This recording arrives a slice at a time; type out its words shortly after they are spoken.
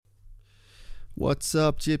What's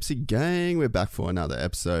up, Gypsy Gang? We're back for another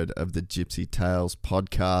episode of the Gypsy Tales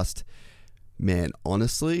podcast. Man,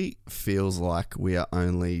 honestly, feels like we are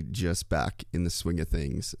only just back in the swing of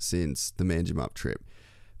things since the Manjimup trip.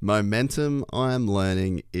 Momentum, I am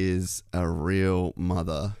learning, is a real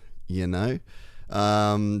mother, you know? We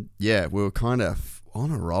were kind of on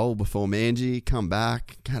a roll before Manji, come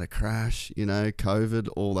back, had a crash, you know, COVID,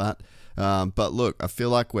 all that. But look, I feel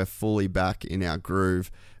like we're fully back in our groove.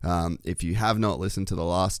 If you have not listened to the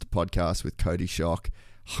last podcast with Cody Shock,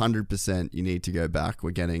 100% you need to go back.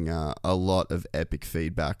 We're getting a lot of epic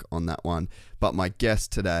feedback on that one. But my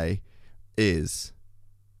guest today is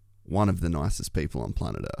one of the nicest people on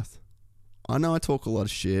planet Earth. I know I talk a lot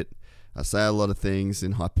of shit. I say a lot of things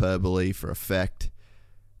in hyperbole for effect.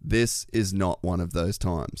 This is not one of those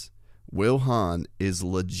times. Will Hahn is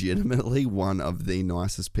legitimately one of the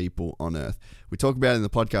nicest people on earth. We talk about it in the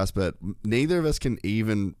podcast, but neither of us can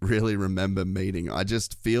even really remember meeting. I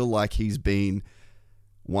just feel like he's been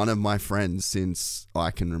one of my friends since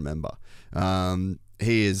I can remember.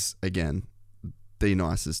 He is, again, the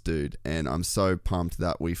nicest dude, and I'm so pumped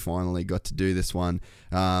that we finally got to do this one.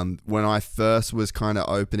 When I first was kind of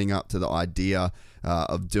opening up to the idea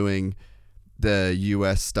of doing the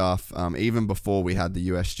US stuff, even before we had the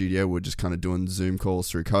US studio, we were just kind of doing Zoom calls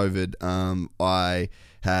through COVID. I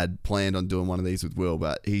had planned on doing one of these with Will,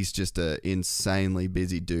 but he's just an insanely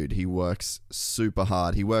busy dude. He works super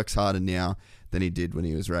hard. He works harder now than he did when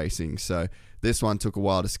he was racing. So this one took a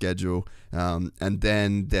while to schedule. And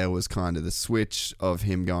then there was kind of the switch of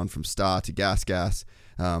him going from Star to Gas.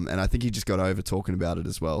 And I think he just got over talking about it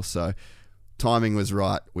as well. So timing was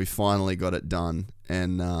right. We finally got it done.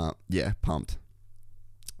 And pumped.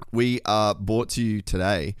 We are brought to you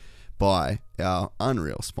today by our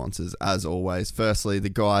Unreal sponsors, as always. Firstly, the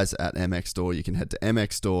guys at MX Store. You can head to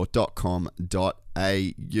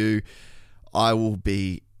mxstore.com.au. I will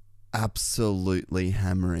be absolutely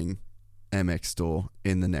hammering MX Store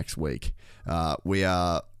in the next week. We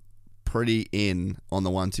are pretty in on the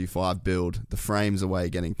 125 build. The frame's away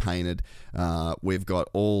getting painted. We've got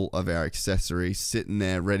all of our accessories sitting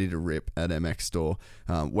there ready to rip at MX Store.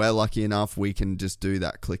 We're lucky enough we can just do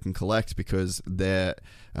that click and collect because their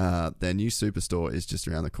new superstore is just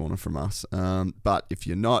around the corner from us. But if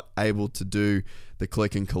you're not able to do the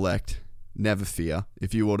click and collect, never fear.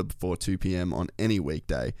 If you order before 2 p.m. on any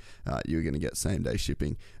weekday, you're going to get same day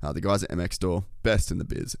shipping. The guys at MX Store, best in the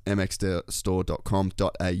biz.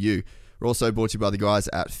 mxstore.com.au. We're also brought to you by the guys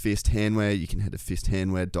at Fist Handwear. You can head to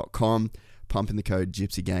fisthandwear.com. Pump in the code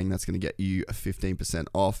Gypsy Gang. That's going to get you a 15%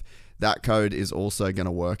 off. That code is also going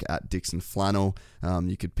to work at Dixon Flannel.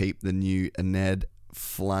 You could peep the new Ned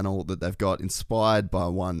flannel that they've got, inspired by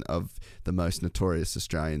one of the most notorious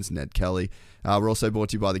Australians, Ned Kelly. We're also brought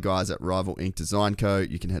to you by the guys at Rival Ink Design Co.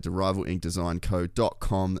 You can head to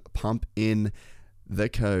rivalinkdesignco.com, pump in the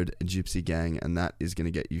code Gypsy Gang, and that is going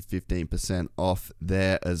to get you 15% off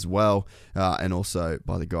there as well. And also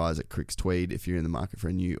by the guys at Cricks Tweed. If you're in the market for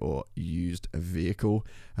a new or used vehicle,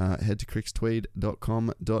 head to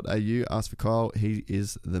crickstweed.com.au, ask for Kyle. He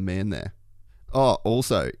is the man there. Oh,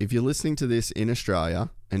 also, if you're listening to this in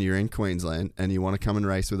Australia and you're in Queensland and you want to come and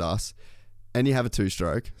race with us and you have a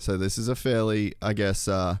two-stroke, so this is a fairly, I guess,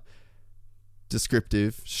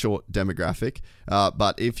 descriptive, short demographic,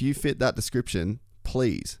 but if you fit that description,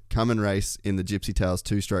 please come and race in the Gypsy Tales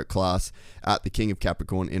two-stroke class at the King of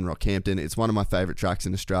Capricorn in Rockhampton. It's one of my favourite tracks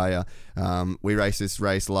in Australia. We raced this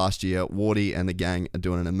race last year. Wardy and the gang are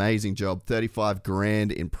doing an amazing job. 35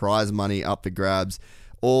 grand in prize money up for grabs.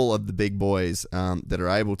 All of the big boys that are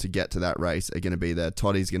able to get to that race are going to be there.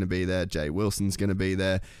 Toddy's going to be there. Jay Wilson's going to be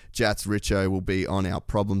there. Jats Richo will be on our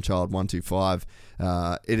Problem Child 125.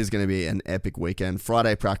 It is going to be an epic weekend.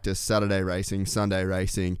 Friday practice, Saturday racing, Sunday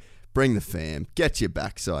racing. Bring the fam. Get your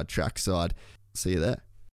backside, trackside. See you there.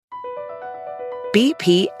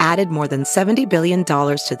 BP added more than $70 billion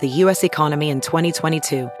to the U.S. economy in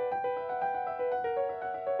 2022.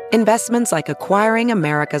 Investments like acquiring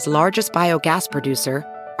America's largest biogas producer,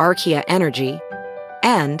 Archaea Energy,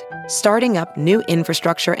 and starting up new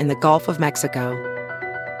infrastructure in the Gulf of Mexico.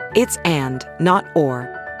 It's and, not or.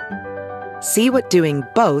 See what doing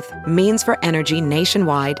both means for energy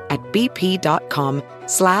nationwide at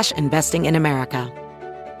bp.com/investing in America.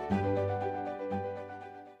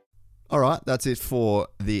 All right, that's it for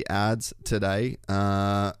the ads today.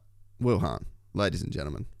 Will Hahn, ladies and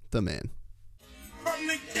gentlemen, the man. From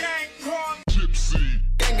the gang called Gypsy.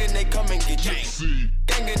 Gang and they come and get Gypsy.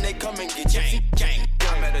 Gang and they come and get Gypsy. Gang.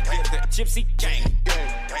 I met a Gypsy. Gang.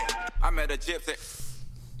 I met a Gypsy.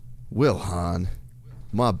 Will Hahn,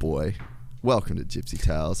 my boy, welcome to Gypsy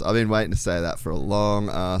Tales. I've been waiting to say that for a long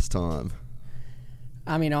ass time.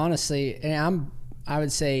 I mean, honestly, and I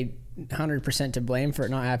would say 100% to blame for it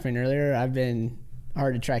not happening earlier. I've been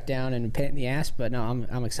hard to track down and a pain in the ass, but no,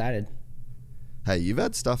 I'm excited. Hey, you've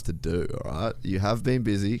had stuff to do, all right? You have been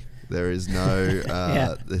busy. There is no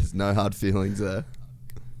there's no hard feelings there.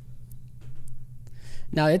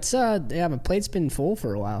 No, it's my plate's been full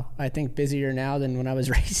for a while. I think busier now than when I was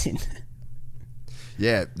racing.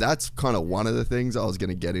 Yeah, that's kind of one of the things I was going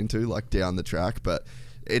to get into, like down the track, but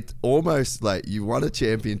it's almost like you won a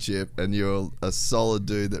championship and you're a solid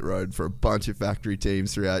dude that rode for a bunch of factory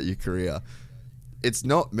teams throughout your career. It's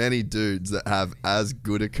not many dudes that have as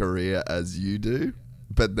good a career as you do,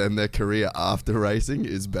 but then their career after racing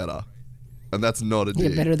is better. And that's not a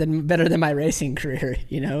dig. Yeah, better than my racing career,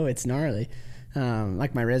 it's gnarly.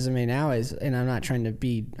 Like my resume now is, and I'm not trying to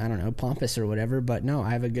be, I don't know, pompous or whatever, but no,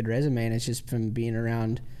 I have a good resume, and it's just from being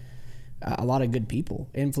around a lot of good people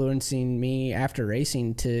influencing me after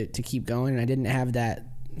racing to keep going. And I didn't have that,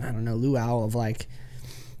 I don't know, luau of like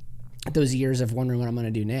those years of wondering what I'm going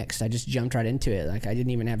to do next. I just jumped right into it. Like I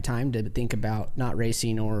didn't even have time to think about not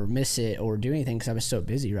racing or miss it or do anything because I was so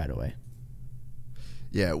busy right away.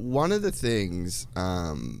 Yeah, one of the things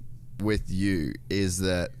with you is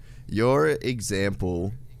that you're an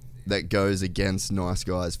example that goes against nice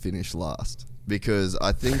guys finish last, because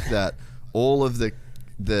I think that all of the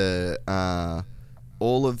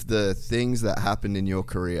things that happened in your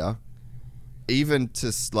career, even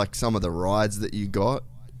to like some of the rides that you got,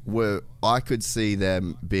 I could see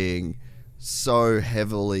them being so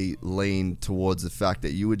heavily leaned towards the fact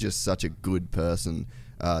that you were just such a good person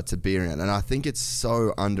to be around. And I think it's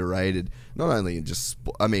so underrated, not only in just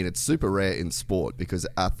it's super rare in sport, because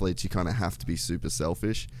athletes, you kind of have to be super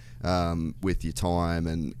selfish with your time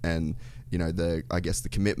and I guess the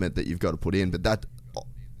commitment that you've got to put in, but that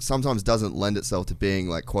sometimes doesn't lend itself to being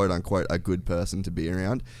like quote unquote a good person to be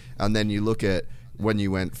around. And then you look at when you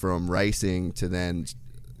went from racing to then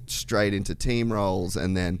straight into team roles,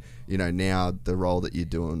 and then now the role that you're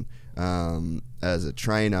doing as a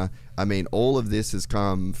trainer. I mean, all of this has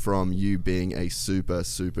come from you being a super,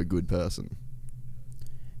 super good person.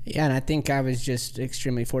 Yeah, and I think I was just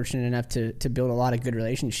extremely fortunate enough to build a lot of good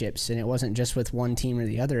relationships, and it wasn't just with one team or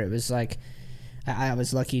the other. It was like I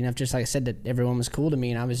was lucky enough, just like I said, that everyone was cool to me,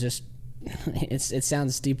 and I was just it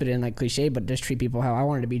sounds stupid and like cliche, but just treat people how I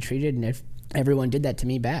wanted to be treated, and if everyone did that to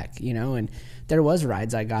me back, and there was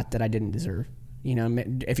rides I got that I didn't deserve,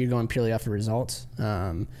 if you're going purely off of results.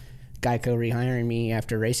 Geico rehiring me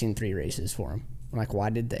after racing 3 races for them. I'm like, why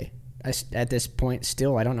did they? At this point,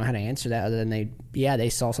 still, I don't know how to answer that other than they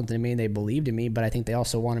saw something in me and they believed in me, but I think they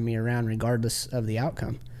also wanted me around regardless of the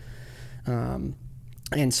outcome.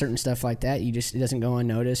 And certain stuff like that, it doesn't go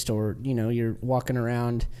unnoticed, or, you're walking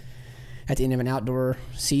around at the end of an outdoor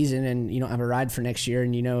season and you don't have a ride for next year,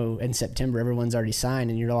 and in September everyone's already signed,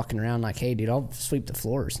 and you're walking around like, hey dude, I'll sweep the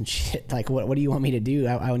floors and shit. Like what do you want me to do?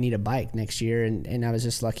 I would need a bike next year, and I was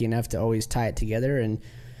just lucky enough to always tie it together. And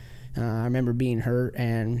I remember being hurt,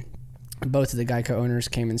 and both of the Geico owners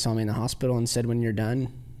came and saw me in the hospital and said, when you're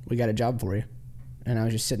done, we got a job for you. And I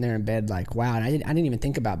was just sitting there in bed like, wow. And I didn't even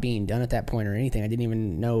think about being done at that point or anything. I didn't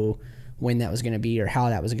even know when that was going to be or how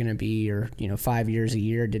that was going to be, or 5 years, a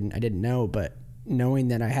year. I didn't know, but knowing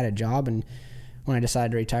that I had a job, and when I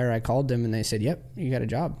decided to retire, I called them and they said, yep, you got a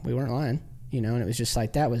job. We weren't lying, and it was just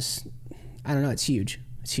like, that was, I don't know, it's huge.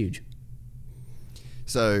 It's huge.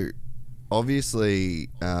 So obviously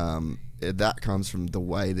that comes from the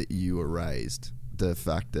way that you were raised. The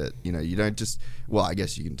fact that, you don't just, well, I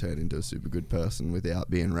guess you can turn into a super good person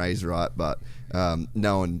without being raised right, but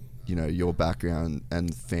knowing, your background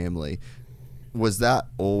and family, was that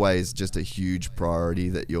always just a huge priority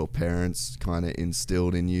that your parents kind of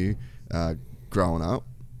instilled in you growing up?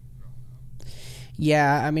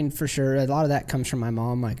 Yeah, I mean, for sure. A lot of that comes from my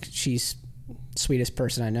mom. Like, she's the sweetest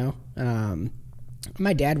person I know.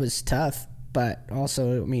 My dad was tough, but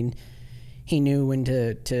also, I mean, he knew when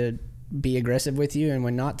to be aggressive with you and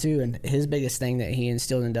when not to. And his biggest thing that he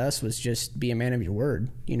instilled into us was just be a man of your word,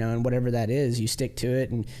 and whatever that is, you stick to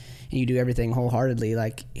it and you do everything wholeheartedly.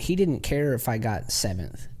 Like, he didn't care if I got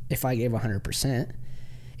 7th, if I gave 100%.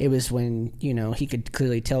 It was when, he could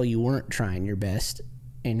clearly tell you weren't trying your best,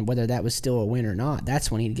 and whether that was still a win or not, that's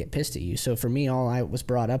when he'd get pissed at you. So for me, all I was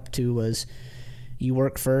brought up to was, you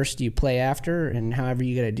work first, you play after, and however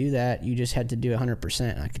you got to do that, you just had to do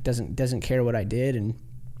 100%. Like, it doesn't care what I did. And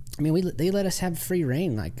I mean, they let us have free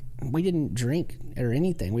reign. Like, we didn't drink or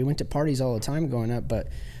anything. We went to parties all the time growing up, but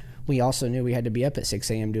we also knew we had to be up at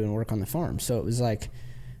 6 a.m. doing work on the farm. So it was like,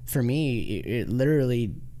 for me, it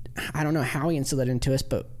literally, I don't know how he instilled that into us,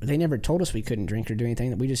 but they never told us we couldn't drink or do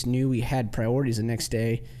anything. That we just knew we had priorities the next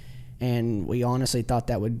day, and we honestly thought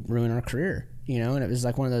that would ruin our career, and it was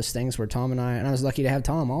like one of those things where Tom and I was lucky to have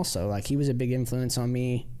Tom also. Like, he was a big influence on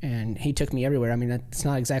me, and he took me everywhere. I mean, it's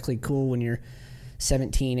not exactly cool when you're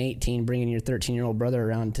 17, 18, bringing your 13-year-old brother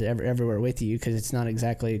around to everywhere with you, because it's not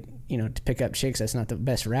exactly, to pick up chicks, that's not the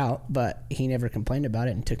best route, but he never complained about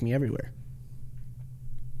it and took me everywhere.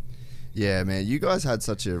 Yeah, man, you guys had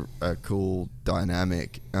such a cool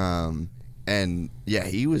dynamic. And yeah,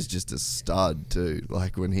 he was just a stud too.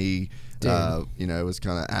 Like, when he, was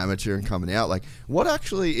kind of amateur and coming out. Like, what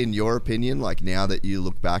actually, in your opinion, like, now that you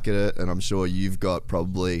look back at it, and I'm sure you've got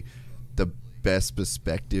probably the best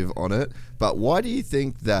perspective on it, but why do you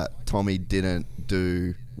think that Tommy didn't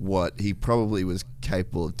do what he probably was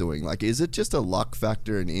capable of doing? Like, is it just a luck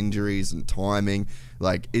factor and injuries and timing?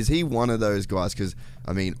 Like, is he one of those guys? Because,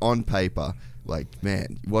 I mean, on paper, like,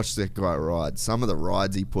 man, watch that guy ride. Some of the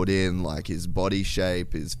rides he put in, like his body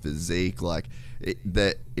shape, his physique, like,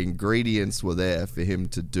 the ingredients were there for him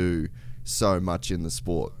to do so much in the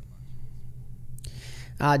sport.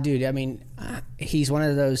 Dude, I mean, he's one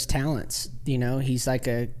of those talents, he's like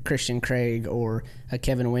a Christian Craig or a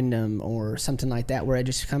Kevin Windham or something like that, where it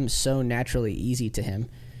just comes so naturally easy to him.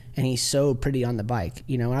 And he's so pretty on the bike.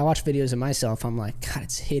 When I watch videos of myself, I'm like, God,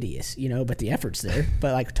 it's hideous, but the effort's there.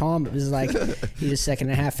 But like Tom, it was like, he's a second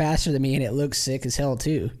and a half faster than me, and it looks sick as hell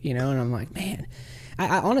too, and I'm like, man,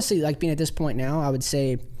 I honestly, like, being at this point now, I would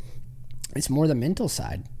say it's more the mental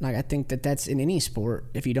side. Like, I think that's in any sport,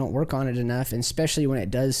 if you don't work on it enough, and especially when it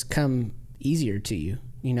does come easier to you,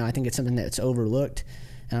 I think it's something that's overlooked.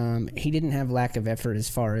 He didn't have lack of effort as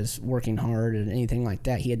far as working hard and anything like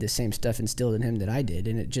that. He had the same stuff instilled in him that I did.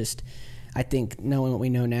 And it just, I think, knowing what we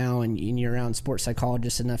know now, and you're around sports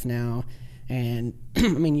psychologists enough now, and I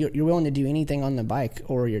mean, you're willing to do anything on the bike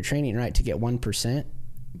or your training, right, to get 1%.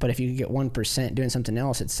 But if you could get 1% doing something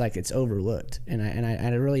else, it's like it's overlooked. And I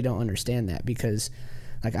really don't understand that, because,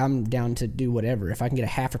 like, I'm down to do whatever. If I can get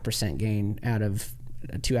a 0.5% gain out of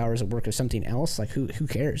 2 hours of work of something else, like, who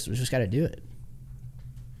cares? We just got to do it.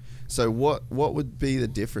 So what would be the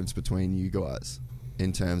difference between you guys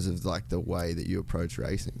in terms of, like, the way that you approach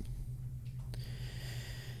racing?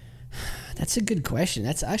 That's a good question.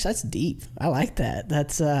 That's deep. I like that.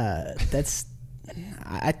 That's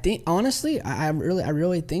I think, honestly, I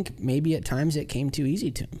really think maybe at times it came too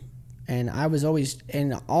easy to him. And I was always,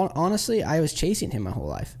 and honestly, I was chasing him my whole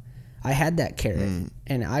life. I had that carrot,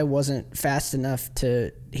 and I wasn't fast enough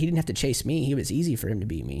he didn't have to chase me. It was easy for him to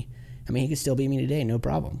beat me. I mean, he could still beat me today, no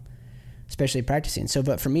problem, especially practicing. So,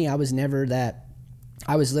 but for me, I was never that.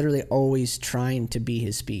 I was literally always trying to be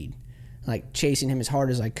his speed, like chasing him as hard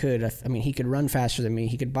as I could. I mean, he could run faster than me.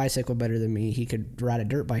 He could bicycle better than me. He could ride a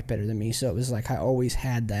dirt bike better than me. So it was like I always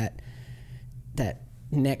had that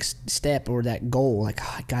next step or that goal, like,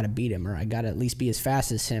 oh, I got to beat him, or I got to at least be as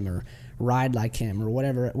fast as him, or ride like him, or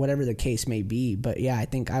whatever the case may be. But yeah, I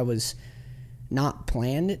think I was not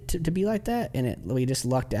planned to be like that, and we just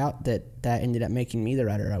lucked out that ended up making me the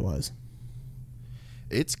rider I was.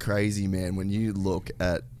 It's crazy, man, when you look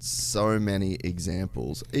at so many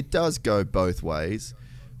examples. It does go both ways,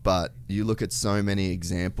 but you look at so many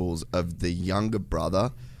examples of the younger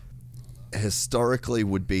brother historically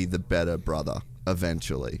would be the better brother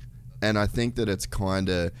eventually. And I think that it's kind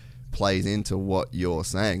of plays into what you're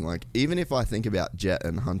saying. Like, even if I think about Jet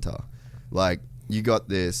and Hunter, like, you got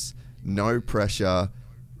this no pressure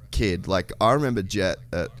kid. Like, I remember Jet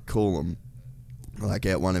at Coolum, like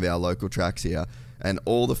at one of our local tracks here, and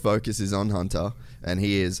all the focus is on Hunter, and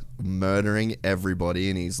he is murdering everybody,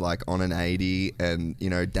 and he's like on an 80, and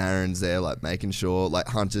Darren's there like making sure, like,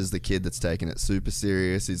 Hunter's the kid that's taking it super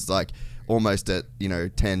serious. He's like almost at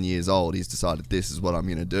 10 years old, he's decided this is what I'm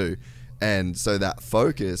gonna do. And so that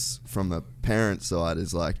focus from a parent side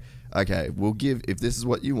is like, okay, we'll give, if this is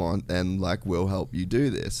what you want, then like we'll help you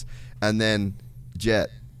do this. And then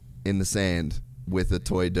Jet in the sand with a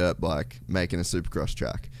toy dirt bike making a supercross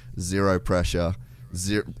track, zero pressure,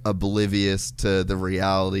 oblivious to the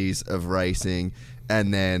realities of racing,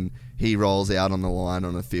 and then he rolls out on the line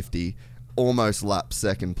on a 50, almost laps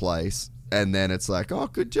second place, and then it's like, oh,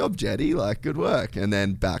 good job, Jetty, like, good work, and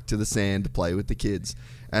then back to the sand to play with the kids.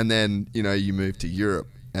 And then you move to Europe,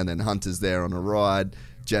 and then Hunter's there on a ride,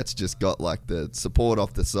 Jet's just got like the support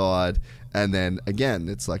off the side, and then again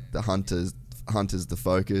it's like the Hunter's the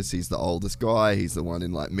focus, he's the oldest guy, he's the one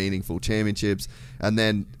in like meaningful championships. And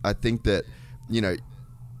then I think that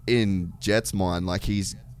in Jet's mind, like,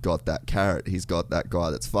 he's got that carrot, he's got that guy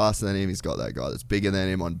that's faster than him, he's got that guy that's bigger than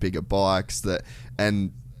him on bigger bikes,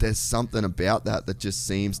 and there's something about that just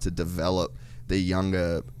seems to develop the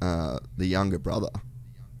younger brother.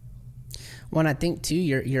 When I think too,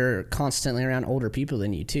 you're constantly around older people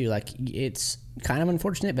than you too. Like, it's kind of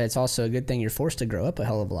unfortunate, but it's also a good thing. You're forced to grow up a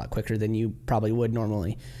hell of a lot quicker than you probably would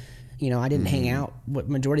normally. You know, I didn't hang out. What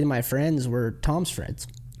majority of my friends were Tom's friends.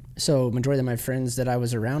 So majority of my friends that I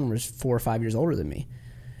was around was 4 or 5 years older than me.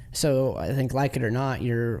 So I think, like it or not,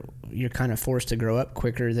 you're kind of forced to grow up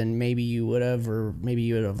quicker than maybe you would have, or maybe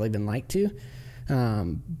you would have even liked to.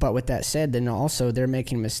 But with that said, then also they're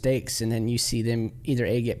making mistakes, and then you see them either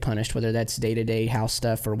get punished, whether that's day-to-day house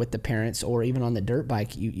stuff or with the parents, or even on the dirt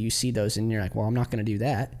bike, you see those and you're like, well, I'm not going to do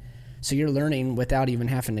that. So you're learning without even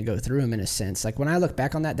having to go through them, in a sense. Like, when I look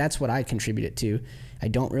back on that, that's what I contributed to. I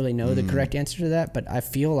don't really know the correct answer to that, but I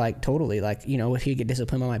feel like totally, like, you know, if he get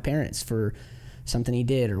disciplined by my parents for something he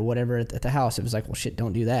did or whatever at the house, it was like, well, shit,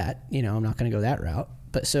 don't do that. You know, I'm not going to go that route.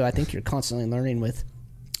 But so I think you're constantly learning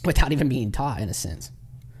without even being taught, in a sense.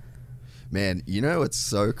 Man, you know what's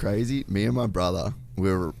so crazy? Me and my brother, we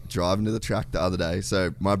were driving to the track the other day.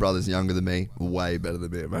 So my brother's younger than me, way better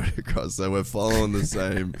than me at motocross. So we're following the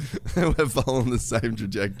same,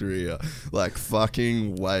 trajectory here, like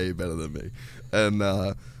fucking way better than me.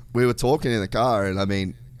 And we were talking in the car, and I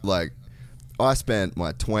mean, like, I spent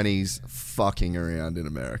my 20s fucking around in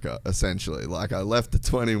America, essentially. Like, I left at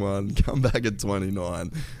 21, come back at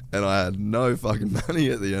 29, and I had no fucking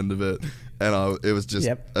money at the end of it. And it was just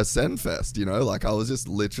a send fest, you know? Like, I was just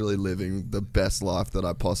literally living the best life that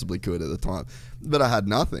I possibly could at the time. But I had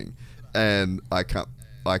nothing. And I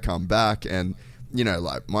come back, and, you know,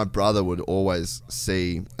 like, my brother would always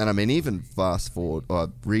see, and I mean, even fast forward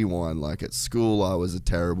or rewind, like, at school, I was a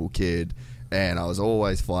terrible kid. And I was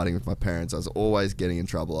always fighting with my parents. I was always getting in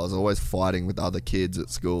trouble. I was always fighting with other kids at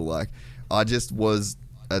school. Like, I just was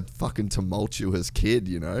a fucking tumultuous kid,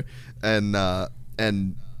 you know? And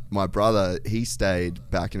my brother, he stayed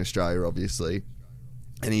back in Australia, obviously.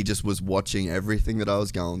 And he just was watching everything that I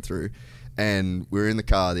was going through. And we were in the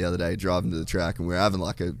car the other day driving to the track, and we were having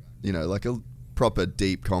like a proper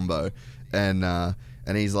deep combo. And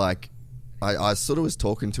he's like, I sort of was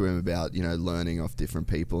talking to him about, you know, learning off different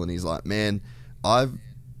people, and he's like, man,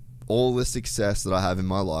 all the success that I have in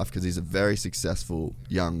my life, because he's a very successful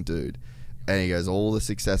young dude, and he goes, all the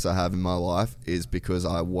success I have in my life is because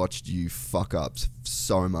I watched you fuck up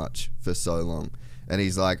so much for so long. And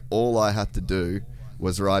he's like, all I had to do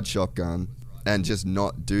was ride shotgun and just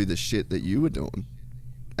not do the shit that you were doing.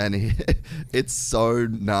 And it's so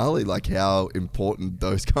gnarly, like, how important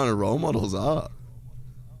those kind of role models are.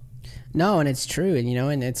 No, and it's true, and, you know,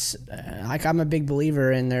 and it's like, I'm a big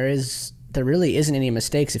believer in there really isn't any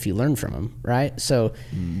mistakes if you learn from them, right? So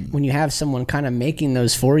when you have someone kind of making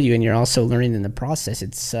those for you, and you're also learning in the process,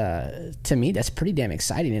 it's to me, that's pretty damn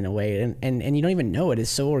exciting in a way, and you don't even know it. It's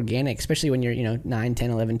so organic, especially when you're, you know, 9,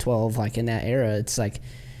 10, 11, 12, like in that era. It's like,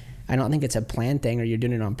 I don't think it's a planned thing or you're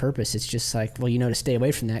doing it on purpose. It's just like, well, you know, to stay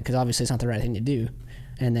away from that, because obviously it's not the right thing to do.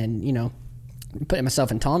 And then, you know, putting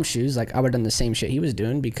myself in Tom's shoes, like, I would have done the same shit he was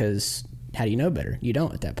doing, because how do you know better? You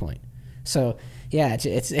don't at that point. So yeah,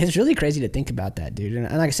 it's really crazy to think about that, dude. And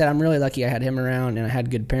like I said, I'm really lucky I had him around, and I had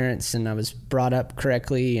good parents, and I was brought up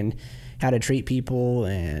correctly, and how to treat people,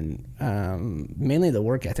 and mainly the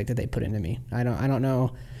work ethic that they put into me. I don't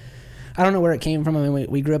know where it came from. I mean,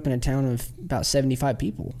 we grew up in a town of about 75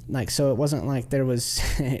 people. Like, so it wasn't like there was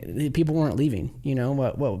people weren't leaving. You know,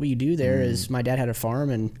 what you do there is, my dad had a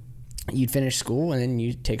farm, and you'd finish school and then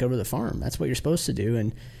you take over the farm. That's what you're supposed to do.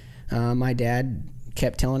 And my dad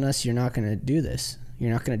kept telling us, you're not going to do this.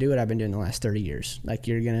 You're not going to do what I've been doing the last 30 years. Like,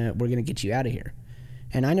 we're going to get you out of here.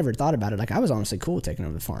 And I never thought about it. Like, I was honestly cool with taking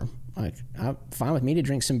over the farm. Like, fine with me to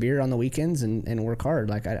drink some beer on the weekends and work hard.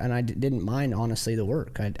 Like, I didn't mind, honestly, the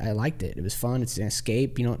work. I liked it. It was fun. It's an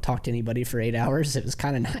escape. You don't talk to anybody for 8 hours. It was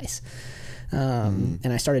kind of nice.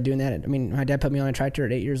 And I started doing that. I mean, my dad put me on a tractor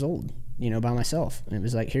at 8 years old, you know, by myself. And it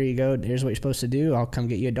was like, here you go. Here's what you're supposed to do. I'll come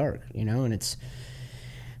get you at dark, you know. And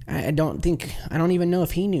I don't even know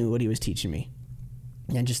if he knew what he was teaching me.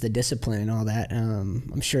 And just the discipline and all that.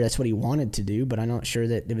 I'm sure that's what he wanted to do, but I'm not sure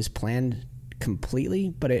that it was planned completely.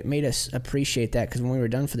 But it made us appreciate that, because when we were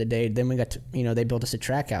done for the day, then we got to, you know, they built us a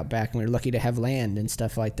track out back, and we were lucky to have land and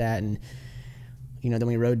stuff like that. And, you know, then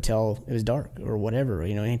we rode till it was dark or whatever.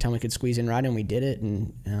 You know, anytime we could squeeze in riding, we did it.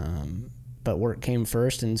 And but work came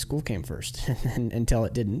first and school came first until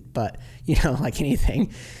it didn't. But, you know, like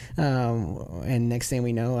anything. And next thing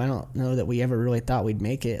we know, I don't know that we ever really thought we'd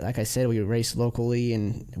make it. Like I said, we raced locally,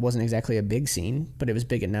 and it wasn't exactly a big scene, but it was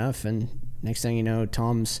big enough. And next thing you know,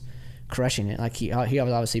 Tom's crushing it. Like, he was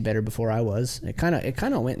obviously better before I was. It kind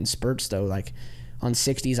of went in spurts, though. Like, on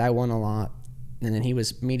 60s, I won a lot. And then he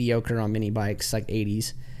was mediocre on mini bikes, like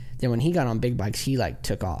 80s. Then when he got on big bikes, he like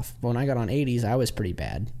took off. But when I got on 80s, I was pretty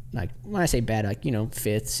bad. Like when I say bad, like, you know,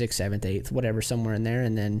 5th, 6th, 7th, 8th, whatever, somewhere in there.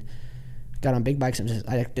 And then got on big bikes and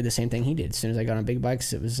I did the same thing he did. As soon as I got on big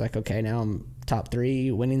bikes, it was like, okay, now I'm top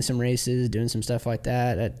 3, winning some races, doing some stuff like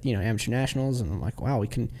that at, you know, amateur nationals. And I'm like, wow,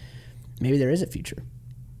 maybe there is a future.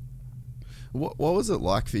 What was it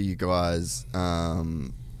like for you guys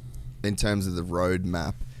in terms of the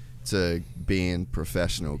roadmap to being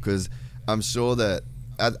professional? Because I'm sure that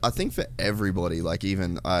I think for everybody, like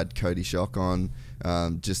even I had Cody Shock on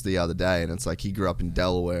just the other day, and it's like he grew up in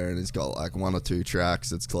Delaware and he's got like 1 or 2 tracks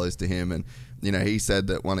that's close to him, and you know, he said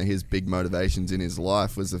that one of his big motivations in his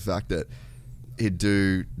life was the fact that he'd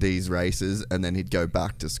do these races and then he'd go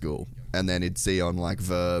back to school, and then he'd see on like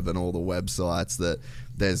Verb and all the websites that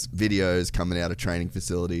there's videos coming out of training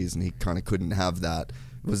facilities, and he kind of couldn't have that.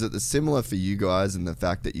 Was it similar for you guys in the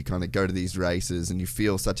fact that you kind of go to these races and you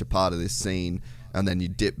feel such a part of this scene, and then you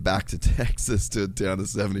dip back to Texas to down to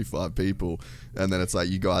 75 people, and then it's like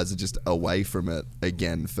you guys are just away from it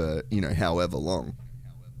again for, you know, however long?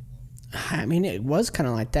 I mean, it was kind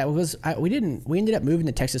of like that. We ended up moving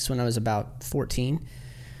to Texas when I was about 14,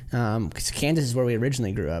 because Kansas is where we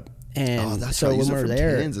originally grew up. And that's so right. when we were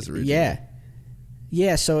there, Kansas originally.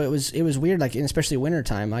 Yeah, so it was weird, like, and especially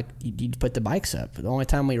wintertime, like, you'd put the bikes up. The only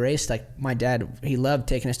time we raced, like, my dad, he loved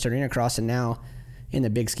taking us to arena cross, and now, in the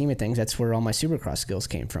big scheme of things, that's where all my supercross skills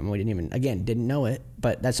came from. We didn't know it,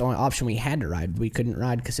 but that's the only option we had to ride. We couldn't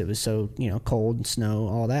ride because it was so, you know, cold and snow,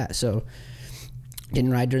 all that. So,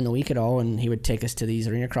 didn't ride during the week at all, and he would take us to these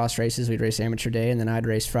arena cross races. We'd race amateur day, and then I'd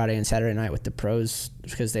race Friday and Saturday night with the pros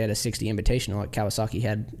because they had a 60 invitational. Like Kawasaki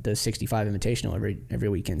had the 65 invitational every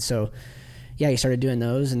weekend. So, yeah, he started doing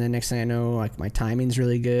those, and then next thing I know, like, my timing's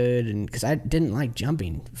really good, and because I didn't like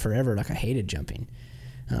jumping forever, like, I hated jumping.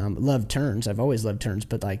 Loved turns. I've always loved turns,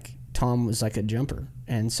 but like Tom was like a jumper,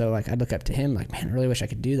 and so like I'd look up to him, like, man, I really wish I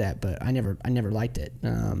could do that, but I never liked it.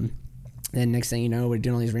 Then next thing you know, we're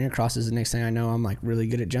doing all these arena crosses, and next thing I know, I'm like really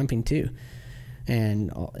good at jumping too, and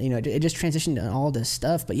you know, it just transitioned to all this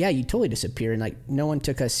stuff. But yeah, you totally disappear, and like no one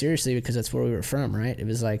took us seriously because that's where we were from, right? It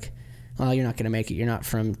was like, oh, you're not gonna make it. You're not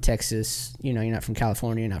from Texas. You know, you're not from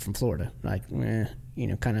California. You're not from Florida. Like, you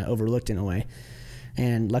know, kind of overlooked in a way.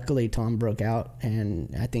 And luckily Tom broke out,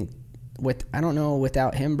 and I think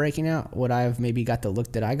without him breaking out, would I have maybe got the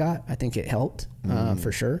look that I got? I think it helped,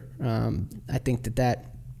 for sure. I think that,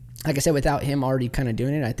 like I said, without him already kind of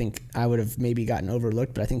doing it, I think I would have maybe gotten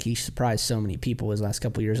overlooked, but I think he surprised so many people his last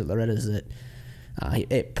couple of years at Loretta's that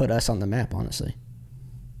it put us on the map, honestly.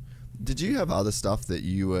 Did you have other stuff that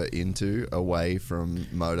you were into away from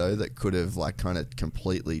moto that could have like kind of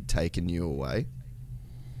completely taken you away?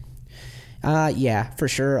 Yeah, for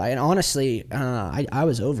sure. And honestly, I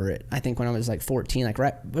was over it. I think when I was like 14, like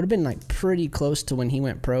would have been like pretty close to when he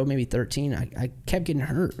went pro, maybe 13. I kept getting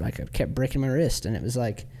hurt. Like I kept breaking my wrist, and it was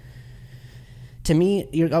like, to me,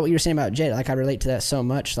 what you're saying about Jed, like I relate to that so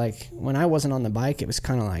much. Like when I wasn't on the bike, it was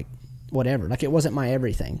kind of like whatever. Like it wasn't my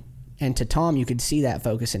everything. And to Tom, you could see that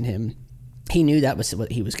focus in him. He knew that was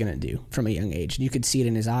what he was going to do from a young age. You could see it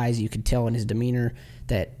in his eyes. You could tell in his demeanor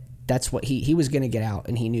that that's what he was going to get out,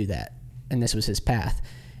 and he knew that. And this was his path.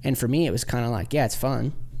 And for me, it was kind of like, yeah, it's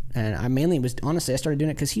fun. And I mainly was, honestly, I started doing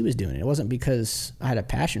it because he was doing it. It wasn't because I had a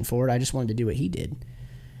passion for it. I just wanted to do what he did.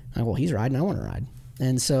 Like, well, he's riding, I want to ride.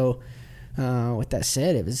 And so with that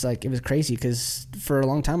said, it was crazy because for a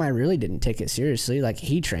long time, I really didn't take it seriously. Like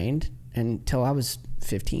he trained until I was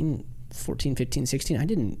 14, 15, 16. I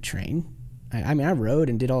didn't train. I mean, I rode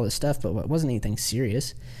and did all this stuff, but it wasn't anything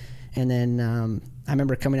serious. And then I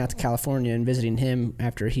remember coming out to California and visiting him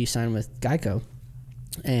after he signed with Geico.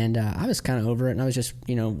 And I was kind of over it, and I was just,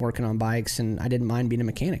 you know, working on bikes, and I didn't mind being a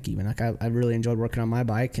mechanic even. Like I really enjoyed working on my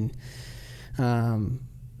bike, and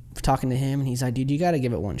talking to him, and he's like, dude, you got to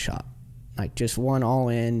give it one shot. Like just one all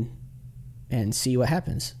in and see what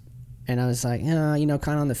happens. And I was like, yeah, you know,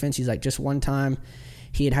 kind of on the fence. He's like, just one time.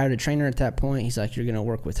 He had hired a trainer at that point. He's like, you're going to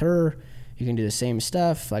work with her. You can do the same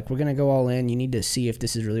stuff. Like, we're going to go all in. You need to see if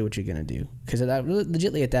this is really what you're going to do. Because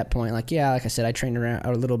legitimately at that point, like, yeah, like I said, I trained around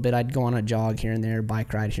a little bit. I'd go on a jog here and there,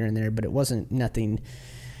 bike ride here and there, but it wasn't nothing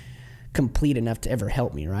complete enough to ever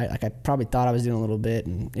help me, right? Like, I probably thought I was doing a little bit,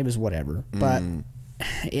 and it was whatever. But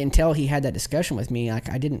until he had that discussion with me, like,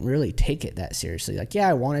 I didn't really take it that seriously. Like, yeah,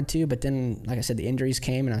 I wanted to, but then, like I said, the injuries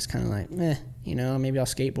came, and I was kind of like, you know, maybe I'll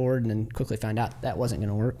skateboard, and then quickly found out that wasn't going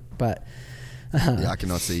to work. But yeah, I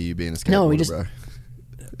cannot see you being a skateboarder, bro.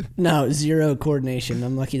 No, zero coordination.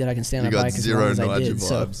 I'm lucky that I can stay on a bike as long as I did.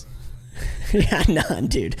 Vibes. So, yeah, none,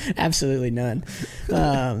 dude. Absolutely none.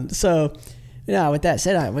 So, yeah, with that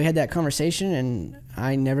said, we had that conversation, and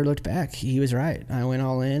I never looked back. He was right. I went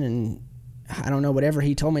all in, and I don't know, whatever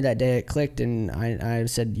he told me that day, it clicked, and I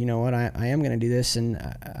said, you know what, I am going to do this. And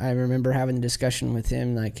I remember having the discussion with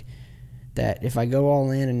him, like, that if I go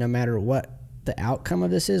all in and no matter what the outcome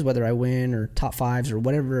of this is, whether I win or top fives or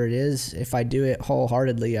whatever it is, if I do it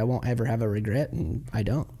wholeheartedly, I won't ever have a regret, and I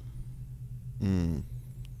don't.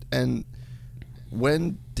 And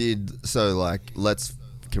when did, so like, let's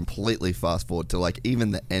completely fast forward to like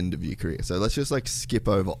even the end of your career. So let's just like skip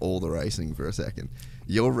over all the racing for a second.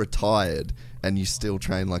 You're retired and you still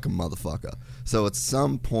train like a motherfucker. So at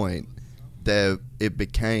some point there, it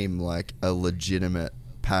became like a legitimate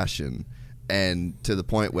passion, and to the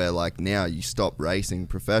point where like now you stop racing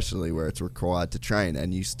professionally where it's required to train,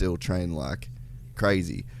 and you still train like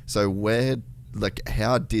crazy. So where, like,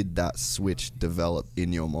 how did that switch develop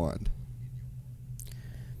in your mind?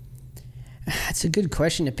 It's a good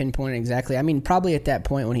question to pinpoint exactly. I mean, probably at that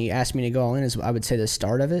point when he asked me to go all in is, I would say, the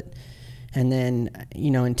start of it. And then, you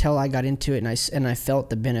know, until I got into it and I felt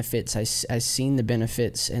the benefits, I seen the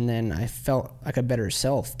benefits, and then I felt like a better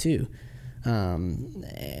self too.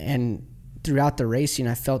 And throughout the racing,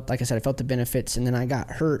 I felt, like I said, I felt the benefits, and then I got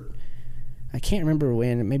hurt. I can't remember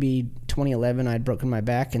when, maybe 2011, I'd broken my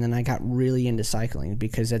back, and then I got really into cycling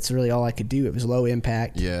because that's really all I could do. It was low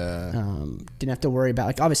impact. Yeah. Didn't have to worry about,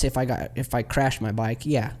 like, obviously if I crashed my bike,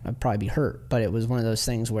 yeah, I'd probably be hurt, but it was one of those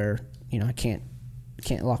things where, you know, I can't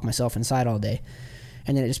lock myself inside all day.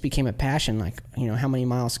 And then it just became a passion, like, you know, how many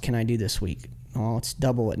miles can I do this week? Well, let's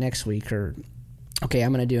double it next week, or okay,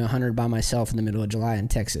 I'm going to do 100 by myself in the middle of July in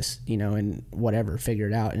Texas, you know, and whatever, figure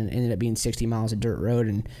it out. And it ended up being 60 miles of dirt road.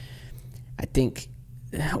 And I think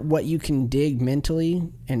what you can dig mentally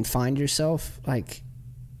and find yourself, like,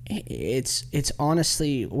 it's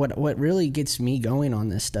honestly what really gets me going on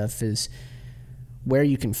this stuff is where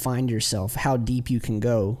you can find yourself, how deep you can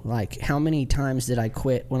go. Like, how many times did I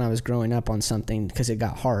quit when I was growing up on something because it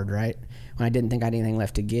got hard, right? When I didn't think I had anything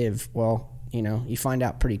left to give. Well, you know, you find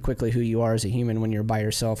out pretty quickly who you are as a human when you're by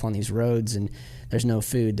yourself on these roads and there's no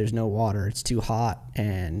food, there's no water, it's too hot,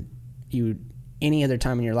 and any other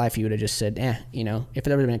time in your life you would have just said, you know, if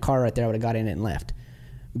there would have been a car right there, I would have got in it and left.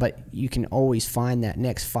 But you can always find that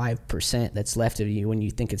next 5% that's left of you when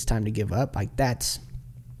you think it's time to give up. Like,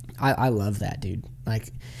 I love that, dude.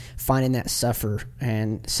 Like, finding that suffer,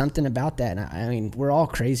 and something about that. And I mean, we're all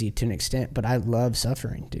crazy to an extent, but I love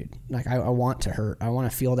suffering, dude. Like, I want to hurt. I want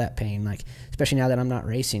to feel that pain. Like, especially now that I'm not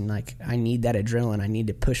racing, like, I need that adrenaline. I need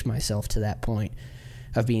to push myself to that point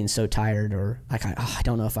of being so tired, or like, I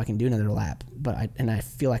don't know if I can do another lap, but I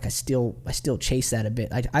feel like I still chase that a bit.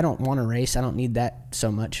 I don't want to race. I don't need that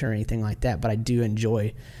so much or anything like that, but I do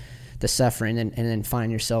enjoy the suffering and then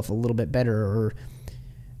find yourself a little bit better, or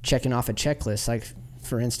checking off a checklist. Like,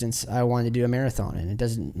 for instance, I wanted to do a marathon, and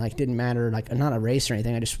it didn't matter, like, not a race or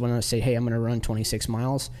anything. I just wanted to say, hey, I'm going to run 26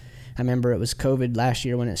 miles. I remember it was COVID last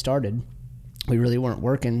year when it started. We really weren't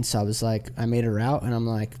working, so I was like, I made a route, and I'm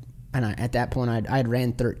like, at that point I'd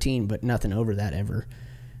ran 13, but nothing over that ever.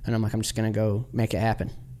 And I'm like, I'm just going to go make it happen.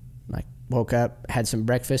 Like, woke up, had some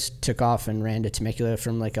breakfast, took off and ran to Temecula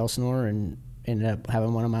from Lake Elsinore, and ended up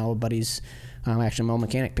having one of my old buddies, actually my old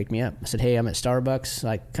mechanic, pick me up. I said, hey, I'm at Starbucks,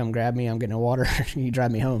 like, come grab me, I'm getting a water. You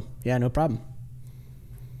drive me home. Yeah, no problem.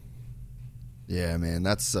 Yeah, man,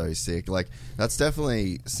 that's so sick. Like, that's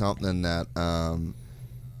definitely something that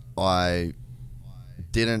I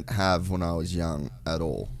didn't have when I was young at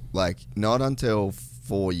all. Like, not until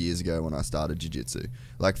 4 years ago when I started jiu-jitsu.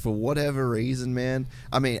 Like, for whatever reason, man.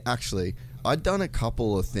 I mean, actually, I'd done a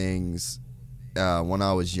couple of things when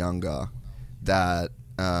I was younger that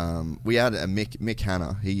we had a Mick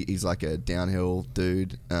Hanna. He's like a downhill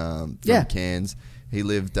dude from Cairns. He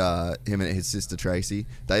lived, him and his sister Tracy,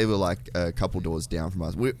 they were like a couple doors down from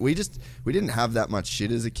us. We didn't have that much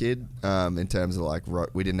shit as a kid in terms of like,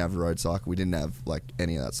 we didn't have a road cycle. We didn't have like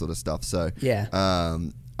any of that sort of stuff. So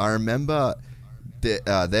I remember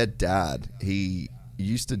their dad, he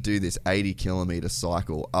used to do this 80-kilometer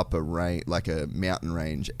cycle up a mountain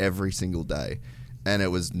range every single day. And it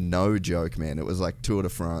was no joke, man. It was like Tour de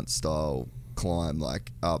France style climb,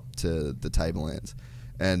 like up to the Tablelands.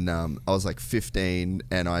 And I was like 15,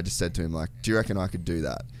 and I just said to him, like, do you reckon I could do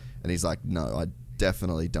that? And he's like, no, I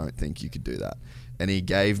definitely don't think you could do that. And he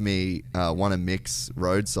gave me one of Mick's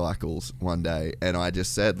road cycles one day, and I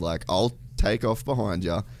just said, like, I'll take off behind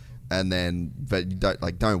you, and then, but you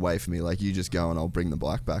don't wait for me. Like, you just go, and I'll bring the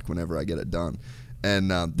bike back whenever I get it done.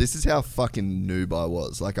 And this is how fucking noob I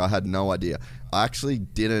was. Like, I had no idea. I actually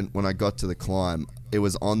didn't, when I got to the climb, it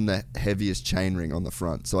was on the heaviest chainring on the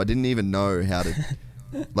front, so I didn't even know how to...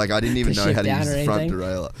 Like, I didn't even know how to use the front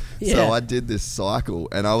derailleur. Yeah. So I did this cycle,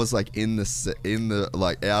 and I was like in the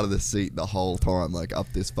like out of the seat the whole time, like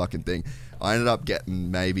up this fucking thing. I ended up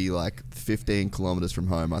getting maybe like 15 kilometers from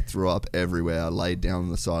home. I threw up everywhere. I laid down on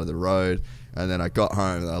the side of the road, and then I got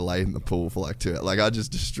home and I laid in the pool for like 2 hours. Like, I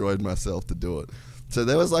just destroyed myself to do it. So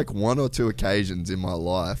there was like 1 or 2 occasions in my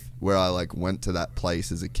life where I like went to that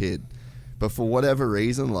place as a kid, but for whatever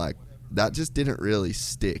reason, like, that just didn't really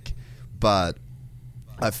stick. But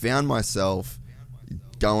I found myself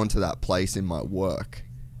going to that place in my work,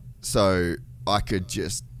 so I could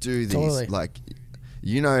just do these. Totally. Like,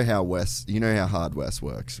 you know how hard Wes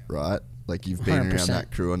works, right? Like, you've been 100%. Around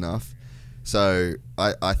that crew enough. So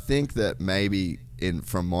I think that maybe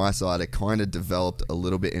from my side, it kind of developed a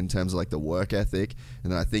little bit in terms of like the work ethic.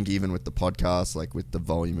 And then I think even with the podcast, like with the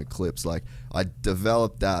volume of clips, like I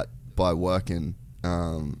developed that by working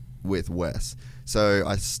with Wes. So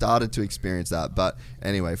I started to experience that. But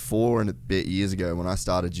anyway, 4 and a bit years ago when I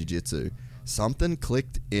started jiu-jitsu, something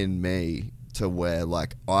clicked in me to where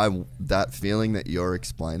like that feeling that you're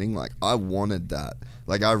explaining, like I wanted that.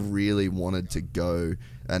 Like, I really wanted to go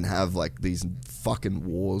and have like these fucking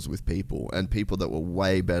wars with people, and people that were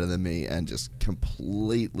way better than me and just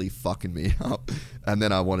completely fucking me up. And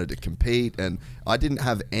then I wanted to compete, and I didn't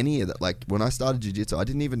have any of that. Like, when I started jiu-jitsu, I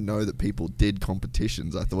didn't even know that people did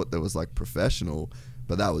competitions. I thought there was like professional,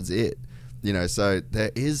 but that was it. You know, so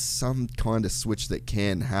there is some kind of switch that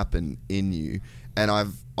can happen in you. And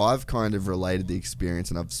I've kind of related the experience,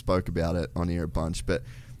 and I've spoke about it on here a bunch, but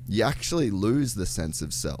you actually lose the sense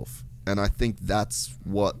of self. And I think that's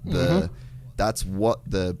what the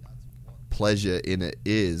pleasure in it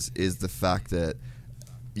is the fact that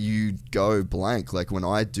you go blank. Like, when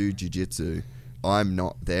I do jiu-jitsu, I'm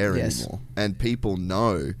not there anymore. And people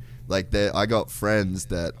know, like, I got friends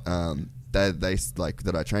that they like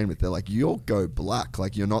that I train with. They're like, you'll go black,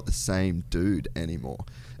 like you're not the same dude anymore.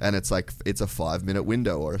 And it's like, it's a 5-minute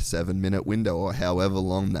window or a 7-minute window or however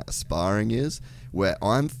long that sparring is, where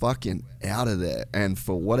I'm fucking out of there. And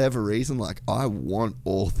for whatever reason, like, I want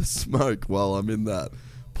all the smoke while I'm in that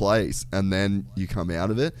place. And then you come out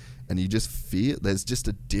of it and you just feel, there's just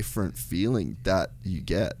a different feeling that you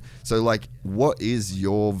get. So like, what is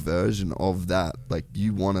your version of that? Like,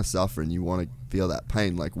 you want to suffer and you want to feel that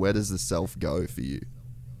pain. Like, where does the self go for you?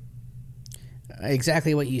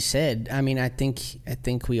 Exactly what you said. I mean, I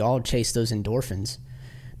think we all chase those endorphins.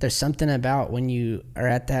 There's something about when you are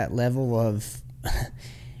at that level of,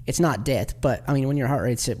 it's not death, but I mean, when your heart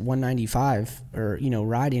rate's at 195 or, you know,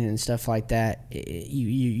 riding and stuff like that,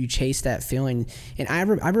 you chase that feeling. And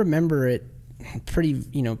I remember it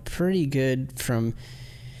pretty good from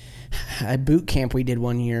a boot camp we did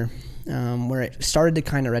one year, where it started to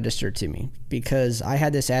kind of register to me, because I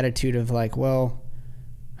had this attitude of like, well,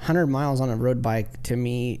 100 miles on a road bike, to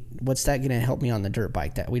me, what's that going to help me on the dirt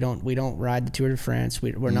bike? That we don't ride the Tour de France.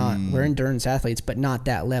 We're not, we're endurance athletes, but not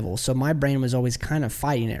that level. So my brain was always kind of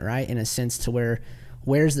fighting it, right? In a sense to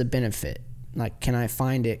where's the benefit? Like, can I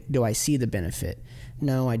find it? Do I see the benefit?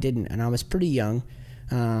 No, I didn't. And I was pretty young.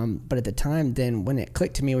 But at the time then, when it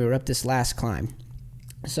clicked to me, we were up this last climb.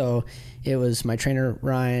 So it was my trainer,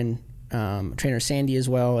 Ryan, trainer Sandy as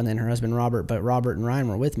well, and then her husband, Robert. But Robert and Ryan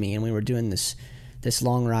were with me, and we were doing this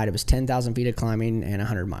long ride. It was 10,000 feet of climbing and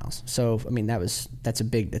 100 miles. So, I mean, that's a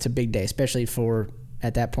big day, especially for,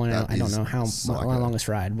 at that point, I don't know how my longest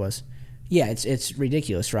ride was. Yeah, it's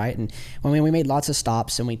ridiculous, right? And I mean, we made lots of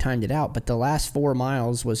stops and we timed it out, but the last 4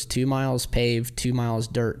 miles was 2 miles paved, 2 miles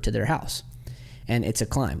dirt to their house. And it's a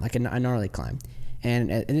climb, like a gnarly climb.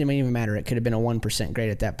 And it didn't even matter. It could have been a 1%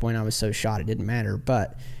 grade at that point. I was so shot, it didn't matter.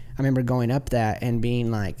 But I remember going up that and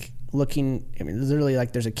being like, looking, I mean, literally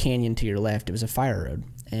like there's a canyon to your left. It was a fire road.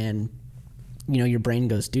 And, you know, your brain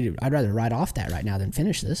goes, dude, I'd rather ride off that right now than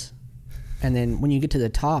finish this. And then when you get to the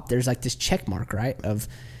top, there's like this check mark, right? Of,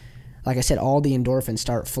 like I said, all the endorphins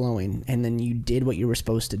start flowing, and then you did what you were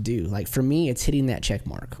supposed to do. Like, for me, it's hitting that check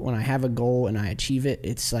mark. When I have a goal and I achieve it,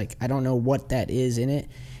 it's like, I don't know what that is in it,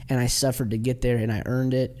 and I suffered to get there and I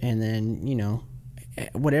earned it. And then, you know,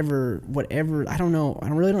 whatever, I don't know. I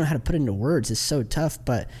really don't know how to put it into words. It's so tough,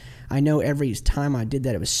 but I know every time I did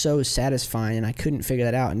that, it was so satisfying, and I couldn't figure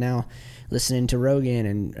that out. And now listening to Rogan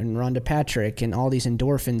and Rhonda Patrick and all these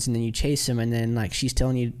endorphins, and then you chase them, and then like she's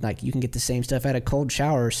telling you like you can get the same stuff out of cold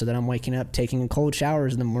showers, so that I'm waking up taking cold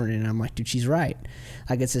showers in the morning, and I'm like, dude, she's right.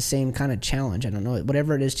 Like, it's the same kind of challenge. I don't know,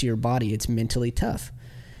 whatever it is to your body, it's mentally tough.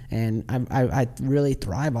 And I really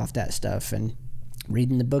thrive off that stuff, and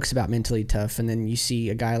reading the books about mentally tough. And then you see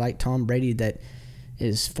a guy like Tom Brady that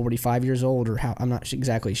is 45 years old, or how, I'm not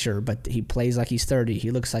exactly sure, but he plays like he's 30.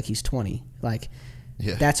 He looks like he's 20. Like,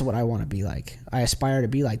 yeah. That's what I want to be like. I aspire to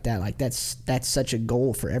be like that. Like, that's such a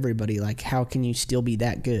goal for everybody. Like, how can you still be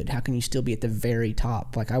that good? How can you still be at the very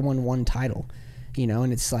top? Like, I won one title,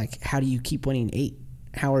 and it's like, how do you keep winning 8?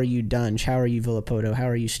 How are you Dunge? How are you Villapoto? How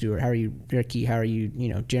are you Stewart? How are you Ricky? How are you,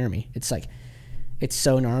 Jeremy? It's like, it's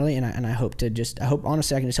so gnarly, and I hope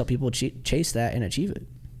honestly I can just help people chase that and achieve it.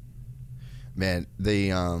 Man,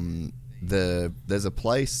 there's a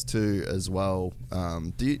place too as well.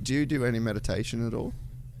 Do you do any meditation at all?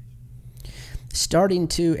 Starting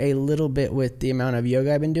to a little bit with the amount of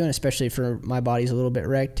yoga I've been doing, especially for my body's a little bit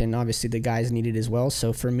wrecked, and obviously the guys need it as well.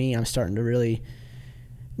 So for me, I'm starting to really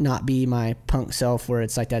not be my punk self where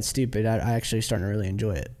it's like, that's stupid. I actually starting to really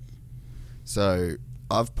enjoy it. So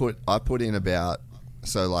I put in about,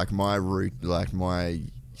 so like my route, like my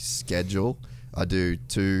schedule, I do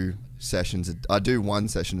 2 sessions. I do 1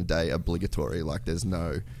 session a day obligatory. Like there's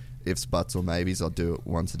no ifs, buts or maybes. I'll do it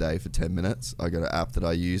once a day for 10 minutes. I got an app that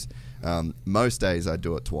I use. Most days I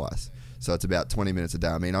do it twice. So it's about 20 minutes a day.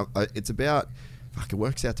 I mean, it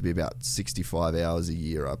works out to be about 65 hours a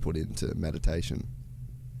year I put into meditation.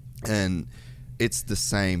 And it's the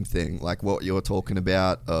same thing, like what you're talking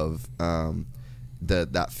about of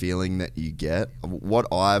that feeling that you get. What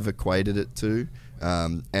I've equated it to,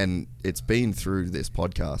 and it's been through this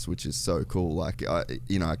podcast, which is so cool. Like I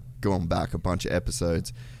gone back a bunch of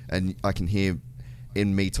episodes, and I can hear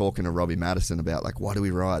in me talking to Robbie Madison about like, why do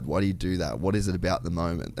we ride? Why do you do that? What is it about the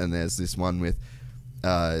moment? And there's this one with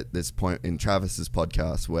this point in Travis's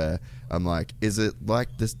podcast where I'm like, is it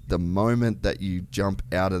like this, the moment that you jump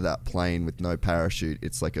out of that plane with no parachute,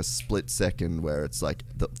 it's like a split second where it's like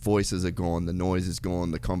the voices are gone, the noise is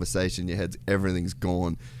gone, the conversation in your head, everything's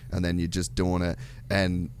gone, and then you're just doing it.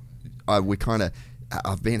 And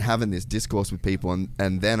I've been having this discourse with people,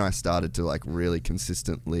 and then I started to like really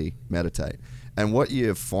consistently meditate. And what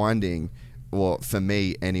you're finding, well, for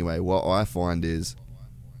me anyway, what I find is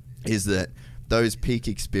that those peak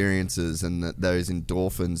experiences and those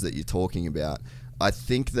endorphins that you're talking about, I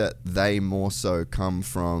think that they more so come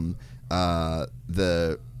from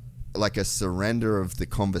like a surrender of the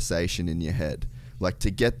conversation in your head. Like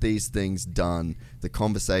to get these things done, the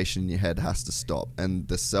conversation in your head has to stop, and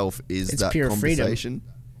the self is it's that pure conversation.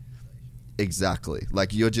 Freedom. Exactly.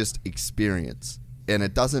 Like you're just experience, and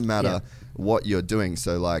it doesn't matter what you're doing.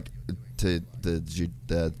 So like to the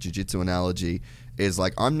jiu-jitsu analogy is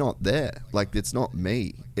like, I'm not there. Like it's not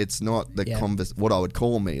me. It's not the what I would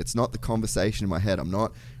call me. It's not the conversation in my head. I'm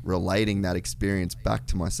not relating that experience back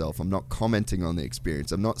to myself. I'm not commenting on the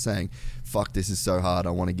experience. I'm not saying, fuck, this is so hard,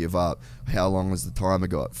 I want to give up. How long was the timer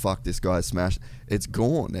got? Fuck, this guy smashed. It's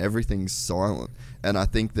gone. Everything's silent. And I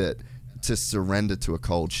think that to surrender to a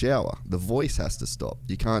cold shower, the voice has to stop.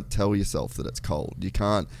 You can't tell yourself that it's cold. You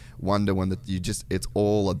can't wonder when it's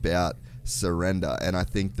all about surrender. And I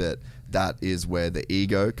think that is where the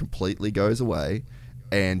ego completely goes away,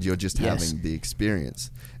 and you're just having the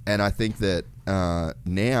experience. And I think that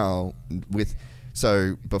now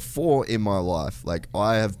so before in my life, like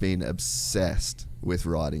I have been obsessed with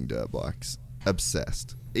riding dirt bikes.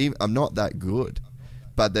 Obsessed. I'm not that good,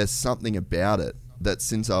 but there's something about it that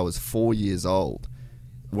since I was 4 years old,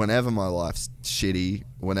 whenever my life's shitty,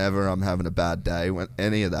 whenever I'm having a bad day,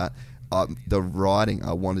 any of that, the riding,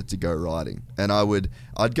 I wanted to go riding. And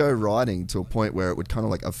I'd go riding to a point where it would kind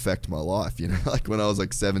of like affect my life, like when I was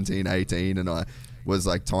like 17, 18 and I was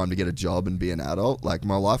like time to get a job and be an adult, like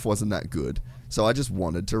my life wasn't that good. So I just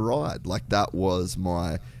wanted to ride. Like that was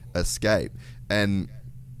my escape. And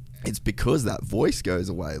it's because that voice goes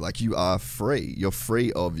away. Like you are free. You're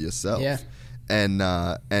free of yourself. Yeah. And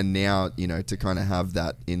now, to kind of have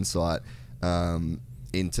that insight,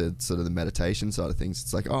 into sort of the meditation side of things,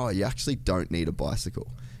 it's like, oh, you actually don't need a bicycle.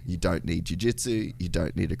 You don't need jiu-jitsu. You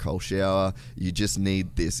don't need a cold shower. You just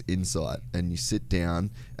need this insight. And you sit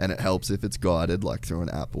down, and it helps if it's guided, like through an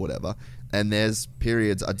app or whatever. And there's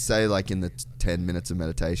periods, I'd say like in the 10 minutes of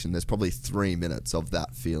meditation, there's probably 3 minutes of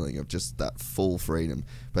that feeling of just that full freedom.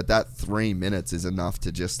 But that 3 minutes is enough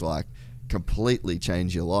to just like completely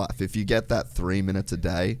change your life. If you get that 3 minutes a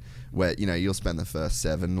day where, you'll spend the first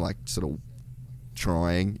 7 like sort of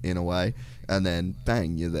trying in a way, and then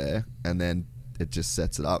bang, you're there, and then it just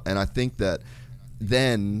sets it up. And I think that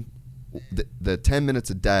then the 10 minutes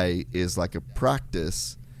a day is like a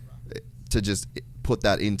practice to just put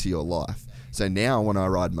that into your life. So now when I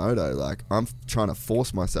ride moto, like I'm trying to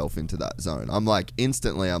force myself into that zone. I'm like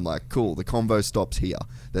instantly, I'm like, cool, the convo stops here.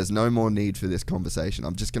 There's no more need for this conversation.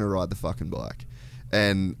 I'm just going to ride the fucking bike.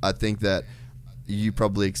 And I think that you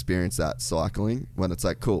probably experience that cycling when it's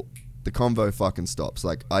like, cool, the convo fucking stops.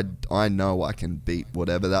 Like, I know I can beat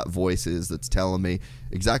whatever that voice is that's telling me,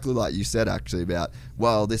 exactly like you said, actually, about,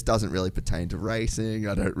 well, this doesn't really pertain to racing.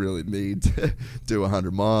 I don't really need to do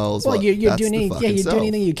 100 miles. Well, you're doing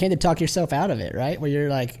anything you can to talk yourself out of it, right? Where you're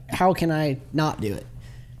like, how can I not do it?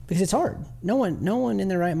 Because it's hard. No one in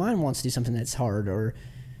their right mind wants to do something that's hard. Or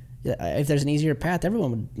if there's an easier path,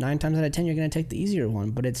 everyone would, 9 times out of 10, you're going to take the easier one,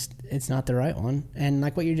 but it's not the right one. And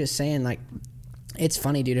like what you're just saying, like, it's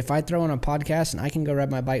funny, dude. If I throw on a podcast and I can go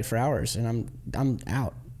ride my bike for hours, and I'm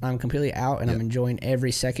out, I'm completely out, and I'm enjoying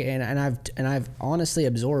every second. And I've honestly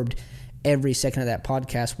absorbed every second of that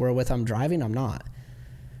podcast. Where with I'm driving, I'm not,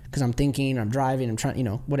 because I'm thinking, I'm driving, I'm trying,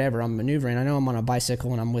 whatever, I'm maneuvering. I know I'm on a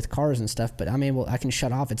bicycle and I'm with cars and stuff, but I can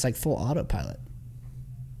shut off. It's like full autopilot.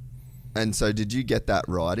 And so, did you get that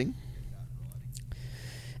riding?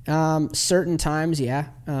 Certain times, yeah.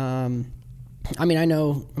 I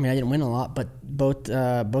didn't win a lot, but both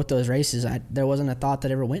those races, there wasn't a thought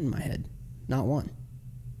that ever went in my head. Not one.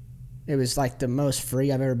 It was like the most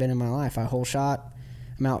free I've ever been in my life. I whole shot,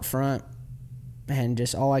 I'm out front, and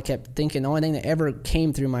just all I kept thinking, the only thing that ever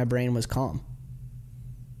came through my brain was calm.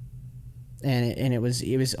 And it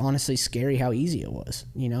was honestly scary how easy it was.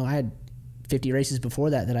 I had 50 races before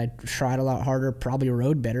that I tried a lot harder, probably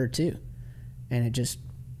rode better too. And it's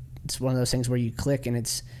one of those things where you click,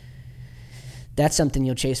 and that's something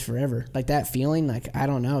you'll chase forever. Like that feeling, like, I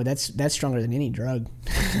don't know, that's stronger than any drug.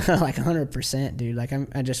 Like 100%, dude. Like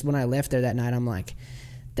I just, when I left there that night, I'm like,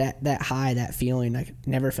 that high, that feeling, like,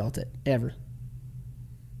 never felt it ever.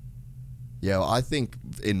 Yeah, well, I think,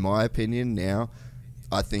 in my opinion now,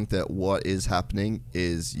 I think that what is happening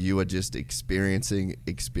is you are just experiencing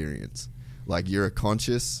experience. Like, you're a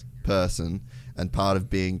conscious person, and part of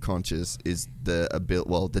being conscious is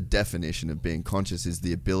the definition of being conscious is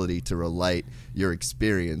the ability to relate your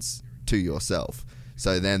experience to yourself.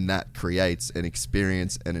 So then that creates an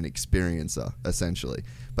experience and an experiencer, essentially.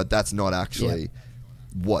 But that's not actually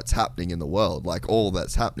what's happening in the world. Like, all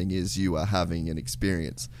that's happening is you are having an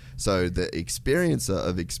experience. So the experiencer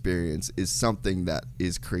of experience is something that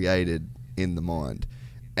is created in the mind.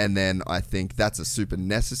 And then I think that's a super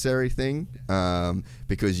necessary thing,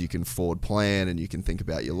 because you can forward plan, and you can think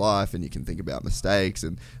about your life, and you can think about mistakes,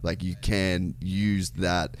 and like, you can use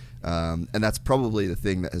that. And that's probably the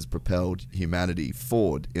thing that has propelled humanity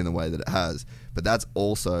forward in the way that it has. But that's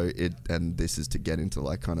also it. And this is to get into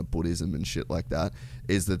like kind of Buddhism and shit like that,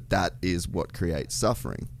 is that is what creates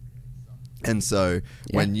suffering. And so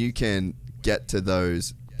when you can get to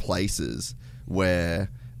those places where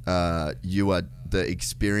you are the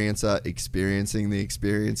experiencer experiencing the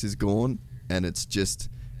experience is gone, and it's just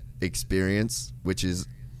experience, which is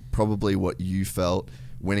probably what you felt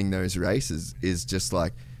winning those races, is just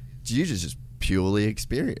like, you just purely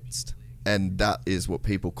experienced. And that is what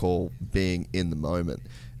people call being in the moment.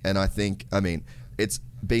 And I think, it's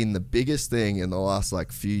been the biggest thing in the last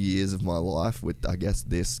like few years of my life with, I guess,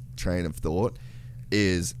 this train of thought,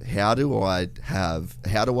 is how do I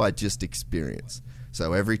just experience?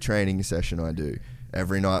 So every training session I do,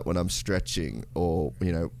 every night when I'm stretching, or,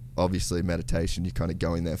 obviously meditation, you're kind of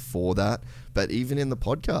going there for that. But even in the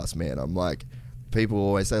podcast, man, I'm like, people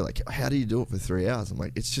always say like, how do you do it for 3 hours? I'm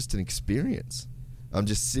like, it's just an experience. I'm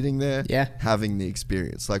just sitting there having the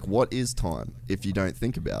experience. Like, what is time if you don't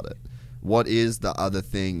think about it? What is the other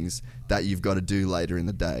things that you've got to do later in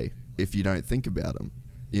the day if you don't think about them,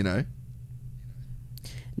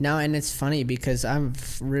 No, and it's funny because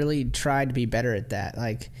I've really tried to be better at that.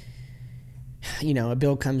 Like, a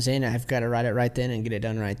bill comes in, I've got to write it right then and get it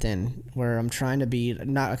done right then. Where I'm trying to be,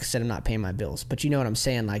 not like I said, I'm not paying my bills, but you know what I'm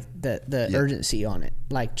saying? Like the urgency on it.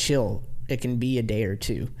 Like, chill. It can be a day or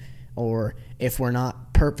two. Or if we're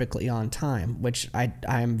not perfectly on time, which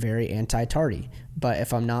I'm very anti-tardy. But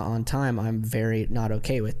if I'm not on time, I'm very not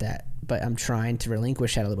okay with that. But I'm trying to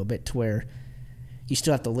relinquish that a little bit to where you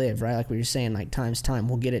still have to live, right? Like what you're saying, like, time's time.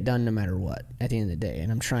 We'll get it done no matter what at the end of the day. And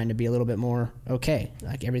I'm trying to be a little bit more okay.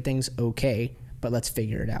 Like, everything's okay, but let's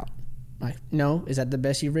figure it out. Like, no, is that the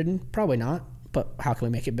best you've ridden? Probably not. But how can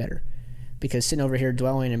we make it better? Because sitting over here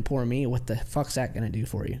dwelling and poor me, what the fuck's that going to do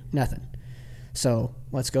for you? Nothing. So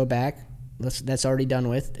let's go back. That's already done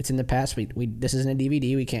with. It's in the past. This isn't a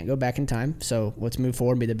DVD. We can't go back in time. So let's move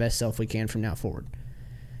forward and be the best self we can from now forward.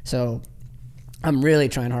 So I'm really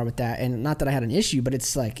trying hard with that. And not that I had an issue, but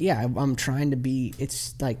it's like, I'm trying to be,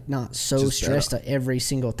 it's like not so just stressed at every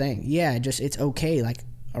single thing. Yeah, it's okay. Like,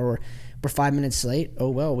 or we're 5 minutes late. Oh,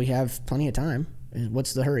 well, we have plenty of time.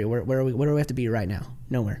 What's the hurry? Where do we have to be right now?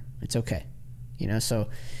 Nowhere. It's okay. So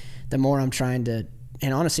the more I'm trying to,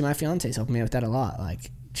 and honestly, my fiance's helping me with that a lot. Like,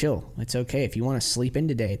 chill. It's okay. If you want to sleep in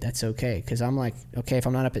today, that's okay. Because I'm like, okay, if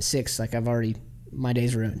I'm not up at 6, like my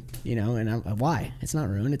day's ruined, you know, and why? It's not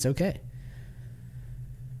ruined. It's okay.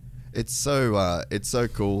 It's so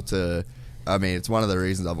cool to, I mean, it's one of the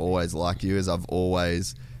reasons I've always liked you, is I've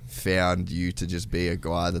always found you to just be a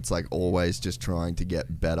guy that's like always just trying to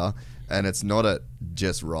get better. And it's not at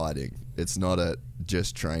just riding. It's not at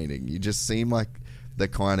just training. You just seem like the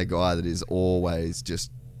kind of guy that is always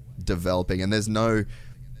just developing. And there's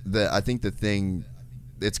I think the thing,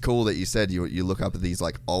 it's cool that you said you look up at these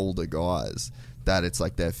like older guys that it's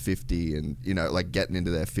like they're 50 and, you know, like getting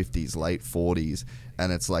into their 50s, late 40s.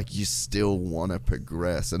 And it's like you still want to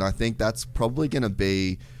progress. And I think that's probably going to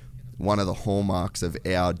be one of the hallmarks of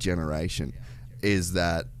our generation, is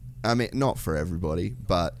that, I mean, not for everybody,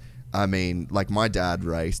 but I mean, like my dad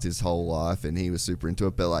raced his whole life and he was super into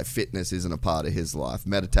it, but like fitness isn't a part of his life.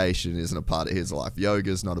 Meditation isn't a part of his life.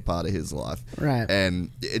 Yoga's not a part of his life. Right. And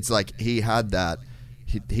it's like he had that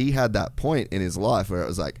point in his life where it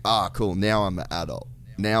was like, cool, now I'm an adult.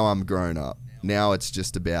 Now I'm grown up. Now it's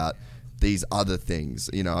just about these other things.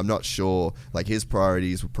 You know, I'm not sure, like his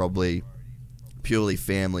priorities were probably purely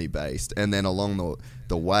family based, and then along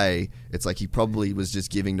the way it's like he probably was just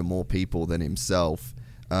giving to more people than himself,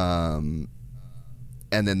 and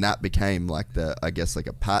then that became like I guess like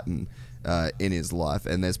a pattern in his life.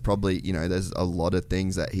 And there's probably, you know, there's a lot of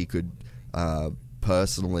things that he could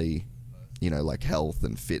personally, you know, like health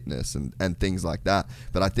and fitness and things like that.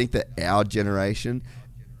 But I think that our generation,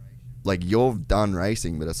 like you're done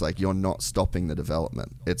racing, but it's like you're not stopping the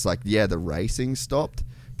development. It's like, yeah, the racing stopped,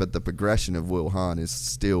 but the progression of Will Hahn is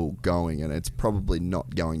still going, and it's probably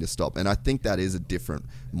not going to stop. And I think that is a different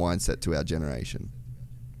mindset to our generation.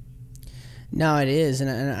 No, it is,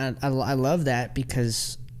 and I love that,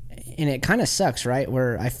 because, and it kind of sucks, right?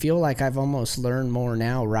 Where I feel like I've almost learned more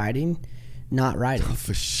now riding, not riding. Oh,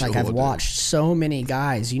 for sure, like I've watched so many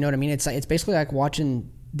guys, you know what I mean? It's like, it's basically like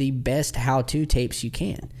watching the best how-to tapes you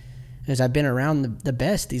can. Because I've been around the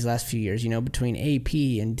best these last few years, you know, between AP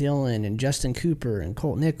and Dylan and Justin Cooper and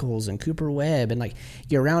Colt Nichols and Cooper Webb. And, like,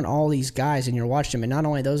 you're around all these guys and you're watching them. And not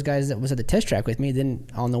only those guys that was at the test track with me, then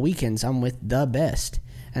on the weekends I'm with the best.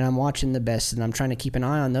 And I'm watching the best, and I'm trying to keep an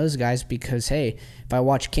eye on those guys because, hey, if I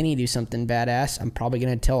watch Kenny do something badass, I'm probably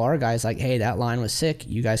going to tell our guys, like, hey, that line was sick.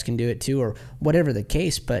 You guys can do it too, or whatever the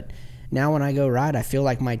case. But now when I go ride, I feel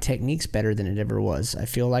like my technique's better than it ever was. I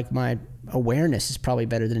feel like my awareness is probably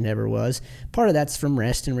better than it ever was. Part of that's from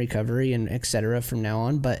rest and recovery and et cetera from now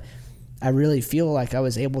on, but I really feel like I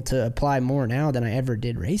was able to apply more now than I ever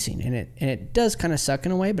did racing. And it does kind of suck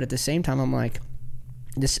in a way, but at the same time, I'm like,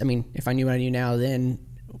 I mean, if I knew what I knew now, then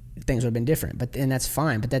things would have been different, and that's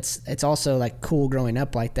fine. But it's also like cool growing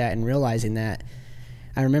up like that and realizing that.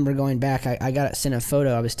 I remember going back, I got sent a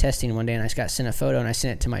photo. I was testing one day and I got sent a photo and I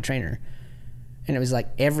sent it to my trainer, and it was like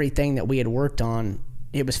everything that we had worked on,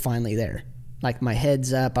 it was finally there. Like my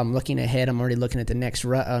head's up, I'm looking ahead, I'm already looking at the next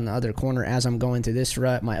rut on the other corner as I'm going through this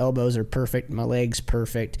rut. My elbows are perfect, my legs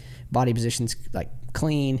perfect, body position's like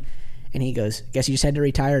clean. And he goes, guess you just had to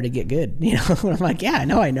retire to get good, you know? And I'm like, yeah,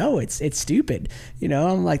 no, I know, it's stupid, you know?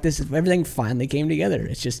 I'm like, everything finally came together.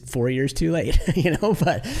 It's just 4 years too late, you know?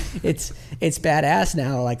 But it's badass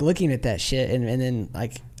now, like looking at that shit. And then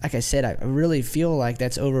like I said, I really feel like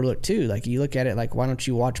that's overlooked too. Like you look at it like, why don't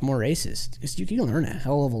you watch more races? Because you can learn a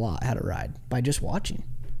hell of a lot how to ride by just watching.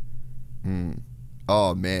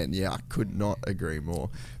 Oh man, yeah, I could not agree more.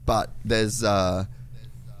 But there's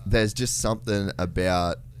just something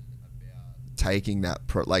about taking that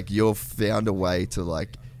like you've found a way to,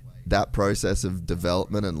 like, that process of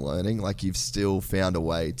development and learning, like you've still found a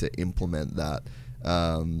way to implement that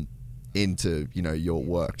into, you know, your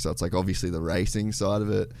work. So it's like obviously the racing side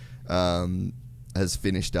of it has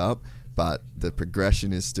finished up, but the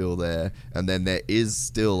progression is still there, and then there is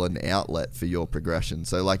still an outlet for your progression.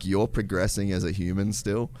 So like you're progressing as a human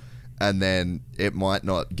still, and then it might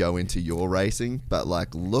not go into your racing, but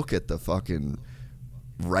like look at the fucking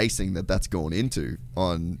racing that's gone into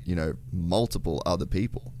on, you know, multiple other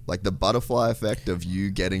people. Like the butterfly effect of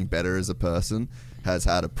you getting better as a person has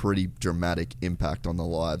had a pretty dramatic impact on the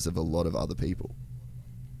lives of a lot of other people.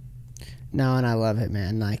 No, and I love it,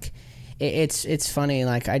 man. Like it's funny.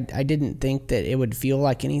 Like I didn't think that it would feel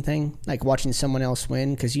like anything, like watching someone else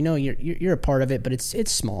win, because you know you're a part of it, but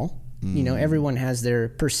it's small. You know, everyone has their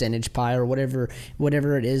percentage pie or whatever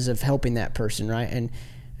it is of helping that person, right? And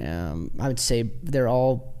I would say they're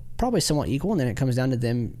all probably somewhat equal, and then it comes down to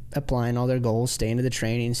them applying all their goals, staying to the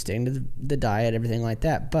training, staying to the diet, everything like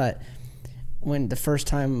that. But when the first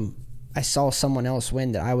time I saw someone else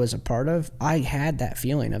win that I was a part of, I had that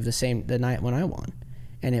feeling of the night when I won.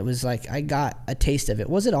 And it was like I got a taste of it.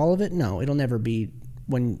 Was it all of it? No, it'll never be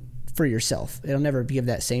for yourself. It'll never give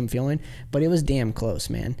that same feeling, but it was damn close,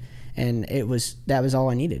 man. And that was all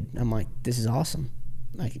I needed. I'm like, this is awesome.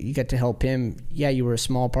 Like, you got to help him. Yeah, you were a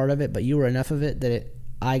small part of it, but you were enough of it that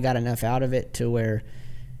I got enough out of it to where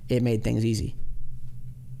it made things easy.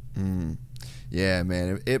 Yeah,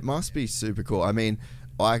 man, it must be super cool. I mean,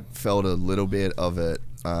 I felt a little bit of it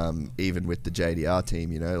even with the JDR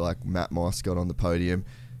team, like Matt Moss got on the podium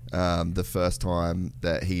the first time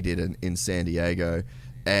that he did in San Diego.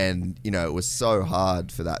 And, it was so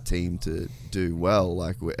hard for that team to do well.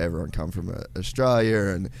 Like, everyone come from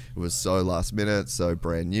Australia, and it was so last minute, so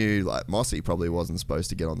brand new. Like, Mossy probably wasn't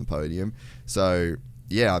supposed to get on the podium. So,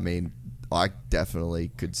 yeah, I mean, I definitely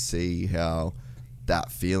could see how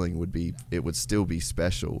that feeling it would still be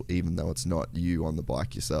special, even though it's not you on the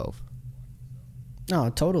bike yourself.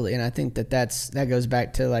 No, totally. And I think that goes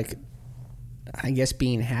back to, like, I guess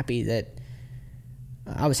being happy that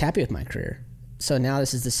I was happy with my career. So now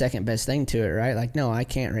this is the second best thing to it, right? Like, no, I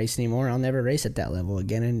can't race anymore. I'll never race at that level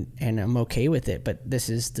again, and I'm okay with it. But this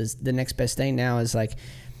is the next best thing now is, like,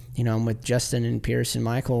 I'm with Justin and Pierce and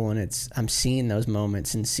Michael, and I'm seeing those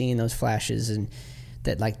moments and seeing those flashes, and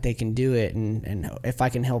that, like, they can do it. And if I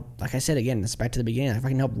can help, like I said again, it's back to the beginning. If I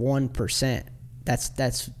can help 1%,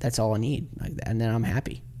 that's all I need, like, and then I'm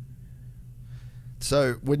happy.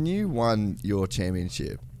 So when you won your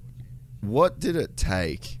championship, what did it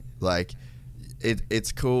take? Like,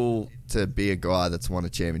 it's cool to be a guy that's won a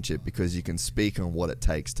championship because you can speak on what it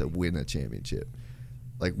takes to win a championship.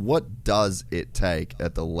 Like, what does it take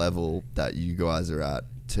at the level that you guys are at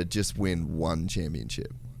to just win one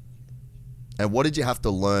championship? And what did you have to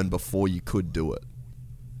learn before you could do it?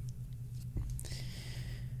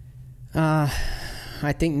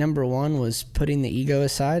 I think number one was putting the ego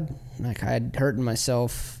aside. Like, I had hurting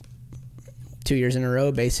myself 2 years in a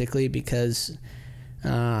row, basically, because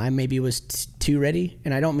I maybe was too ready.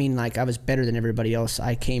 And I don't mean like I was better than everybody else.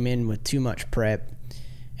 I came in with too much prep,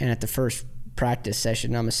 and at the first practice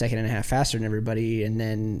session, I'm a second and a half faster than everybody, and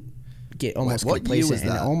then get almost what complacent. Year was that?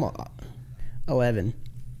 And almost 11.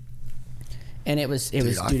 And it was I think it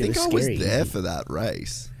was I scary. was there for that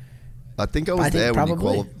race. I think I was there when you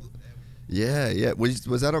qualified. Yeah.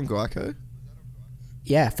 Was that on Geico?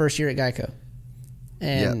 Yeah, first year at Geico.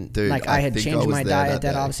 And yeah, dude, like I had changed my diet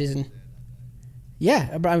that off season.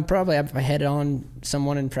 Yeah, I headed on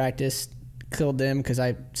someone in practice, killed them because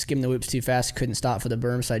I skimmed the whoops too fast, couldn't stop for the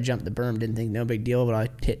berm, so I jumped the berm, didn't think no big deal, but I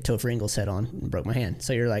hit Topher Ingles head on and broke my hand.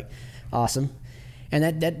 So you're like, awesome. And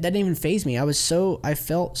that didn't even faze me. I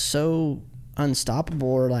felt so unstoppable,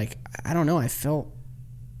 or like, I don't know, I felt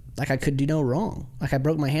like I could do no wrong. Like, I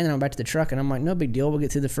broke my hand and I went back to the truck, and I'm like, no big deal. We'll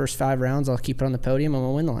get through the first 5 rounds. I'll keep it on the podium. I'm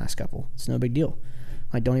going to win the last couple. It's no big deal.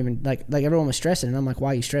 I don't even, like everyone was stressing, and I'm like,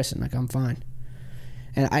 why are you stressing? Like, I'm fine.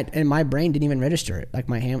 And my brain didn't even register it. Like,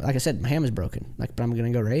 my hand, like I said, my hand was broken. Like, but I'm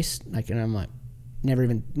going to go race. Like, and I'm like, never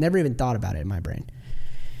even thought about it in my brain.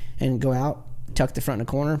 And go out, tuck the front in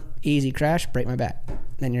the corner, easy crash, break my back.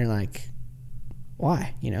 Then you're like,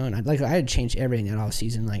 why? And I had changed everything that off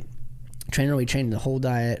season. Like, we trained the whole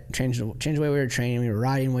diet, changed the way we were training. We were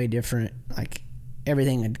riding way different. Like,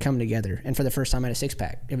 everything had come together. And for the first time I had a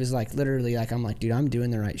 6-pack. It was like, literally, like, I'm like, dude, I'm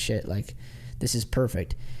doing the right shit. Like, this is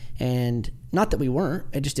perfect. And not that we weren't,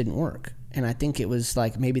 it just didn't work. And I think it was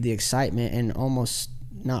like maybe the excitement and almost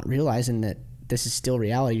not realizing that this is still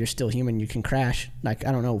reality. You're still human. You can crash. Like,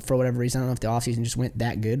 I don't know, for whatever reason, I don't know if the offseason just went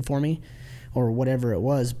that good for me or whatever it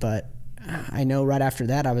was, but I know right after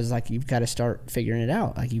that I was like, you've got to start figuring it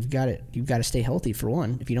out. Like, you've got to stay healthy, for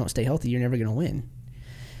one. If you don't stay healthy, you're never going to win.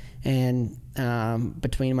 And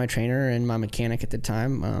between my trainer and my mechanic at the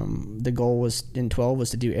time, the goal was in 12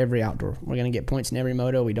 was to do every outdoor. We're going to get points in every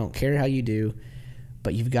moto. We don't care how you do,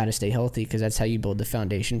 but you've got to stay healthy, because that's how you build the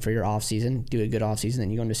foundation for your off season. Do a good off season,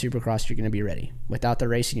 then you go into Supercross, you're going to be ready. Without the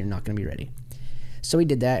racing, you're not going to be ready. So we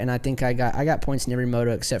did that, and I think I got points in every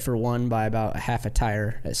moto except for one by about half a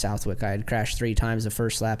tire at Southwick. I had crashed 3 times the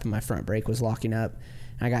first lap, and my front brake was locking up.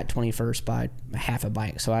 I got 21st by half a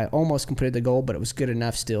bike. So I almost completed the goal, but it was good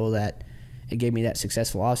enough still that it gave me that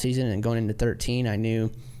successful offseason. And going into 13, I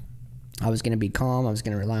knew I was going to be calm. I was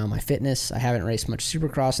going to rely on my fitness. I haven't raced much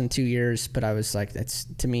Supercross in 2 years, but I was like,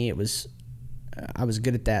 to me, I was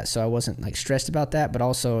good at that. So I wasn't like stressed about that, but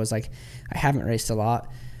also I was like, I haven't raced a lot.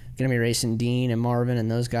 I'm going to be racing Dean and Marvin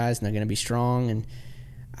and those guys, and they're going to be strong. And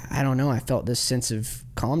I don't know, I felt this sense of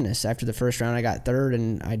calmness. After the first round, I got third,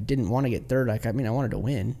 and I didn't want to get third. Like, I wanted to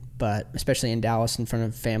win, but especially in Dallas in front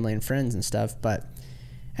of family and friends and stuff. But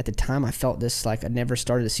at the time, I felt this, like, I'd never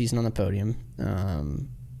started the season on the podium.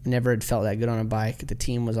 Never had felt that good on a bike. The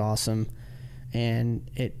team was awesome. and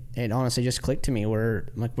it honestly just clicked to me where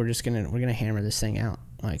like we're gonna hammer this thing out.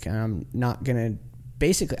 Like I'm not gonna.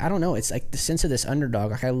 Basically, I don't know. It's like the sense of this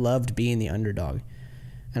underdog. Like I loved being the underdog,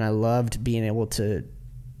 and I loved being able to,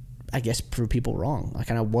 I guess, prove people wrong. Like,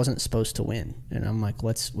 and I wasn't supposed to win, and I'm like,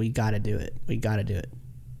 we got to do it. We got to do it.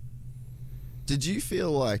 Did you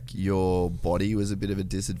feel like your body was a bit of a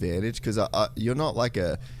disadvantage? Because you're not like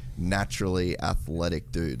a naturally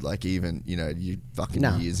athletic dude. Like even you fucking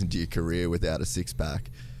years into your career without a six pack.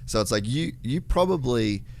 So it's like you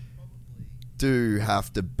probably do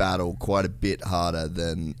have to battle quite a bit harder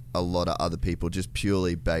than a lot of other people just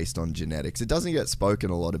purely based on genetics. It doesn't get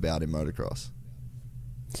spoken a lot about in motocross.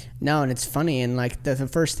 No, and it's funny, and like the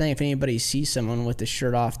first thing, if anybody sees someone with the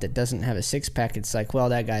shirt off that doesn't have a six-pack, it's like, well,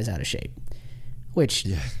 that guy's out of shape. Which,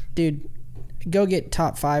 dude, go get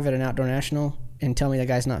top 5 at an outdoor national and tell me that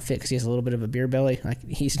guy's not fit because he has a little bit of a beer belly. Like,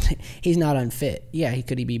 he's not unfit. Yeah,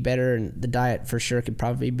 could he be better, and the diet for sure could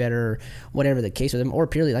probably be better, or whatever the case with him, or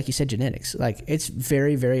purely, like you said, genetics. Like, it's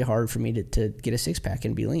very, very hard for me to get a six-pack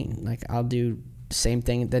and be lean. Like, I'll do the same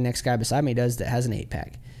thing the next guy beside me does that has an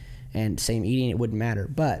 8-pack. And same eating, it wouldn't matter.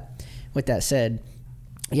 But with that said,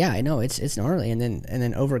 yeah, I know it's gnarly, and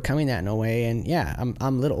then overcoming that in a way. And yeah,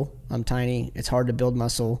 I'm little, I'm tiny. It's hard to build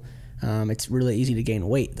muscle. It's really easy to gain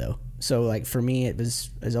weight though. So like for me, it was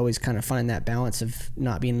always kind of finding that balance of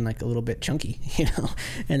not being like a little bit chunky,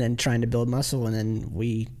 and then trying to build muscle. And then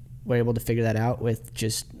we were able to figure that out with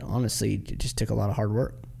just honestly, it just took a lot of hard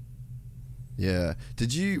work. Yeah.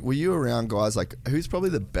 Were you around guys like who's probably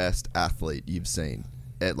the best athlete you've seen?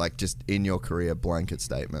 At like just in your career, blanket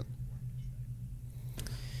statement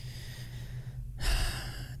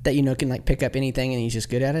that can like pick up anything and he's just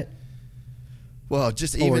good at it. Well,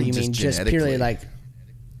 just even or you just mean just genetically, purely like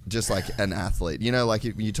an athlete. Like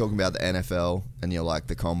you're talking about the NFL and you're like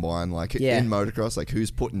the combine. Like in motocross, like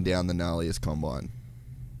who's putting down the gnarliest combine?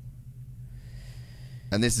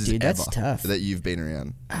 And this is that's tough. That you've been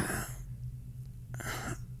around.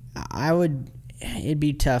 It'd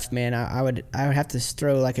be tough, man. I would have to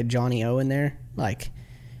throw like a Johnny O in there. Like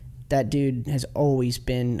that dude has always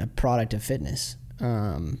been a product of fitness.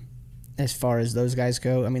 As far as those guys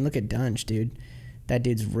go, I mean, look at Dunge, dude. That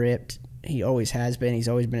dude's ripped. He always has been. He's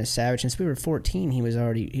always been a savage. Since we were 14, he was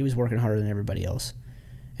working harder than everybody else,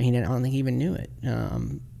 and I don't think he even knew it.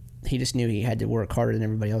 He just knew he had to work harder than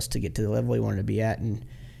everybody else to get to the level he wanted to be at, and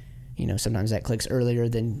sometimes that clicks earlier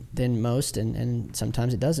than most, and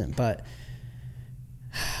sometimes it doesn't, but.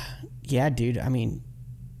 Yeah, dude. I mean,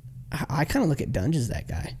 I kind of look at Dunge as that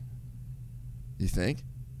guy. You think?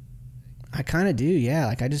 I kind of do. Yeah.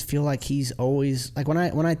 Like I just feel like he's always like when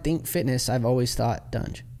I think fitness, I've always thought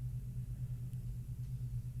Dunge.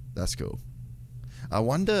 That's cool. I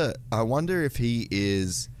wonder if he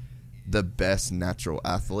is the best natural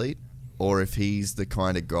athlete, or if he's the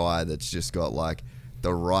kind of guy that's just got like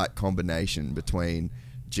the right combination between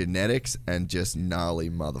genetics and just gnarly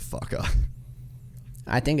motherfucker.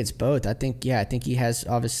 I think it's both. I think he has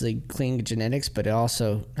obviously clean genetics, but it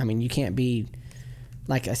also, I mean, you can't be,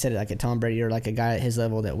 like I said, like a Tom Brady or like a guy at his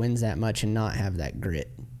level that wins that much and not have that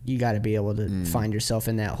grit. You got to be able to find yourself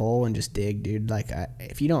in that hole and just dig, dude. Like,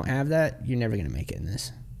 if you don't have that, you're never going to make it in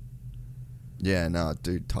this. Yeah, no,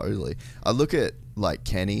 dude, totally. I look at, like,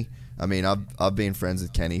 Kenny. I mean, I've been friends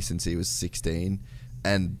with Kenny since he was 16.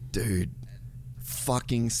 And, dude,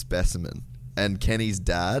 fucking specimen. And Kenny's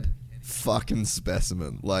dad, fucking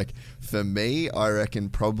specimen. Like, for me, I reckon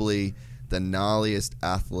probably the gnarliest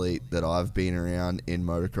athlete that I've been around in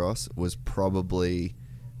motocross was probably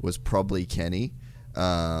Kenny.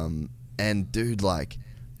 And dude, like,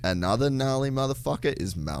 another gnarly motherfucker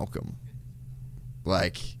is Malcolm.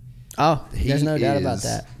 Like, there's no doubt about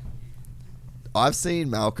that. I've seen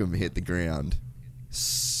Malcolm hit the ground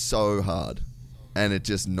so hard and it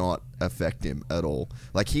just not affect him at all.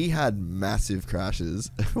 Like, he had massive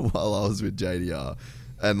crashes while I was with JDR,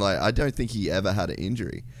 and like, I don't think he ever had an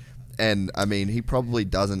injury. And I mean, he probably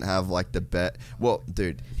doesn't have like the bet. Well,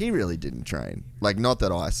 dude, he really didn't train. Like, not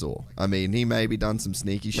that I saw. I mean, he maybe done some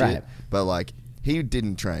sneaky shit, right, but like, he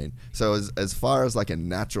didn't train. So as far as like a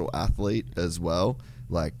natural athlete as well,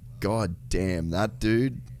 like, god damn, that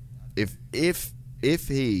dude. If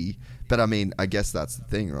he, but I mean, I guess that's the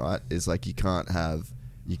thing, right? Is like, you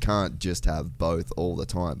can't just have both all the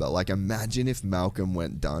time. But like, imagine if Malcolm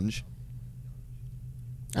went Dunge.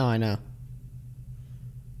 Oh, I know.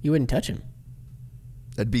 You wouldn't touch him.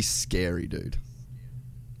 That'd be scary, dude.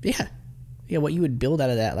 Yeah. Yeah, what you would build out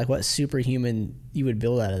of that, like what superhuman you would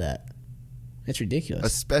build out of that. It's ridiculous.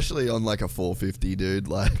 Especially on like a 450, dude.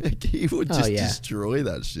 Like, he would just destroy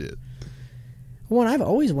that shit. Well, and I've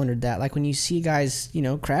always wondered that, like when you see guys,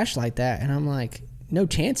 crash like that, and I'm like, no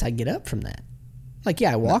chance I get up from that. Like,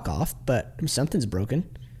 yeah, I walk off, but something's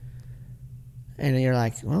broken. And then you're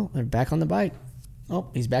like, well, they're back on the bike. Oh,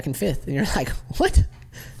 he's back in fifth. And you're like, what?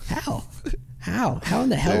 How? How in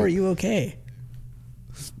the hell are you okay?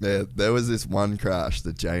 There was this one crash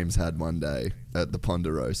that James had one day at the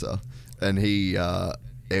Ponderosa, and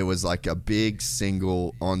it was like a big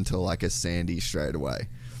single onto like a sandy straightaway,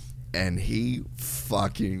 and he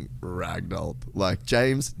fucking ragdolled. Like,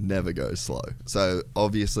 James never goes slow, so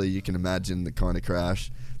obviously you can imagine the kind of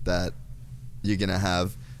crash that you're gonna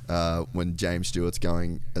have when James Stewart's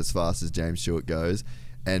going as fast as James Stewart goes.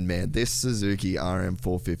 And man, this Suzuki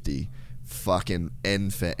RM450 fucking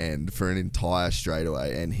end for end for an entire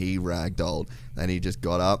straightaway, and he ragdolled, and he just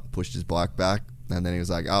got up, pushed his bike back, and then he was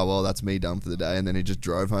like, oh well, that's me done for the day, and then he just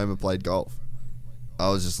drove home and played golf. I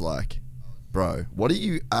was just like, bro, what are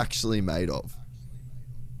you actually made of?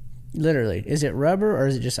 Literally, is it rubber or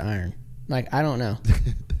is it just iron? Like, I don't know.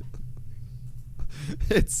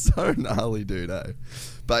 It's so gnarly, dude, eh?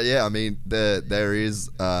 But yeah, I mean, there is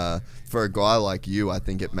for a guy like you, I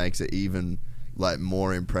think it makes it even like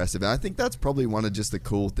more impressive. And I think that's probably one of just the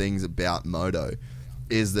cool things about moto,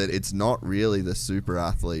 is that it's not really the super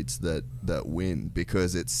athletes that win,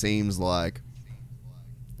 because it seems like,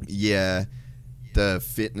 yeah, the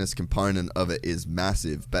fitness component of it is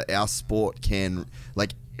massive, but our sport can,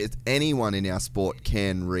 like, anyone in our sport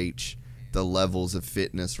can reach the levels of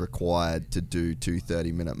fitness required to do 2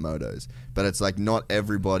 30-minute motos. But it's like not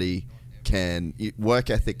everybody can. Work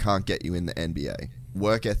ethic can't get you in the NBA.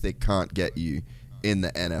 Work ethic can't get you in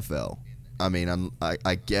the NFL. I mean,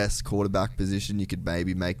 I guess quarterback position, you could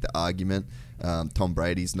maybe make the argument. Tom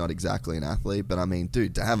Brady's not exactly an athlete, but I mean,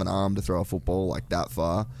 dude, to have an arm to throw a football like that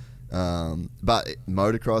far. But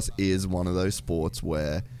motocross is one of those sports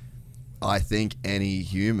where I think any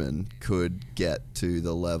human could get to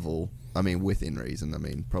the level, I mean, within reason. I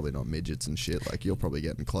mean, probably not midgets and shit. Like, you're probably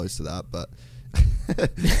getting close to that, but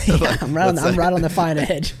yeah, like, I'm right on the fine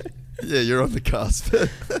edge. Yeah, you're on the cusp.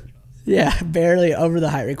 Yeah, barely over the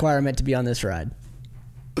height requirement to be on this ride.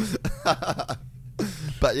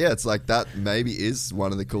 But yeah, it's like that maybe is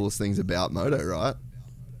one of the coolest things about moto, right?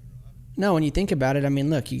 No, when you think about it, I mean,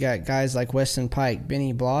 look, you got guys like Weston Pike,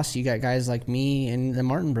 Benny Bloss, you got guys like me and the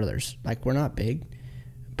Martin brothers. Like, we're not big,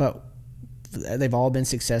 but they've all been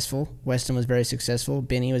successful. Weston was very successful.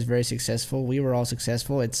 Benny was very successful. We were all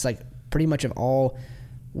successful. It's like pretty much of all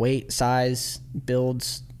weight, size,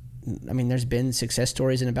 builds. I mean, there's been success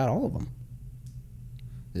stories in about all of them.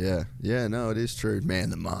 Yeah, no, it is true.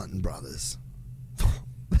 Man, the Martin brothers.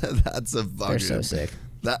 That's a fucking... They're so sick.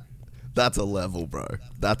 That's a level, bro.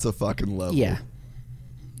 That's a fucking level. Yeah.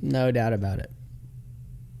 No doubt about it.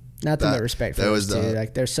 Nothing but respect for those two.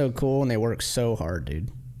 Like, they're so cool and they work so hard,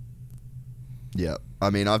 dude. Yeah. I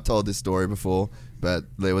mean, I've told this story before, but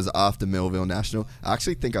there was after Millville National. I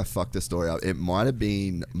actually think I fucked the story up. It might have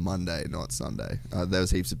been Monday, not Sunday. There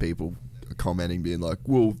was heaps of people commenting, being like,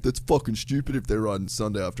 well, that's fucking stupid if they're riding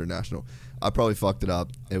Sunday after a National. I probably fucked it up.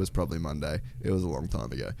 It was probably Monday. It was a long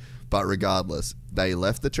time ago. But regardless, they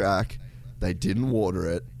left the track. They didn't water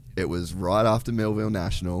it. It was right after Millville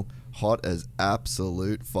National, hot as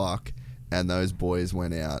absolute fuck. And those boys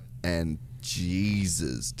went out and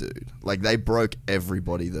Jesus, dude. Like, they broke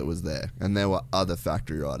everybody that was there. And there were other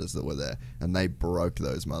factory riders that were there. And they broke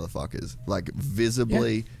those motherfuckers. Like,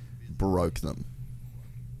 visibly broke them.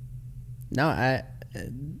 No,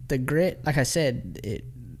 the grit, like I said,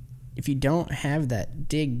 if you don't have that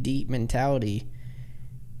dig deep mentality,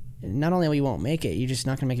 not only you won't make it, you're just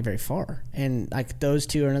not going to make it very far. And like, those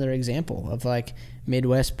two are another example of like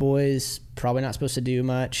Midwest boys, probably not supposed to do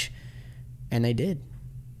much, and they did.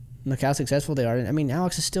 Look how successful they are. I mean,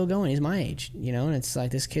 Alex is still going. He's my age, and it's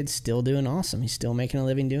like, this kid's still doing awesome. He's still making a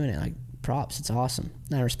living doing it. Like, props. It's awesome.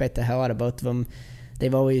 And I respect the hell out of both of them.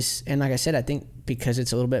 They've always, and like I said, I think because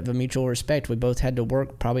it's a little bit of a mutual respect, we both had to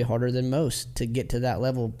work probably harder than most to get to that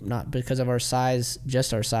level, not because of our size,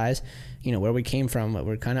 just our size, where we came from.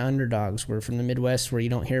 We're kind of underdogs. We're from the Midwest, where you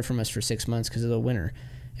don't hear from us for 6 months because of the winter,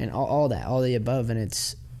 and all that, all the above. And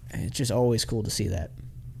it's just always cool to see that.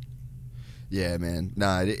 Yeah, man.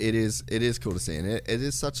 No, it is cool to see, and it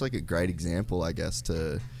is such like a great example, I guess,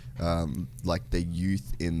 to like the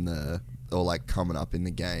youth in the, or like coming up in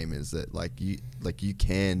the game, is that you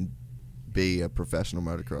can be a professional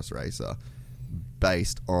motocross racer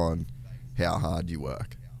based on how hard you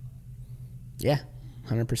work. Yeah,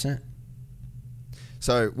 100%.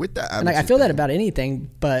 So with that, and like, I feel that about anything,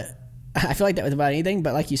 but I feel like that was about anything.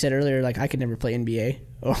 But like you said earlier, like, I could never play NBA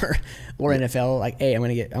or NFL. Like, hey, I'm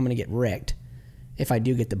gonna get wrecked if I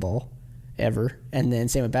do get the ball. ever. And then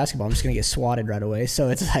same with basketball, I'm just going to get swatted right away. So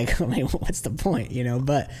it's like, I mean, what's the point, you know?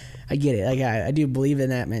 But I get it. Like I do believe in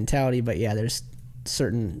that mentality, but yeah, there's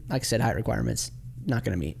certain, like I said, height requirements not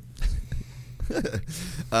going to meet.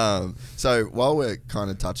 So while we're kind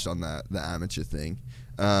of touched on the amateur thing,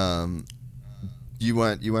 you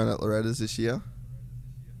weren't at Loretta's this year?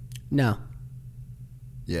 No.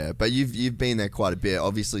 Yeah, but you've been there quite a bit.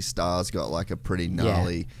 Obviously, Star's got like a pretty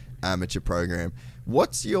gnarly amateur program.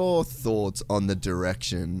 What's your thoughts on the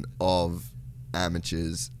direction of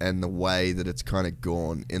amateurs and the way that it's kind of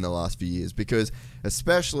gone in the last few years? Because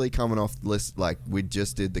especially coming off the list, like we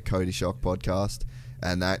just did the Cody Shock podcast,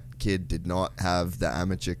 and that kid did not have the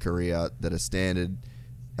amateur career that a standard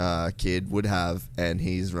kid would have, and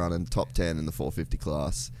he's running top 10 in the 450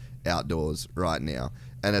 class outdoors right now.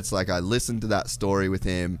 And it's like I listened to that story with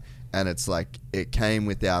him, and it's like it came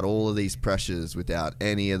without all of these pressures, without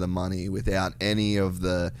any of the money, without any of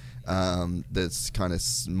the this kind of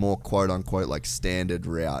more quote-unquote like standard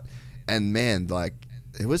route. And man, like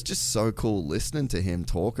it was just so cool listening to him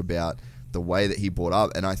talk about the way that he brought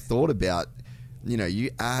up. And I thought about, you know,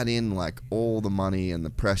 you add in like all the money and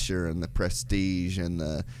the pressure and the prestige and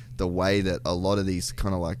the way that a lot of these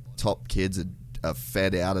kind of like top kids are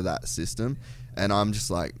fed out of that system. And I'm just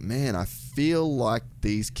like, man, I feel like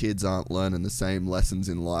these kids aren't learning the same lessons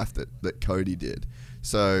in life that Cody did.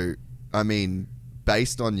 So, I mean,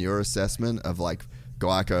 based on your assessment of like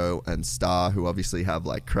Geico and Star, who obviously have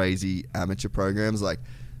like crazy amateur programs, like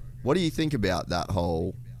what do you think about that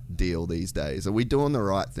whole deal these days? Are we doing the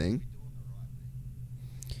right thing?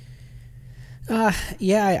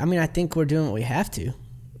 Yeah, I mean, I think we're doing what we have to.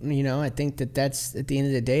 You know, I think that's at the end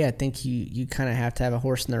of the day, I think you kind of have to have a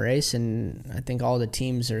horse in the race, and I think all the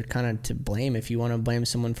teams are kind of to blame if you want to blame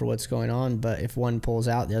someone for what's going on. But if one pulls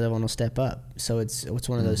out, the other one will step up. So it's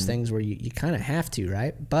one of those things where you kind of have to,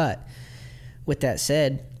 right? But with that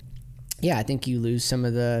said, yeah, I think you lose some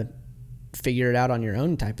of the figure it out on your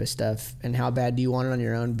own type of stuff. And how bad do you want it on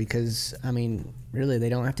your own? Because, I mean, really, they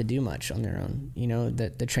don't have to do much on their own. You know,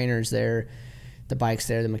 the trainer's there, the bike's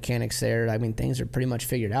there, the mechanic's there. I mean, things are pretty much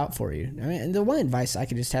figured out for you. I mean, and the one advice I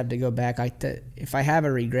could just have to go back, if I have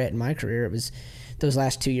a regret in my career, it was those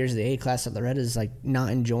last 2 years of the A class at Loretta is like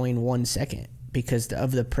not enjoying 1 second because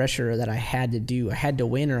of the pressure that I had to do. I had to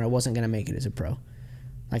win or I wasn't going to make it as a pro.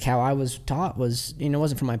 Like how I was taught was, you know, it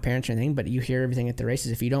wasn't from my parents or anything, but you hear everything at the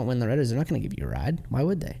races. If you don't win Loretta's, they're not going to give you a ride. Why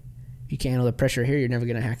would they? If you can't handle the pressure here, you're never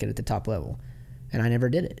going to hack it at the top level. And I never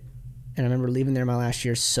did it. And I remember leaving there my last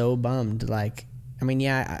year so bummed, like, I mean,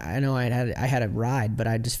 yeah, I know I had a ride, but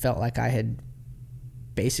I just felt like I had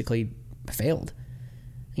basically failed.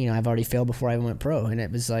 You know, I've already failed before I went pro, and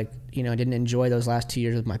it was like, you know, I didn't enjoy those last 2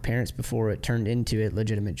 years with my parents before it turned into a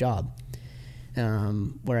legitimate job,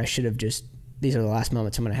 where I should have just, these are the last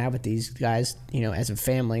moments I'm going to have with these guys, you know, as a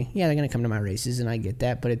family. Yeah, they're going to come to my races, and I get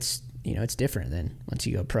that, but it's, you know, it's different than once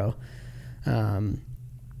you go pro.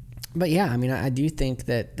 But yeah, I mean, I do think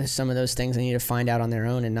that some of those things they need to find out on their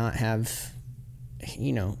own and not have,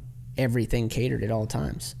 you know, everything catered at all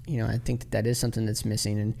times. You know, I think that is something that's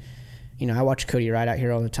missing. And, you know, I watch Cody ride out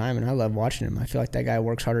here all the time, and I love watching him. I feel like that guy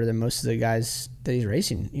works harder than most of the guys that he's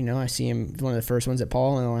racing. You know, I see him one of the first ones at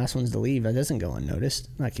Paul and the last ones to leave. That doesn't go unnoticed.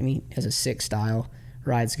 Like, and he has a sick style,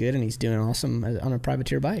 rides good, and he's doing awesome on a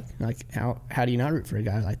privateer bike. Like, how do you not root for a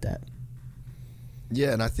guy like that?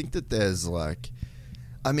 Yeah, and I think that there's like,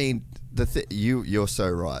 I mean, you're so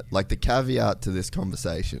right. Like the caveat to this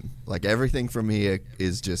conversation, like everything from here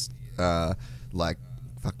is just like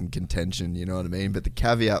fucking contention, you know what I mean? But the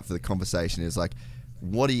caveat for the conversation is like,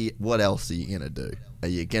 what else are you gonna do? Are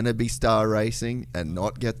you gonna be Star Racing and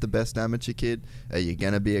not get the best amateur kid? Are you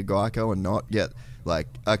gonna be a Geico and not get, like,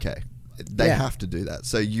 okay, they have to do that.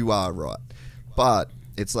 So you are right, but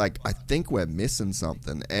it's like I think we're missing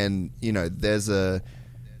something, and you know,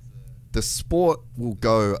 the sport will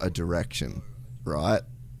go a direction, right?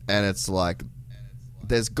 And it's like,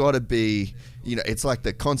 there's got to be, you know, it's like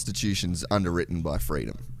the Constitution's underwritten by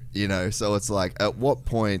freedom, you know? So it's like, at what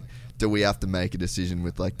point do we have to make a decision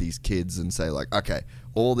with like these kids and say like, okay,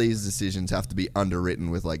 all these decisions have to be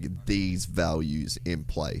underwritten with like these values in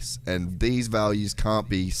place, and these values can't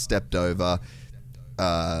be stepped over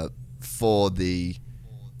for the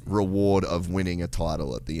reward of winning a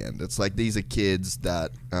title at the end. It's like these are kids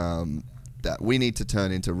that that we need to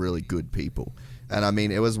turn into really good people. And I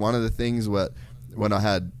mean, it was one of the things when I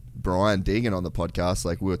had Brian Deegan on the podcast,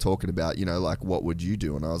 like we were talking about, you know, like what would you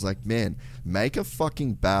do? And I was like, man, make a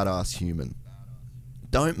fucking badass human.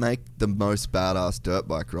 Don't make the most badass dirt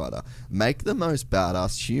bike rider. Make the most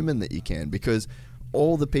badass human that you can, because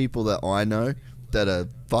all the people that I know that are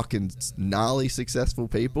fucking gnarly successful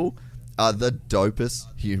people are the dopest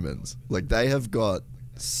humans. Like, they have got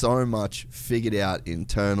so much figured out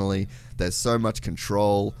internally. There's so much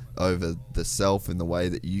control over the self in the way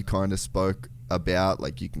that you kind of spoke about.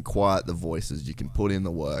 Like, you can quiet the voices, you can put in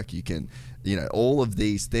the work, you can, you know, all of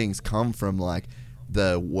these things come from like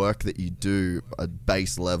the work that you do at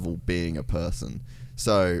base level being a person.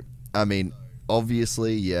 So, I mean,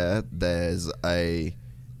 obviously, yeah, there's a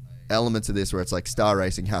element to this where it's like Star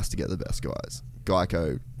Racing has to get the best guys.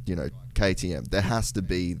 Geico, you know, KTM, there has to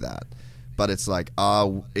be that. But it's like,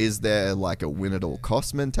 is there like a win at all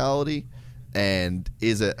cost mentality? And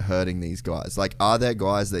is it hurting these guys? Like, are there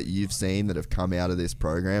guys that you've seen that have come out of this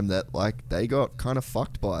program that like they got kind of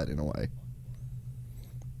fucked by it in a way?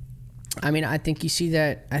 I mean, I think you see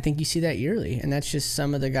that yearly, and that's just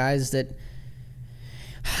some of the guys that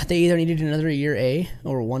they either needed another year A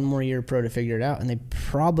or one more year pro to figure it out, and they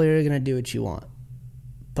probably are going to do what you want.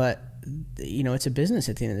 But, you know, it's a business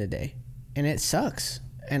at the end of the day, and it sucks.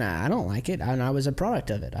 And I don't like it, and I was a product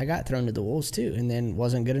of it. I got thrown to the wolves too, and then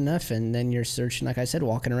wasn't good enough, and then you're searching, like I said,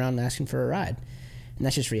 walking around and asking for a ride. And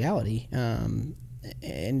that's just reality.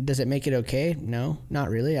 And does it make it okay? No, not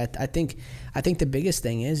really. I think the biggest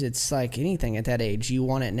thing is it's like anything at that age. You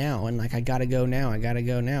want it now, and like, I got to go now.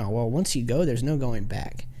 Well, once you go, there's no going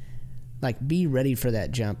back. Like, be ready for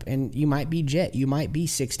that jump. And you might be Jet. You might be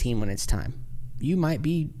 16 when it's time. You might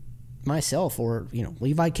be myself or, you know,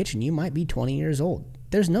 Levi Kitchen. You might be 20 years old.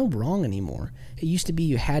 There's no wrong anymore. It used to be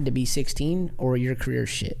you had to be 16 or your career's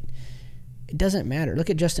shit. It doesn't matter. Look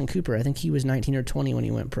at Justin Cooper. I think he was 19 or 20 when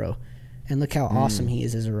he went pro. And look how awesome he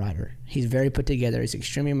is as a rider. He's very put together. He's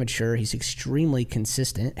extremely mature. He's extremely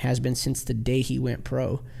consistent. Has been since the day he went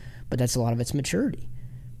pro. But that's a lot of its maturity.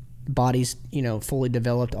 Body's, you know, fully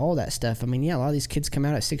developed, all that stuff. I mean, yeah, a lot of these kids come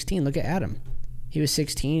out at 16. Look at Adam. He was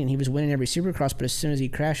 16 and he was winning every Supercross, but as soon as he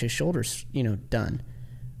crashed, his shoulder's, you know, done.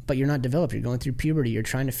 But you're not developed. You're going through puberty. You're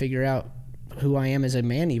trying to figure out who I am as a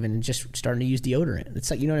man even, and just starting to use deodorant.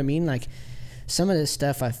 It's like, you know what I mean? Like, some of this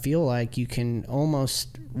stuff I feel like you can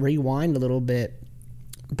almost rewind a little bit,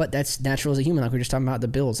 but that's natural as a human. Like we were just talking about the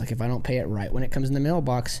bills. Like, if I don't pay it right when it comes in the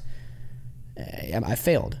mailbox, I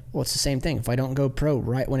failed. Well, it's the same thing. If I don't go pro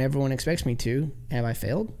right when everyone expects me to, have I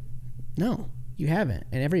failed? No, you haven't.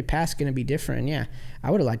 And every path's going to be different. And yeah,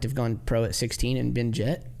 I would have liked to have gone pro at 16 and been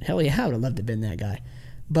Jet. Hell yeah, I would have loved to have been that guy.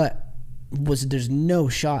 But there's no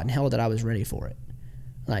shot in hell that I was ready for it.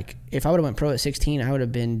 Like, if I would have went pro at 16, I would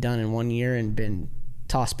have been done in 1 year and been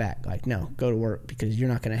tossed back. Like, no, go to work because you're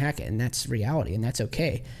not going to hack it. And that's reality, and that's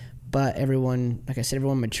okay. But everyone, like I said,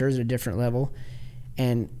 everyone matures at a different level.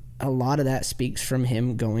 And a lot of that speaks from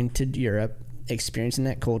him going to Europe, experiencing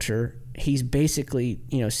that culture. He's basically,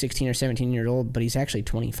 16 or 17 years old, but he's actually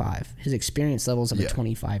 25. His experience levels of a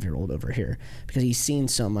 25-year-old over here because he's seen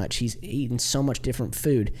so much. He's eaten so much different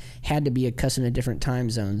food, had to be accustomed to different time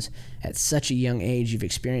zones. At such a young age, you've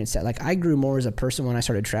experienced that. Like, I grew more as a person when I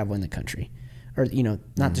started traveling the country. Or,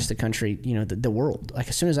 not just the country, the world. Like,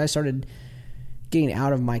 as soon as I started getting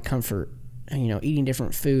out of my comfort, eating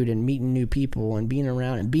different food and meeting new people and being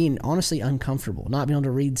around and being honestly uncomfortable, not being able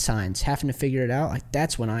to read signs, having to figure it out, like,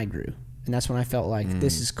 that's when I grew. And that's when I felt like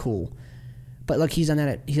this is cool. But look, he's done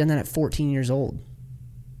that at 14 years old.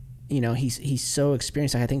 He's so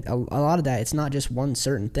experienced. I think a lot of that, it's not just one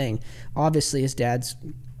certain thing. Obviously, his dad's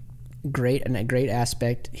great and a great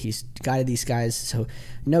aspect. He's guided these guys, so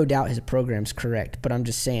no doubt his program's correct. But I'm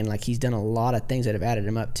just saying, like, he's done a lot of things that have added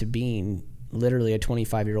him up to being literally a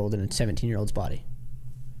 25-year-old in a 17-year-old's body.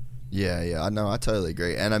 Yeah, I know, I totally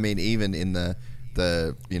agree. And I mean, even in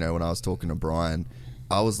the when I was talking to Brian,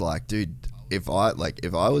 I was like, dude, if I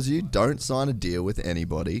was you, don't sign a deal with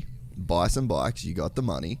anybody. Buy some bikes. You got the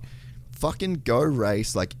money. Fucking go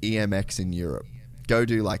race like EMX in Europe. Go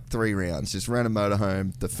do like 3 rounds. Just rent a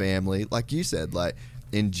motorhome, the family. Like you said, like,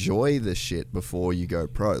 enjoy the shit before you go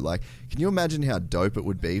pro. Like, can you imagine how dope it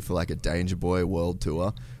would be for like a Danger Boy World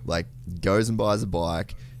Tour? Like, goes and buys a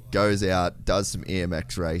bike, goes out, does some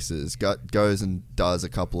EMX races, goes and does a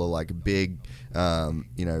couple of like big,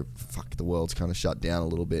 the world's kind of shut down a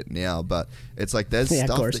little bit now, but it's like there's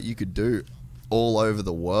stuff that you could do all over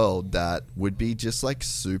the world that would be just like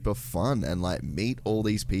super fun, and like meet all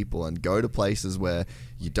these people and go to places where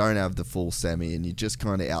you don't have the full semi and you're just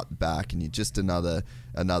kind of out back and you're just another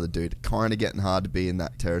dude. Kind of getting hard to be in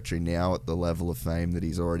that territory now at the level of fame that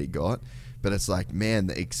he's already got. But it's like, man,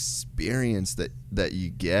 the experience that you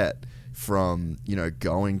get from,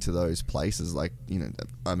 going to those places, like,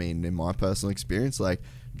 I mean, in my personal experience, like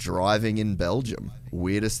driving in Belgium,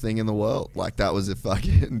 weirdest thing in the world. Like, that was a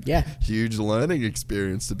fucking huge learning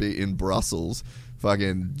experience to be in Brussels.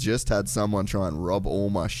 Fucking just had someone try and rob all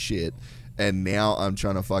my shit. and now I'm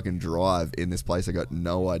trying to fucking drive in this place I got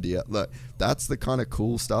no idea. Look, that's the kind of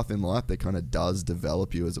cool stuff in life that kind of does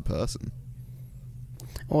develop you as a person.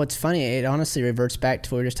 Well, it's funny. It honestly reverts back to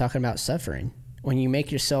what we were just talking about, suffering. When you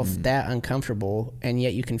make yourself that uncomfortable, and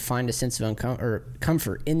yet you can find a sense of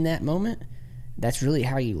comfort in that moment, that's really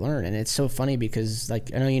how you learn. And it's so funny because, like,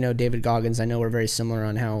 I know you know David Goggins. I know we're very similar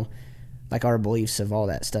on how, like, our beliefs of all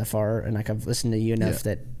that stuff are. And, like, I've listened to you enough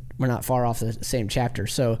that we're not far off the same chapter.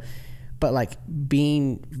 So, but, like,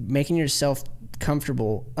 making yourself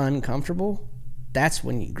comfortable, uncomfortable, that's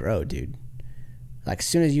when you grow, dude. Like, as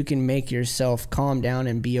soon as you can make yourself calm down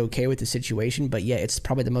and be okay with the situation, but yet it's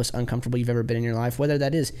probably the most uncomfortable you've ever been in your life, whether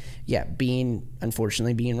that is,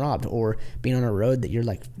 unfortunately being robbed, or being on a road that you're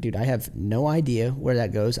like, dude, I have no idea where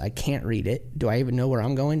that goes. I can't read it. Do I even know where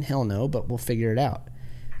I'm going? Hell no, but we'll figure it out.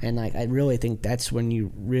 And, like, I really think that's when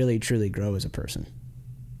you really, truly grow as a person.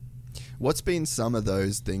 What's been some of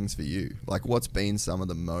those things for you? Like, what's been some of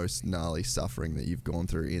the most gnarly suffering that you've gone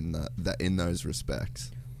through in those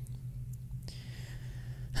respects?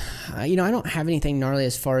 I don't have anything gnarly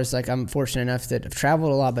as far as, like, I'm fortunate enough that I've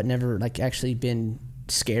traveled a lot, but never, like, actually been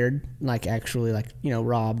scared, like, actually, like,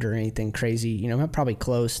 robbed or anything crazy. I'm probably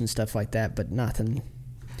close and stuff like that, but nothing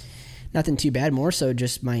too bad. More so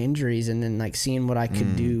just my injuries, and then, like, seeing what I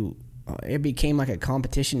could do. It became like a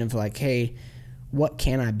competition of, like, hey, what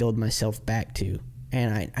can I build myself back to?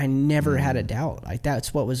 And I never had a doubt. Like,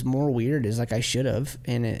 that's what was more weird, is, like, I should have,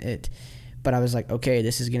 and but I was like, okay,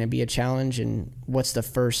 this is going to be a challenge, and what's the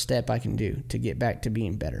first step I can do to get back to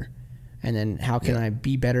being better? And then how can I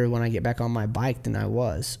be better when I get back on my bike than I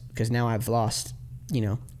was? Because now I've lost,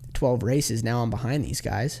 12 races. Now I'm behind these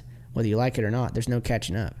guys. Whether you like it or not, there's no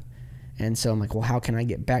catching up. And so I'm like, well, how can I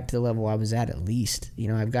get back to the level I was at least?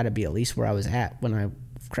 I've got to be at least where I was at when I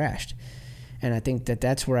crashed. And I think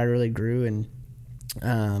that's where I really grew, and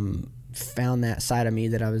found that side of me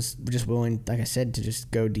that I was just willing, like I said, to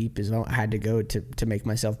just go deep as I had to go to make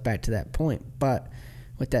myself back to that point. But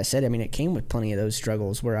with that said, I mean, it came with plenty of those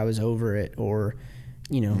struggles where I was over it, or,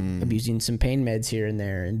 abusing some pain meds here and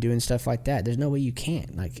there and doing stuff like that. There's no way you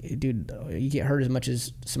can't. Like, dude, you get hurt as much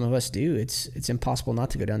as some of us do. It's impossible not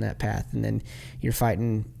to go down that path. And then you're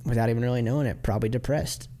fighting without even really knowing it, probably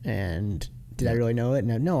depressed. And did I really know it?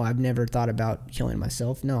 No, I've never thought about killing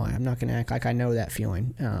myself. No, I'm not going to act like I know that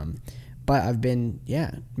feeling. But I've been,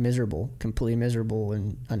 miserable, completely miserable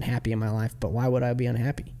and unhappy in my life. But why would I be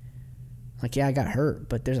unhappy? Like, I got hurt,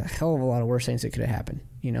 but there's a hell of a lot of worse things that could have happened.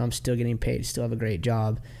 I'm still getting paid, still have a great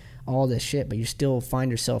job, all this shit, but you still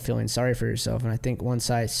find yourself feeling sorry for yourself. And I think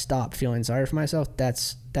once I stopped feeling sorry for myself,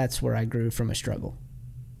 that's where I grew from a struggle.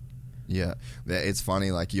 Yeah, it's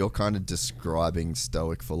funny, like, you're kind of describing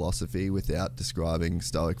Stoic philosophy without describing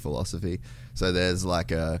Stoic philosophy. So there's like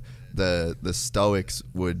the Stoics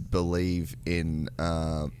would believe in,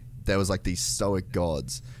 there was like these Stoic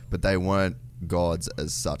gods, but they weren't gods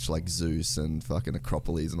as such, like Zeus and fucking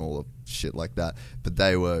Acropolis and all of shit like that, but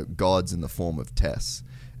they were gods in the form of tests.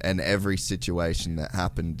 And every situation that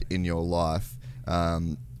happened in your life,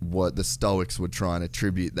 what the Stoics would try and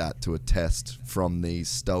attribute that to a test from these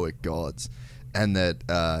Stoic gods, and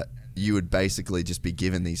that you would basically just be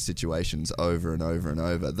given these situations over and over and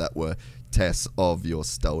over that were tests of your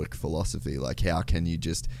Stoic philosophy. Like, how can you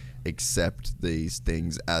just accept these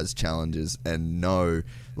things as challenges and know,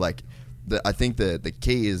 like, I think the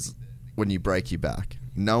key is when you break your back,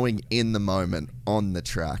 knowing in the moment on the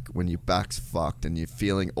track when your back's fucked and you're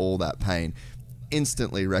feeling all that pain,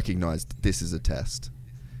 instantly recognize that this is a test.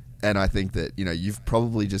 And I think that, you've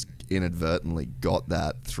probably just inadvertently got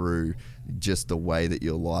that through just the way that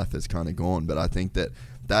your life has kind of gone. But I think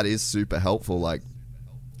that is super helpful. Like,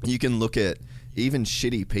 you can look at even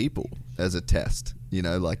shitty people as a test,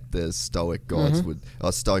 like the Stoic gods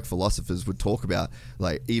Stoic philosophers would talk about,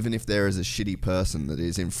 like, even if there is a shitty person that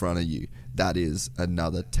is in front of you, that is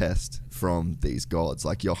another test from these gods.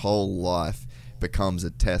 Like, your whole life becomes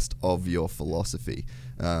a test of your philosophy.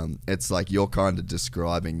 It's like you're kind of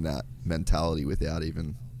describing that mentality without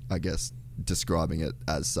even, I guess, describing it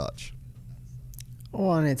as such.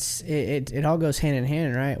 Well, and it all goes hand in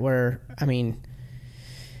hand, right? Where, I mean,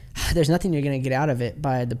 there's nothing you're going to get out of it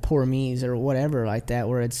by the poor me's or whatever like that,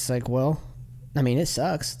 where it's like, well, I mean, it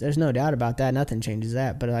sucks. There's no doubt about that. Nothing changes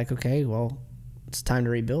that. But, like, okay, well, it's time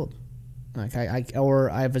to rebuild. Like,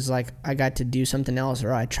 I was like, I got to do something else,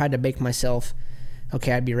 or I tried to make myself,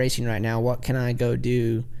 okay, I'd be racing right now. What can I go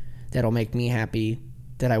do that'll make me happy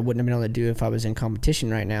that I wouldn't have been able to do if I was in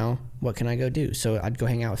competition right now? What can I go do? So I'd go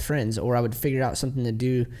hang out with friends, or I would figure out something to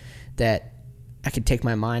do that I could take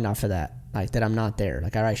my mind off of that, like, that I'm not there.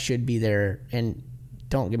 Like, I should be there. And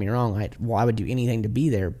don't get me wrong. I would do anything to be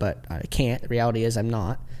there, but I can't. The reality is I'm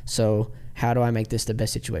not. So how do I make this the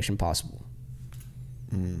best situation possible?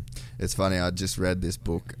 It's funny. I just read this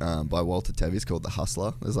book by Walter Tevis called The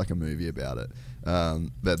Hustler. There's like a movie about it.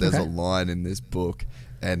 But there's a line in this book,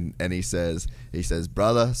 and he says,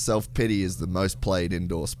 brother, self-pity is the most played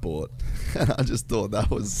indoor sport. And I just thought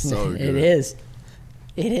that was so good.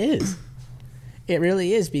 It is. It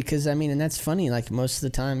really is, because, I mean, and that's funny. Like, most of the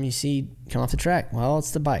time you see come off the track, well,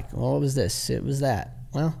 it's the bike. Well, it was this. It was that.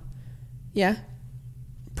 Well, yeah,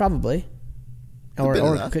 probably. Or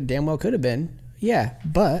damn well could have been. Yeah,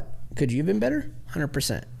 but could you have been better?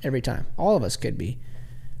 100% every time. All of us could be.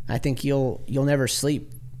 I think you'll never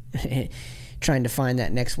sleep trying to find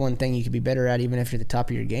that next one thing you could be better at, even if you're at the top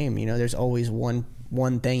of your game. You know, there's always one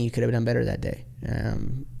thing you could have done better that day.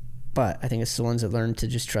 But I think it's the ones that learn to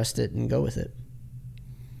just trust it and go with it.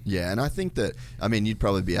 Yeah, and I think that, I mean, you'd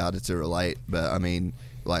probably be able to relate, but I mean,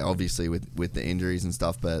 like, obviously with the injuries and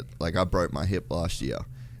stuff, but like, I broke my hip last year.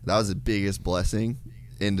 That was the biggest blessing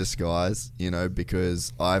in disguise, you know,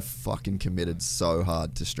 because I've fucking committed so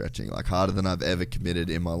hard to stretching, like harder than I've ever committed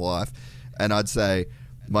in my life. And I'd say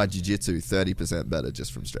my jiu-jitsu 30% better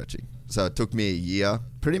just from stretching. So it took me a year,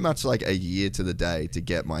 pretty much like a year to the day, to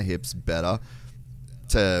get my hips better,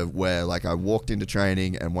 to where like I walked into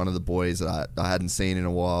training and one of the boys that I hadn't seen in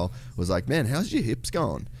a while was like, man, how's your hips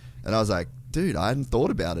going? And I was like, dude, I hadn't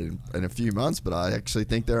thought about it in a few months, but I actually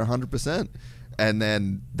think they're 100%. And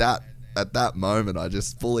then at that moment, I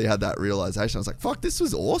just fully had that realization. I was like, fuck, this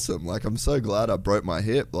was awesome. Like, I'm so glad I broke my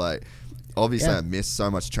hip. Like, obviously I missed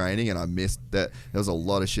so much training, and I missed that. There was a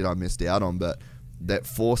lot of shit I missed out on, but that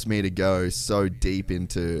forced me to go so deep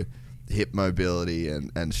into hip mobility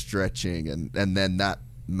and stretching, and then that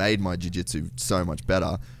made my jiu-jitsu so much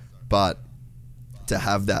better. But to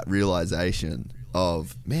have that realization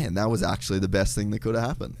of, man, that was actually the best thing that could have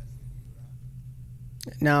happened.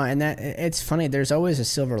 No, and that it's funny. There's always a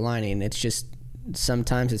silver lining. It's just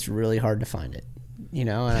sometimes it's really hard to find it, you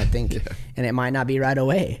know. And I think, and it might not be right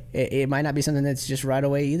away. It might not be something that's just right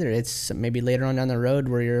away either. It's maybe later on down the road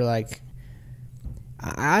where you're like,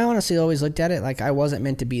 I honestly always looked at it like I wasn't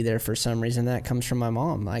meant to be there for some reason. That comes from my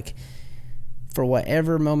mom. Like, for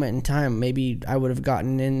whatever moment in time, maybe I would have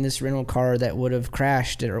gotten in this rental car that would have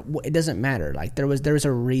crashed, or it doesn't matter. Like, there was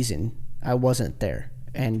a reason I wasn't there.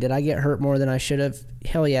 And did I get hurt more than I should have?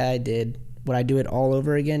 Hell yeah, I did. Would I do it all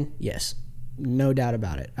over again? Yes. No doubt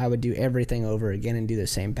about it. I would do everything over again and do the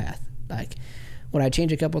same path. Like, would I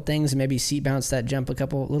change a couple things and maybe seat bounce that jump a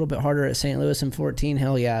little bit harder at St. Louis in 14?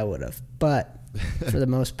 Hell yeah, I would have. But for the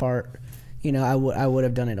most part, you know, I would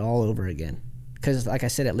have done it all over again. Because, like I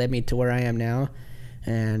said, it led me to where I am now.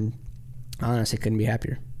 And I honestly couldn't be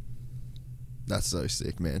happier. That's so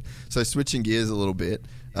sick, man. So switching gears a little bit,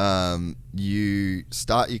 you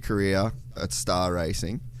start your career at Star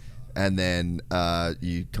Racing, and then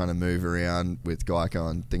you kind of move around with Geico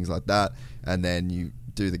and things like that, and then you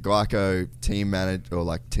do the Geico team manager or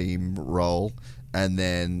like team role, and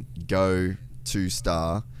then go to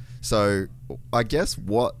Star. So I guess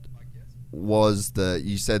what was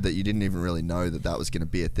you said that you didn't even really know that was going to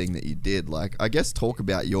be a thing that you did. Like, I guess talk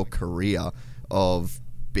about your career of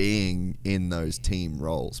being in those team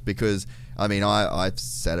roles, because I mean, I've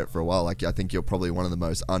said it for a while, like, I think you're probably one of the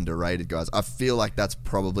most underrated guys. I feel like that's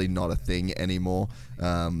probably not a thing anymore.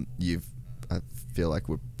 I feel like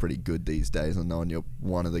we're pretty good these days on knowing you're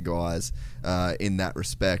one of the guys in that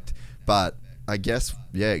respect. But I guess,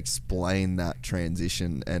 yeah, explain that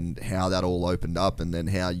transition and how that all opened up, and then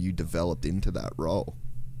how you developed into that role.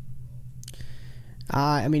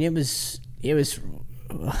 I mean,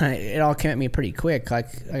 it all came at me pretty quick.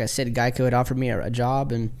 Like I said, Geico had offered me a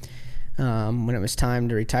job, and when it was time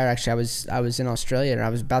to retire, actually I was in Australia and I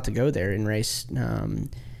was about to go there and race,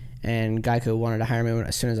 and Geico wanted to hire me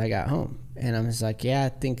as soon as I got home. And I was like, yeah, I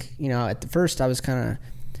think, you know, at the first I was kind of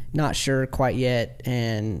not sure quite yet,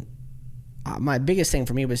 and my biggest thing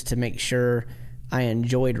for me was to make sure I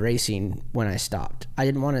enjoyed racing when I stopped. I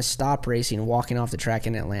didn't want to stop racing walking off the track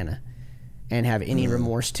in Atlanta and have any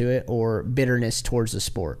remorse to it or bitterness towards the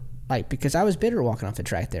sport. Like, because I was bitter walking off the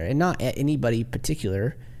track there, and not at anybody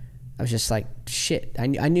particular. I was just like, shit, I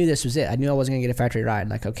knew this was it. I knew I wasn't going to get a factory ride.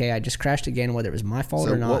 Like, okay, I just crashed again, whether it was my fault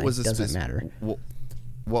or not, it doesn't matter.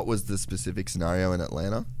 What was the specific scenario in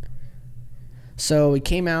Atlanta? So we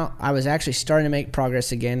came out. I was actually starting to make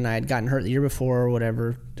progress again. I had gotten hurt the year before or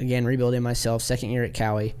whatever. Again, rebuilding myself. Second year at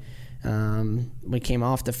Cowie. We came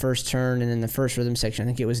off the first turn, and in the first rhythm section, I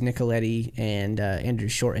think it was Nicoletti and Andrew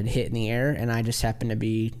Short had hit in the air, and I just happened to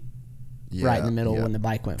be right in the middle when the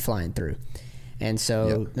bike went flying through. And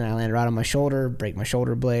so then I landed right on my shoulder, break my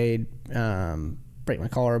shoulder blade, break my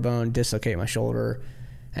collarbone, dislocate my shoulder.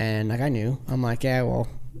 And like I knew, I'm like, yeah, well,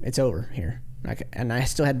 it's over here. Like, and I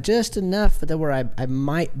still had just enough that where I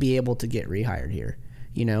might be able to get rehired here,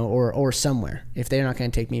 you know, or somewhere. If they're not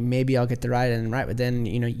going to take me, maybe I'll get the ride and right. But then,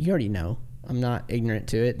 you know, you already know I'm not ignorant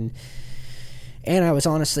to it. And I was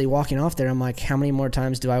honestly walking off there. I'm like, how many more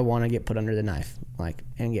times do I want to get put under the knife, like,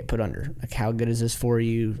 and get put under? Like, how good is this for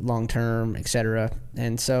you long term, etc.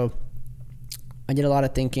 And so I did a lot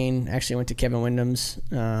of thinking. Actually, went to Kevin Wyndham's.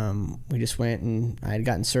 We just went, and I had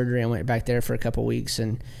gotten surgery. I went back there for a couple weeks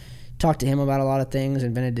and talked to him about a lot of things,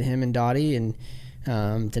 and vented to him and Dottie, and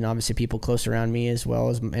then obviously people close around me as well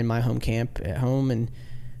as in my home camp at home. And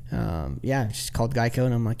just called Geico,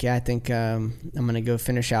 and I'm like, yeah, I think I'm going to go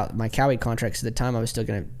finish out my Cowie contracts. At the time, I was still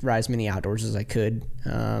going to ride as many outdoors as I could,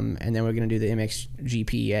 and then we're going to do the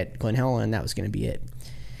MXGP at Glen Helen, and that was going to be it.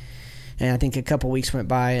 And I think a couple weeks went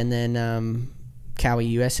by, and then Cowie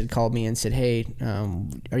US had called me and said, hey,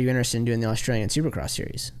 are you interested in doing the Australian Supercross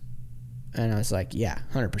Series? And I was like, yeah,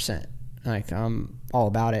 100%. Like, I'm all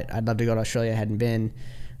about it. I'd love to go to Australia. I hadn't been.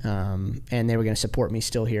 And they were going to support me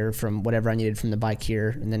still here from whatever I needed from the bike here,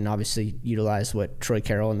 and then obviously utilize what Troy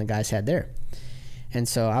Carroll and the guys had there. And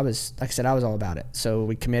so I was, like I said, I was all about it. So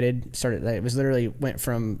we committed, it was literally went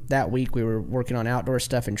from that week we were working on outdoor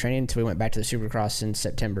stuff and training until we went back to the Supercross in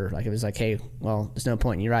September. Like, it was like, hey, well, there's no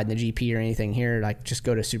point in you riding the GP or anything here. Like, just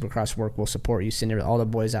go to Supercross work. We'll support you. Send all the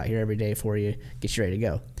boys out here every day for you. Get you ready to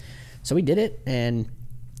go. So we did it, and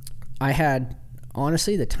I had,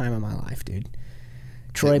 honestly, the time of my life, dude.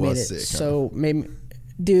 Troy made it sick, so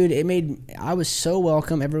I was so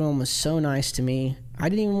welcome. Everyone was so nice to me. I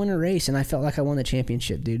didn't even win a race, and I felt like I won the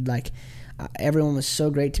championship, dude. Like, everyone was so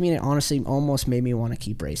great to me, and it honestly almost made me want to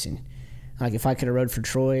keep racing. Like, if I could have rode for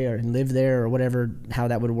Troy or lived there or whatever, how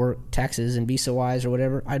that would work, taxes and visa-wise or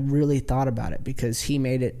whatever, I'd really thought about it, because he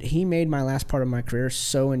made my last part of my career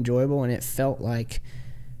so enjoyable, and it felt like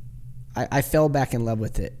I fell back in love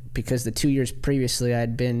with it, because the 2 years previously I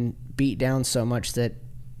had been beat down so much that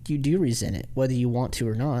you do resent it, whether you want to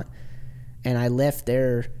or not. And I left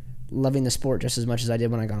there loving the sport just as much as I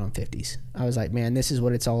did when I got on 50s. I was like, man, this is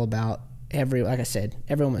what it's all about. Like I said,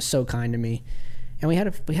 everyone was so kind to me, and we had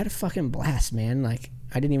a fucking blast, man. Like,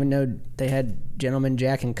 I didn't even know they had Gentleman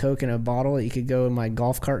Jack and Coke in a bottle that you could go in my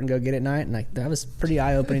golf cart and go get at night, and like, that was pretty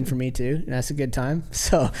eye-opening for me too. And that's a good time.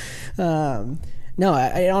 So, no,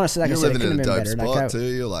 I honestly, like I said, it couldn't have been better. You're living in a dope spot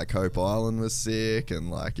too. You're like, Hope Island was sick,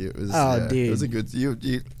 and like, it was. Oh, dude, it was a good.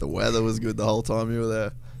 The weather was good the whole time you were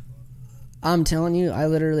there. I'm telling you, I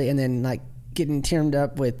literally, and then like getting teamed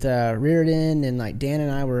up with Reardon, and like Dan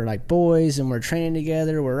and I were like boys, and we're training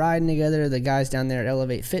together, we're riding together. The guys down there at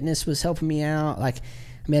Elevate Fitness was helping me out. Like, I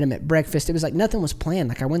met him at breakfast. It was like nothing was planned.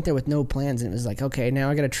 Like, I went there with no plans, and it was like, okay,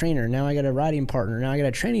 now I got a trainer, now I got a riding partner, now I got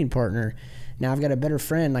a training partner. Now I've got a better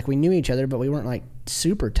friend. Like, we knew each other, but we weren't like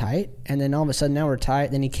super tight. And then all of a sudden now we're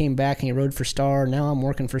tight. Then he came back and he rode for Star. Now I'm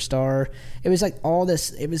working for Star. It was like all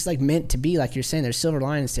this, it was like meant to be, like you're saying, there's silver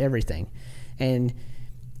linings to everything. And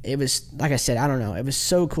it was, like I said, I don't know. It was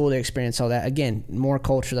so cool to experience all that. Again, more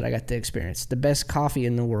culture that I got to experience. The best coffee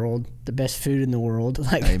in the world, the best food in the world.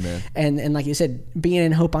 Like, amen. And like you said, being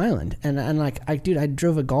in Hope Island. And like, I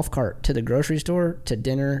drove a golf cart to the grocery store, to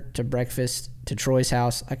dinner, to breakfast, to Troy's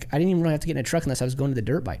house. Like, I didn't even really have to get in a truck unless I was going to the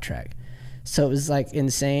dirt bike track. So it was like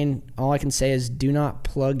insane. All I can say is, do not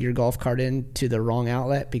plug your golf cart into the wrong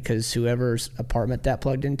outlet, because whoever's apartment that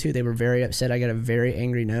plugged into, they were very upset. I got a very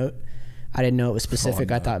angry note. I didn't know it was specific.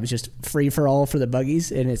 Oh, no. I thought it was just free for all for the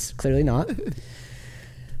buggies, and it's clearly not.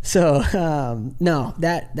 So, no,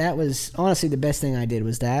 that was honestly the best thing I did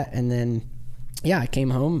was that. And then, yeah, I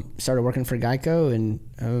came home, started working for Geico, and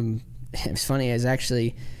it was funny. I was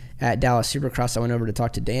actually at Dallas Supercross. I went over to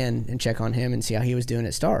talk to Dan and check on him and see how he was doing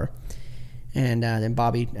at Star. And then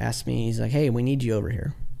Bobby asked me, he's like, hey, we need you over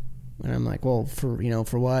here. And I'm like, well, for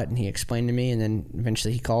what? And he explained to me, and then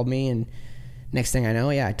eventually he called me, and next thing I know,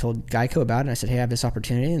 I told Geico about it, and I said, hey, I have this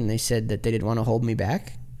opportunity, and they said that they didn't want to hold me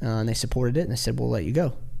back, and they supported it, and they said, we'll let you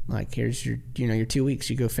go. Like, here's your 2 weeks.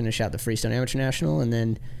 You go finish out the Freestone Amateur National, and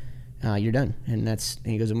then you're done. And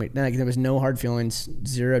he goes, there was no hard feelings,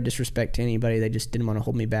 zero disrespect to anybody. They just didn't want to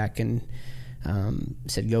hold me back, and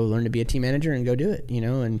said, go learn to be a team manager and go do it,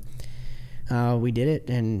 and we did it,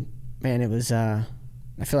 and man, it was, I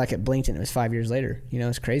feel like it blinked and it was 5 years later.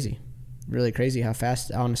 It's crazy. Really crazy how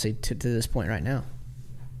fast, honestly, to this point right now.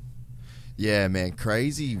 Yeah, man,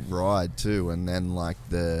 crazy ride too. And then like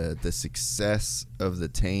the success of the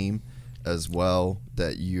team as well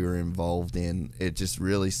that you're involved in, it just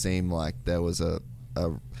really seemed like there was a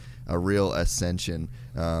real ascension,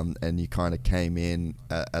 and you kind of came in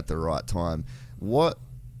at the right time. What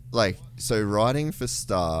like, so riding for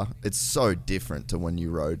Star, it's so different to when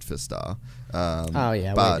you rode for Star. Oh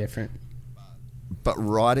yeah, way different. But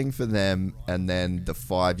riding for them and then the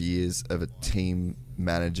 5 years of a team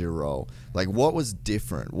manager role, like, what was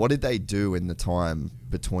different? What did they do in the time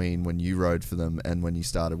between when you rode for them and when you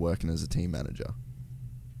started working as a team manager?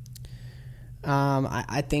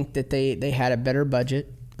 I think that they had a better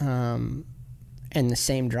budget and the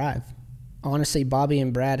same drive. Honestly, Bobby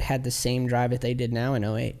and Brad had the same drive that they did now in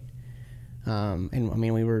 08. And I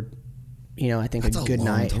mean, we were, I think That's a good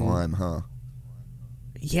night. That's a long time, huh?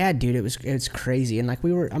 Yeah, dude, it was crazy. And like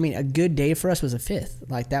a good day for us was a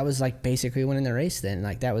 5th. Like that was like basically winning the race then.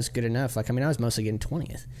 Like that was good enough. Like, I mean, I was mostly getting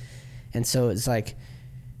 20th. And so it's like,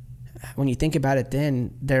 when you think about it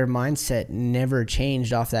then, their mindset never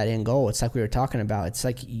changed off that end goal. It's like we were talking about. It's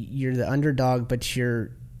like you're the underdog, but you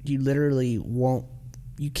literally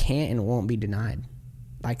can't and won't be denied.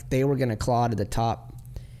 Like they were going to claw to the top.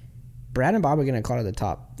 Brad and Bob were going to claw to the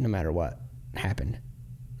top no matter what happened.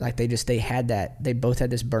 Like they both had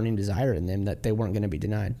this burning desire in them that they weren't going to be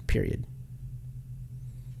denied, period.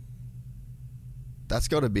 That's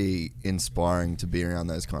got to be inspiring to be around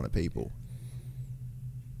those kind of people.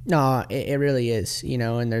 No, it really is,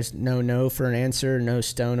 and there's no for an answer, no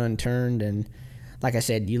stone unturned. And like I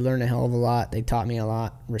said, you learn a hell of a lot. They taught me a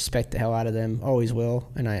lot. Respect the hell out of them. Always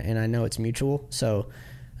will. And I know it's mutual. So,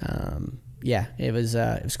 yeah, it was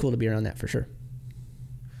cool to be around that for sure.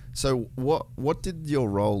 So what did your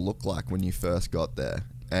role look like when you first got there?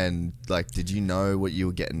 And like, did you know what you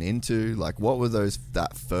were getting into? Like, what were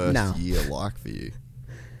that first year like for you?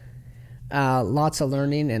 Lots of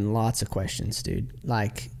learning and lots of questions, dude.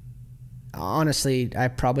 Like, honestly, I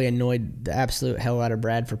probably annoyed the absolute hell out of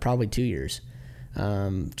Brad for probably 2 years.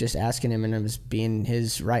 Just asking him, and I was being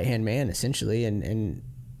his right-hand man, essentially. And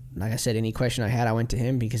like I said, any question I had, I went to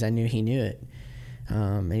him because I knew he knew it.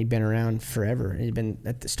 And he'd been around forever. He'd been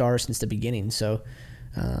at the Stars since the beginning. So,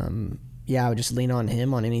 yeah, I would just lean on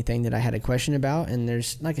him on anything that I had a question about. And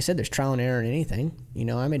there's, like I said, there's trial and error in anything.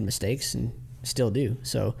 I made mistakes and still do.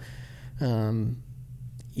 So,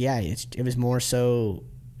 yeah, it was more so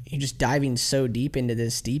you're just diving so deep into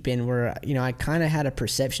this deep end where, I kind of had a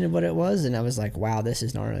perception of what it was. And I was like, wow, this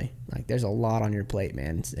is gnarly. Like, there's a lot on your plate,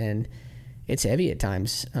 man. And it's heavy at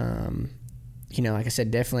times. Like I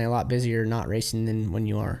said, definitely a lot busier not racing than when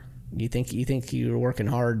you are. You think you're working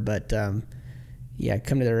hard, but yeah,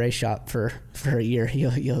 come to the race shop for a year.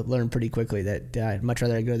 You'll learn pretty quickly that I'd much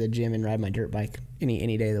rather go to the gym and ride my dirt bike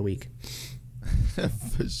any day of the week.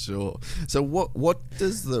 For sure. So what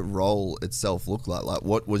does the role itself look like? Like,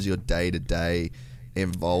 what was your day-to-day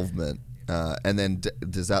involvement? And then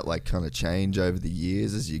does that like kind of change over the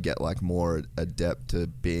years as you get like more adept to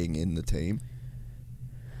being in the team?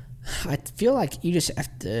 I feel like you just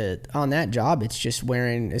have to, on that job, it's just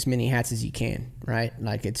wearing as many hats as you can, right?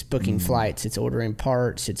 Like it's booking flights, it's ordering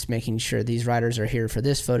parts, it's making sure these riders are here for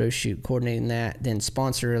this photo shoot, coordinating that, then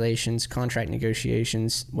sponsor relations, contract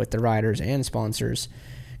negotiations with the riders and sponsors,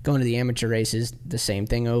 going to the amateur races, the same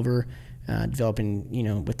thing over, developing,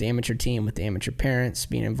 with the amateur team, with the amateur parents,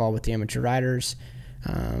 being involved with the amateur riders.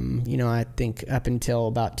 I think up until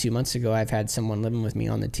about 2 months ago, I've had someone living with me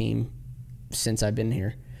on the team since I've been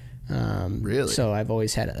here. Really? So I've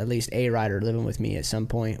always had at least a rider living with me at some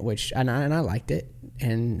point, and I liked it,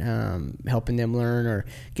 and helping them learn or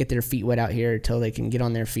get their feet wet out here until they can get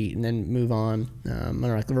on their feet and then move on.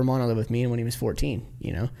 Like Romano lived with me when he was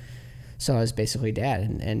 14, so I was basically dad,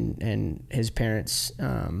 and his parents,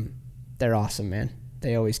 they're awesome, man.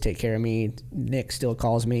 They always take care of me. Nick still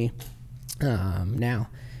calls me now.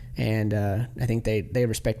 And I think they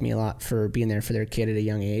respect me a lot for being there for their kid at a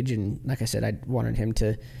young age. And like I said, I wanted him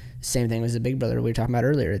to, same thing as the big brother we were talking about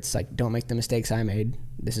earlier. It's like, don't make the mistakes I made.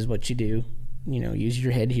 This is what you do. Use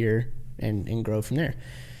your head here and grow from there.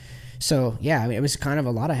 So, yeah, I mean, it was kind of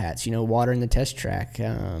a lot of hats, watering the test track.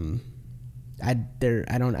 I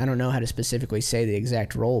don't know how to specifically say the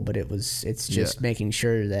exact role, but it's just making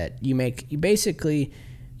sure that you make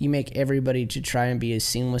everybody to try and be as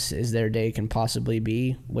seamless as their day can possibly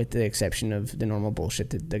be, with the exception of the normal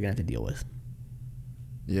bullshit that they're going to have to deal with.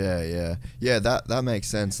 Yeah, that makes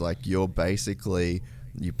sense. Like, you're basically,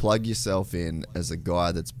 you plug yourself in as a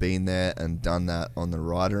guy that's been there and done that on the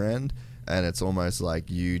rider end, and it's almost like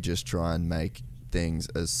you just try and make things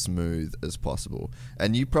as smooth as possible.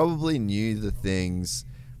 And you probably knew the things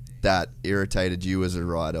that irritated you as a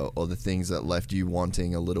rider, or the things that left you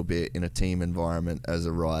wanting a little bit in a team environment as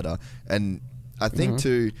a rider. And I think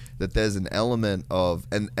too that there's an element of,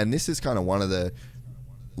 and this is kind of one of the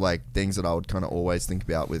like things that I would kind of always think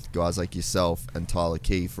about with guys like yourself and Tyler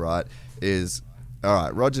Keefe, right? Is, all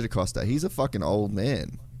right, Roger DaCosta, he's a fucking old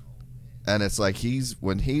man. And it's like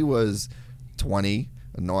when he was 20,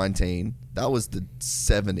 19, that was the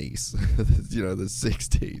 70s, the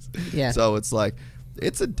 60s. Yeah. So it's like,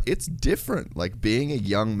 it's different. Like, being a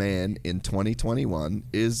young man in 2021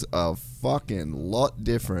 is a fucking lot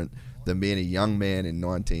different than being a young man in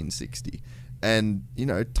 1960. And,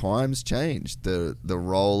 times changed. The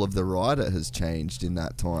role of the rider has changed in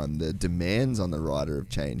that time. The demands on the rider have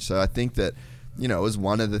changed. So I think that, it was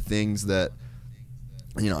one of the things that,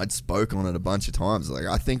 I'd spoke on it a bunch of times. Like,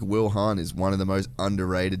 I think Will Hahn is one of the most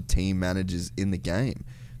underrated team managers in the game,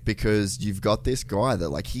 because you've got this guy that,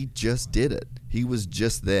 like, he just did it. He was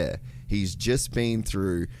just there. He's just been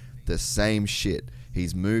through the same shit.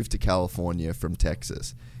 He's moved to California from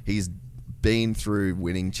Texas. He's been through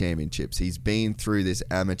winning championships. He's been through this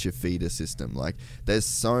amateur feeder system. Like, there's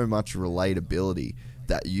so much relatability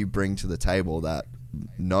that you bring to the table that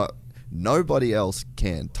nobody else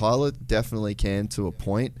can. Tyler definitely can to a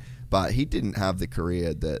point, but he didn't have the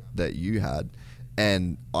career that you had.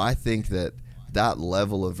 And I think that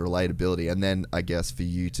level of relatability, and then I guess for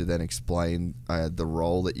you to then explain the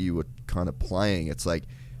role that you were kind of playing, it's like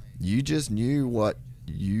you just knew what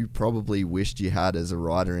you probably wished you had as a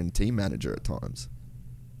rider and team manager at times.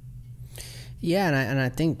 Yeah, and I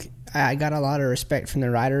think I got a lot of respect from the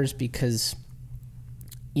riders because,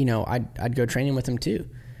 I'd go training with them too.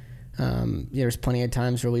 There was plenty of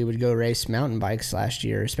times where we would go race mountain bikes last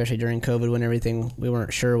year, especially during COVID when we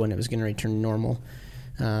weren't sure when it was going to return to normal.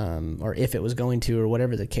 Or if it was going to, or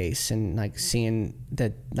whatever the case, and like seeing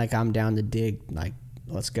that, like, I'm down to dig, like,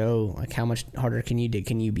 let's go, like, how much harder can you dig?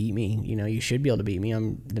 Can you beat me? You should be able to beat me.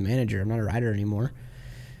 I'm the manager. I'm not a rider anymore.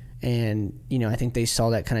 And, I think they saw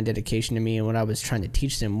that kind of dedication to me, and what I was trying to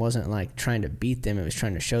teach them wasn't like trying to beat them. It was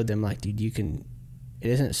trying to show them, like, dude, it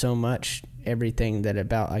isn't so much everything that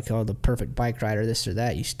about, like, the perfect bike rider, this or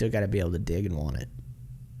that. You still got to be able to dig and want it.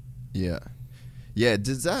 Yeah. Yeah,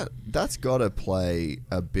 that's got to play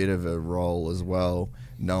a bit of a role as well,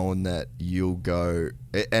 knowing that you'll go,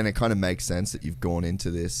 and it kind of makes sense that you've gone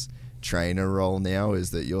into this trainer role now,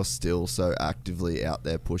 is that you're still so actively out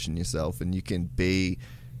there pushing yourself, and you can be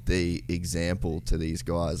the example to these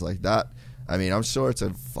guys like that. I mean, I'm sure it's a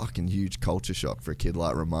fucking huge culture shock for a kid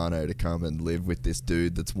like Romano to come and live with this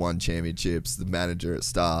dude that's won championships, the manager at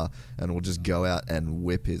Star, and will just go out and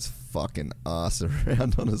whip his fucking ass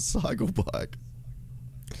around on a cycle bike.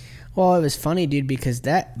 Well, it was funny, dude, because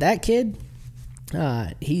that kid,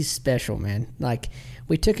 he's special, man. Like,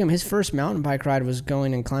 we took him, his first mountain bike ride was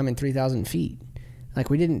going and climbing 3,000 feet. Like,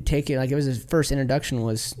 we didn't take it, like, it was his first introduction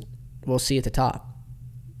was, we'll see at the top.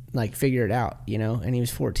 Like, figure it out, and he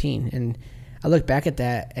was 14. And I look back at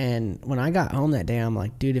that, and when I got home that day, I'm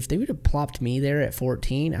like, dude, if they would have plopped me there at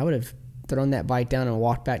 14, I would have thrown that bike down and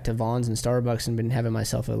walked back to Vaughn's and Starbucks and been having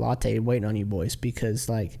myself a latte waiting on you boys, because,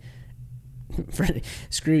 like,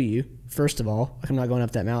 screw you, first of all. Like, I'm not going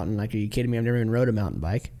up that mountain. Like, are you kidding me? I've never even rode a mountain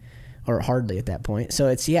bike, or hardly at that point. So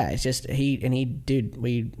it's just dude,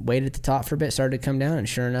 we waited at the top for a bit, started to come down, and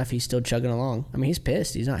sure enough, he's still chugging along. I mean, he's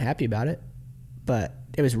pissed. He's not happy about it, but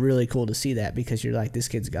it was really cool to see that, because you're like, this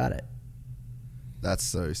kid's got it. That's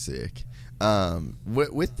so sick.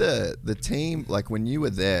 With the team, like, when you were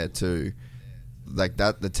there too, like,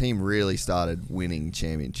 that the team really started winning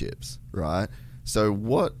championships, right? So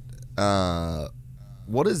what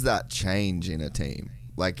does that change in a team?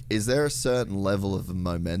 Like, is there a certain level of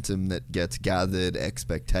momentum that gets gathered,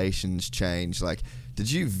 expectations change? Like,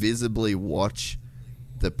 did you visibly watch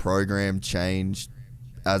the program change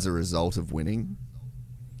as a result of winning?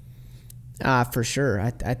 For sure.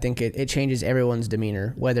 I think it changes everyone's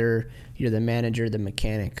demeanor, whether you're the manager, the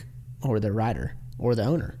mechanic, or the rider, or the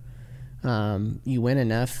owner. You win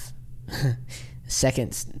enough,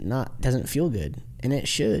 seconds doesn't feel good, and it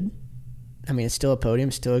should. I mean, it's still a podium,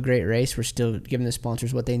 still a great race. We're still giving the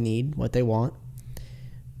sponsors what they need, what they want.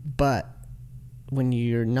 But when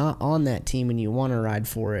you're not on that team and you want to ride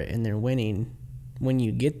for it and they're winning, when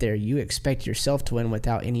you get there, you expect yourself to win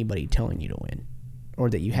without anybody telling you to win, or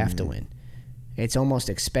that you have to win. It's almost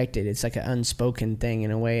expected. It's like an unspoken thing in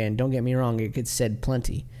a way, and don't get me wrong, it gets said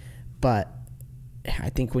plenty. But I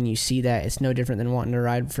think when you see that, it's no different than wanting to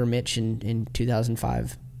ride for Mitch in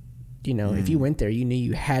 2005. If you went there, you knew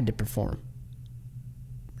you had to perform.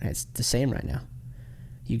 It's the same right now.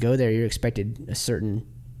 You go there, you're expected a certain,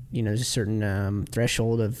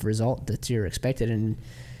 threshold of result that you're expected, and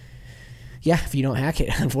yeah, if you don't hack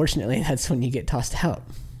it, unfortunately, that's when you get tossed out.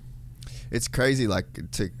 It's crazy, like,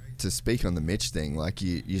 to speak on the Mitch thing, like,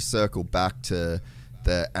 you circle back to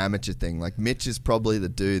the amateur thing. Like, Mitch is probably the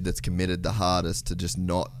dude that's committed the hardest to just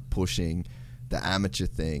not pushing the amateur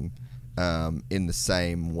thing in the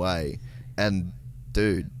same way. And,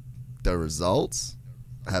 dude, the results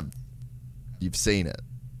you've seen it,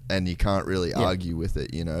 and you can't really argue with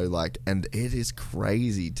it, you know, like, and it is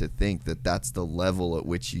crazy to think that that's the level at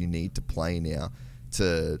which you need to play now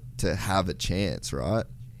to have a chance, right?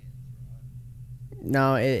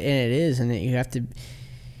 No, and it is, and you have to.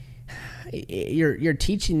 You're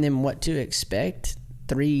teaching them what to expect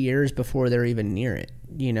 3 years before they're even near it,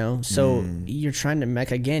 you know. So you're trying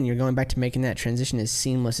to you're going back to making that transition as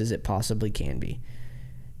seamless as it possibly can be.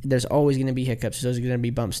 There's always going to be hiccups. There's going to be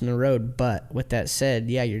bumps in the road. But with that said,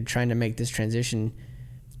 yeah, you're trying to make this transition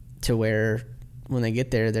to where when they get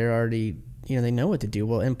there, they're already, you know, they know what to do.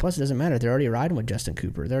 Well, and plus it doesn't matter. They're already riding with Justin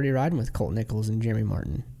Cooper. They're already riding with Colt Nichols and Jeremy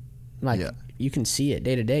Martin. Like, you can see it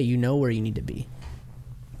day to day. You know where you need to be.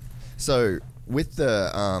 So with the,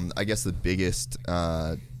 I guess the biggest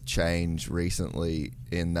change recently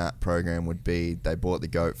in that program would be they bought the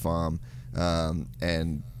goat farm,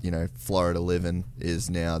 and, you know, Florida Living is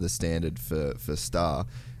now the standard for Star.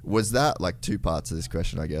 Was that, like, two parts of this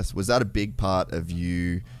question, I guess. Was that a big part of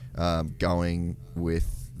you going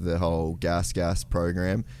with the whole gas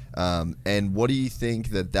program? And what do you think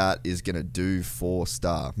that is going to do for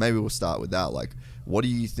Star? Maybe we'll start with that. Like, what do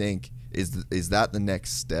you think, is that the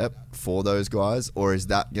next step for those guys? Or is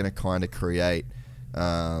that going to kind of create...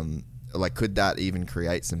 like, could that even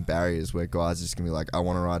create some barriers where guys are just going to be like, I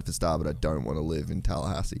want to ride for Star, but I don't want to live in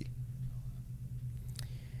Tallahassee?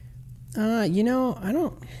 You know, I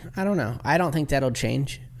don't know. I don't think that'll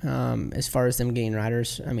change. As far as them getting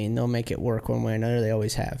riders, I mean, they'll make it work one way or another. They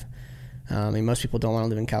always have. I mean, most people don't want to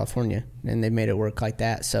live in California, and they've made it work like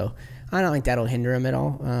that. So I don't think that'll hinder them at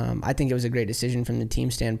all. I think it was a great decision from the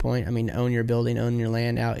team standpoint. I mean, own your building, own your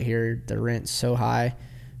land out here. The rent's so high.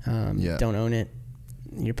 Don't own it.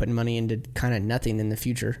 You're putting money into kind of nothing in the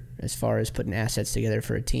future as far as putting assets together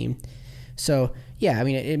for a team. So, yeah, I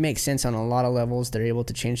mean, it makes sense on a lot of levels. They're able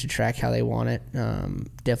to change the track how they want it.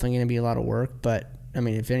 Definitely going to be a lot of work, but, I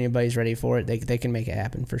mean, if anybody's ready for it, they can make it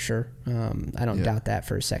happen for sure. I don't doubt that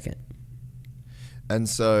for a second. And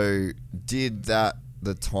so did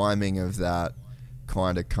the timing of that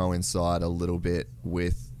kind of coincide a little bit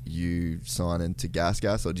with you signing to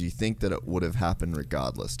Gas, or do you think that it would have happened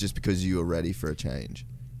regardless, just because you were ready for a change?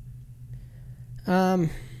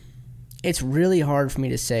 It's really hard for me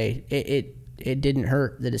to say. It didn't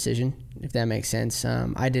hurt the decision, if that makes sense.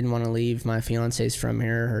 I didn't want to leave. My fiance's from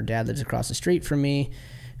here. Her dad lives across the street from me.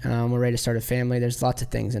 We're ready to start a family. There's lots of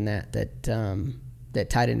things in that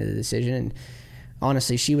tied into the decision. And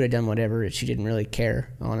honestly, she would have done whatever. She didn't really care,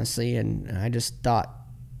 honestly. And I just thought,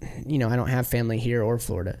 you know, I don't have family here or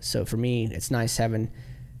Florida. So for me, it's nice having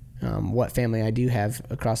what family I do have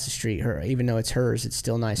across the street. Her, even though it's hers, it's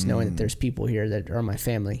still nice knowing that there's people here that are my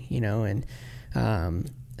family, you know. And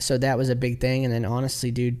so that was a big thing. And then honestly,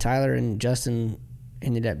 dude, Tyler and Justin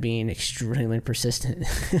ended up being extremely persistent,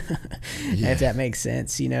 if that makes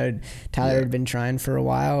sense. You know, Tyler had been trying for a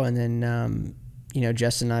while, and then, you know,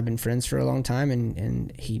 Justin and I have been friends for a long time,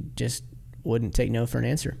 and he just wouldn't take no for an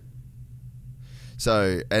answer.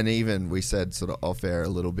 So, and even we said sort of off air a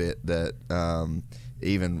little bit that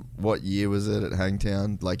even what year was it at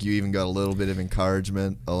Hangtown? Like, you even got a little bit of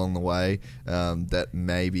encouragement along the way that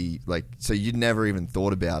maybe, like, so you'd never even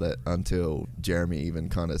thought about it until Jeremy even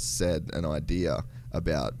kind of said an idea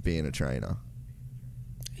about being a trainer.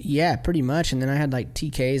 Yeah, pretty much. And then I had like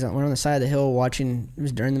TKs. I went on the side of the hill watching, it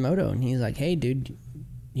was during the moto, and he's like, hey, dude,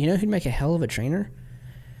 you know who'd make a hell of a trainer?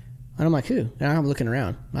 And I'm like, who? And I'm looking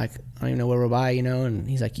around, like, I don't even know where we're by, you know, and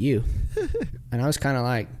he's like, you. And I was kind of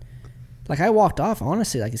like I walked off,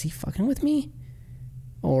 honestly, like, is he fucking with me?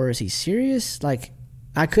 Or is he serious? Like,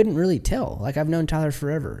 I couldn't really tell. Like, I've known Tyler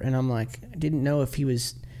forever, and I'm like, I didn't know if he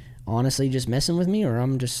was honestly just messing with me, or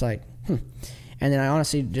I'm just like, And then I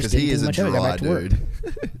honestly just didn't think much of it. Got back to work.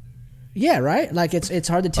 Yeah, right? Like, it's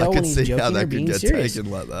hard to tell when he's joking or being serious. Taken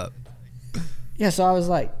like that. Yeah, so I was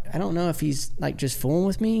like, I don't know if he's like just fooling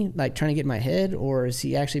with me, like trying to get in my head, or is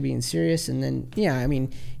he actually being serious? And then, yeah, I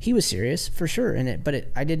mean, he was serious for sure in it, but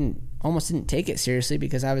I almost didn't take it seriously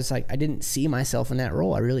because I was like, I didn't see myself in that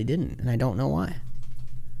role. I really didn't, and I don't know why.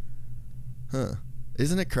 Huh.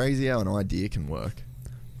 Isn't it crazy how an idea can work?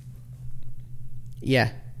 Yeah.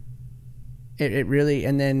 It really,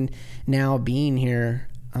 and then now being here,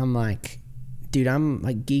 I'm like, dude, I'm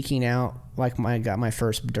like geeking out. Like, I got my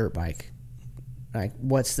first dirt bike. Like,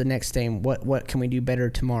 what's the next thing? What can we do better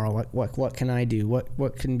tomorrow? What can I do?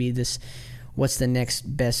 What can be this? What's the next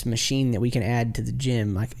best machine that we can add to the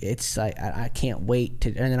gym? Like, it's like I can't wait to.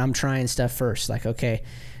 And then I'm trying stuff first. Like, okay,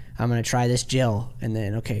 I'm gonna try this gel, and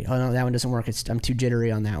then okay, oh no, that one doesn't work. I'm too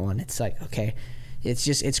jittery on that one. It's like, okay,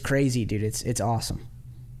 it's crazy, dude. It's awesome.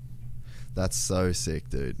 That's so sick,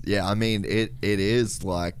 dude. Yeah, I mean, it is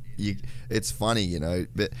like it's funny, you know,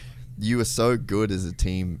 but you were so good as a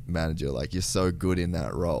team manager. Like, you're so good in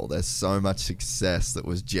that role. There's so much success that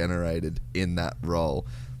was generated in that role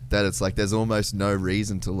that it's like there's almost no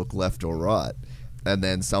reason to look left or right. And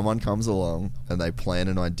then someone comes along and they plant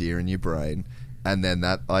an idea in your brain, and then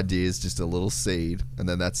that idea is just a little seed, and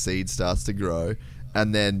then that seed starts to grow,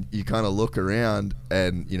 and then you kind of look around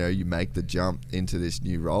and, you know, you make the jump into this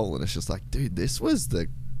new role, and it's just like, dude,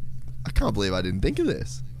 I can't believe I didn't think of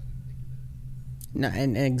this. No,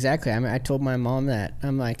 and exactly. I mean, I told my mom that.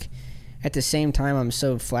 I'm like, at the same time, I'm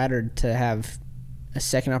so flattered to have a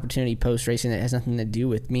second opportunity post-racing that has nothing to do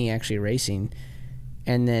with me actually racing,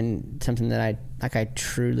 and then something that I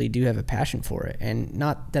truly do have a passion for it. And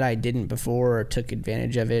not that I didn't before or took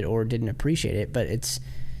advantage of it or didn't appreciate it, but it's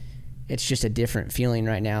just a different feeling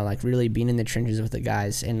right now, like really being in the trenches with the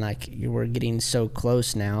guys, and like we're getting so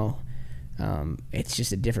close now. It's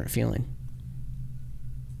just a different feeling.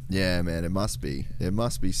 Yeah, man, it must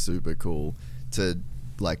be super cool to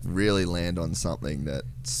like really land on something that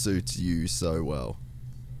suits you so well.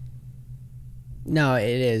 No, it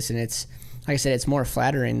is, and it's like I said, it's more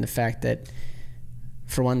flattering the fact that,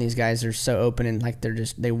 for one, these guys are so open and like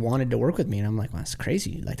they wanted to work with me, and I'm like, wow, that's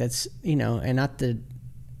crazy. Like, that's, you know, and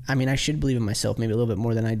I mean, I should believe in myself maybe a little bit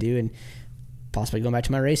more than I do, and possibly going back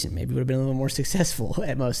to my racing, maybe would have been a little more successful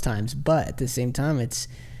at most times. But at the same time,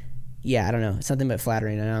 I don't know, it's nothing but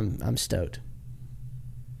flattering, and I'm stoked.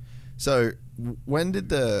 So when did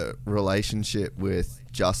the relationship with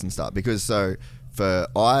Justin start? Because I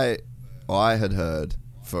had heard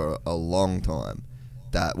for a long time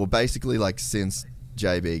that, well, basically like since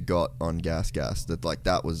JB got on Gas, that like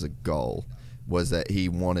that was a goal, was that he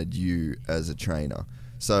wanted you as a trainer.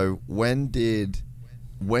 So when did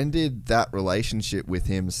that relationship with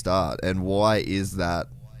him start, and why is that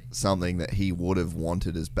something that he would have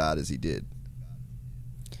wanted as bad as he did?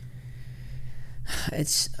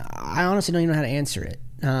 I honestly don't even know how to answer it.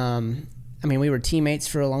 I mean, we were teammates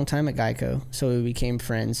for a long time at Geico, so we became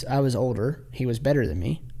friends. I was older. He was better than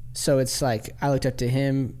me. So it's like I looked up to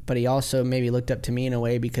him, but he also maybe looked up to me in a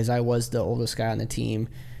way because I was the oldest guy on the team,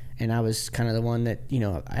 and I was kind of the one that, you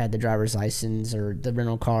know, I had the driver's license or the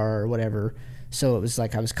rental car or whatever. So it was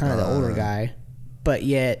like I was kind of the older guy, but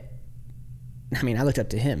yet, I mean, I looked up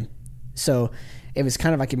to him. So it was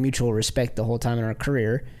kind of like a mutual respect the whole time in our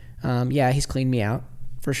career. Yeah, he's cleaned me out,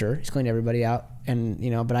 for sure. He's cleaned everybody out. And, you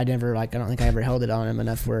know, but I never, like, I don't think I ever held it on him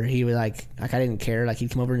enough where he would, like I didn't care. Like, he'd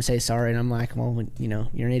come over and say sorry, and I'm like, well, you know,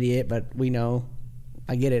 you're an idiot, but we know,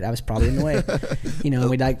 I get it. I was probably in the way. You know,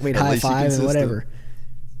 we'd high five and whatever.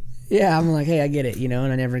 Yeah, I'm like, hey, I get it, you know,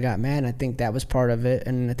 and I never got mad. And I think that was part of it.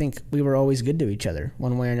 And I think we were always good to each other,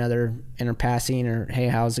 one way or another, in our passing, or, hey,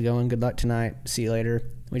 how's it going? Good luck tonight. See you later.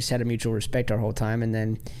 We just had a mutual respect our whole time. And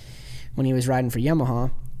then when he was riding for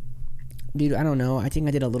Yamaha, dude, I don't know. I think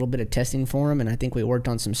I did a little bit of testing for him, and I think we worked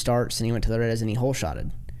on some starts, and he went to the Redes and he hole-shotted,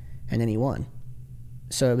 and then he won.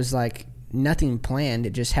 So it was like nothing planned.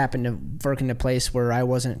 It just happened to work into place where I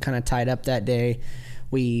wasn't kind of tied up that day.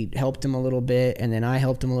 We helped him a little bit, and then I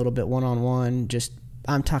helped him a little bit one-on-one. Just,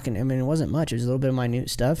 I'm talking, I mean, it wasn't much. It was a little bit of minute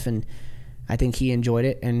stuff, and I think he enjoyed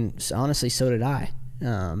it, and honestly, so did I.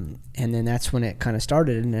 And then that's when it kind of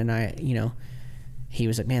started, and then I, you know, he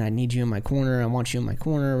was like, man, I need you in my corner. I want you in my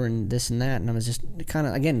corner, and this and that. And I was just kind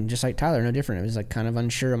of, again, just like Tyler, no different. It was like kind of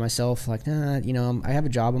unsure of myself, like, nah, you know, I have a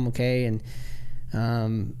job, I'm okay. And,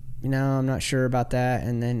 you know, I'm not sure about that.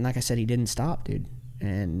 And then, like I said, he didn't stop, dude.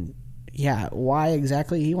 And yeah, why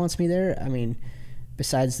exactly he wants me there? I mean,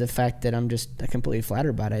 besides the fact that I'm just completely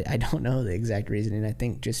flattered by it, I don't know the exact reason. And I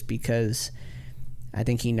think just because I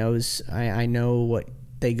think he knows, I know what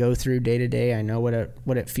they go through day to day. I know what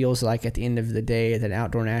it feels like at the end of the day at an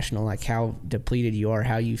outdoor national, like how depleted you are,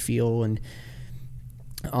 how you feel, and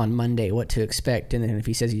on Monday what to expect. And then if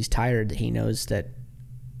he says he's tired, he knows that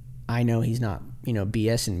I know he's not, you know,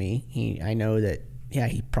 BSing me. I know that, yeah,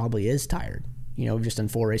 he probably is tired. You know, we've just done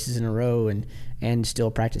 4 races in a row and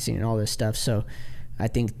still practicing and all this stuff. So I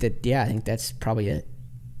think that, yeah, I think that's probably it.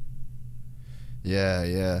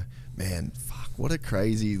 Yeah. Man, fuck, what a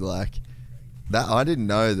crazy, like, that I didn't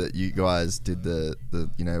know that you guys did the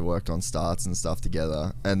you know, worked on starts and stuff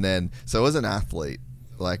together. And then, so as an athlete,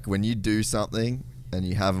 like when you do something and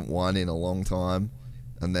you haven't won in a long time,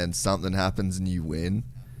 and then something happens and you win,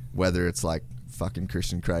 whether it's like fucking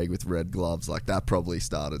Christian Craig with red gloves, like that probably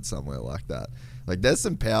started somewhere like that. Like there's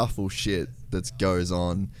some powerful shit that goes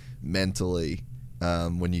on mentally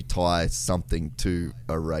when you tie something to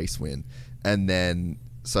a race win. And then,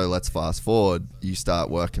 so let's fast forward, you start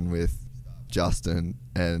working with Justin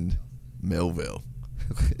and Melville.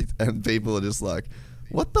 and people are just like,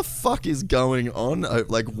 what the fuck is going on?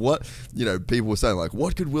 Like, what, people were saying, like,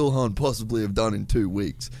 what could Will Hahn possibly have done in 2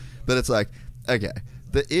 weeks? But it's like, okay,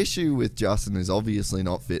 the issue with Justin is obviously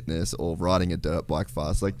not fitness or riding a dirt bike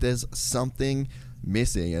fast. Like, there's something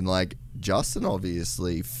missing, and like, Justin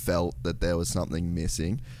obviously felt that there was something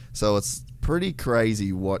missing. So it's pretty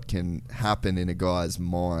crazy what can happen in a guy's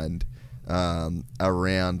mind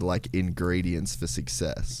around like ingredients for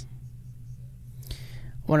success.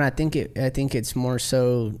 Well, I think it's more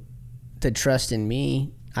so the trust in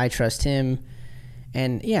me. I trust him,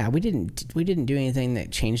 and yeah, we didn't do anything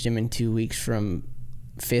that changed him in 2 weeks from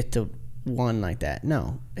 5th to 1 like that.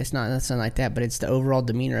 No, it's not. That's not like that. But it's the overall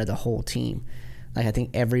demeanor of the whole team. Like, I think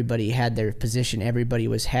everybody had their position. Everybody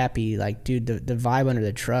was happy. Like, dude, the vibe under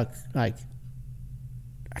the truck, like,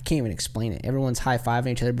 I can't even explain it. Everyone's high-fiving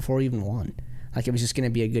each other before we even won. Like, it was just going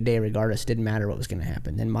to be a good day regardless. It didn't matter what was going to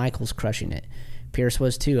happen. Then Michael's crushing it. Pierce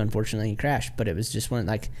was too. Unfortunately, he crashed. But it was just one,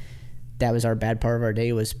 like, that was our bad part of our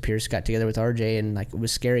day, was Pierce got together with RJ, and, like, it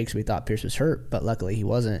was scary because we thought Pierce was hurt. But luckily he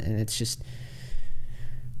wasn't. And it's just,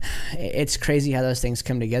 it's crazy how those things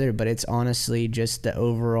come together, but it's honestly just the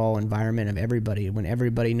overall environment of everybody. When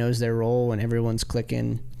everybody knows their role, when everyone's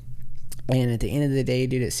clicking, and at the end of the day,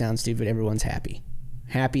 dude, it sounds stupid, everyone's happy.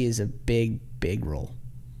 Happy is a big, big role.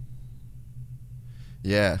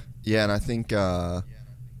 Yeah, and I think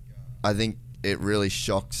it really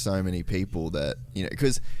shocked so many people that,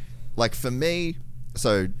 because, like, for me,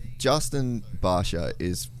 so Justin Barsha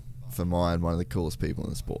is, for mine, one of the coolest people in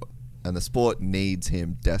the sport. And the sport needs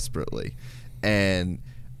him desperately. And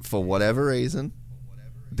for whatever reason,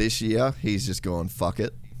 this year, he's just gone, fuck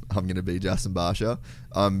it, I'm going to be Justin Barsha.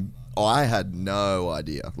 I had no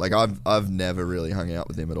idea. Like, I've never really hung out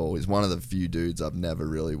with him at all. He's one of the few dudes I've never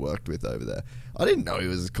really worked with over there. I didn't know he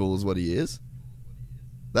was as cool as what he is.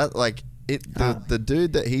 That, like, the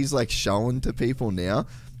dude that he's, like, showing to people now,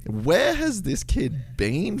 where has this kid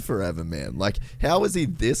been forever, man? Like, how is he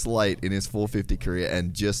this late in his 450 career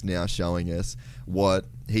and just now showing us what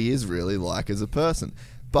he is really like as a person?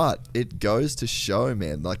 But it goes to show,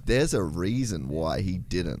 man, like, there's a reason why he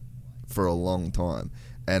didn't for a long time.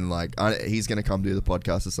 And, like, he's going to come do the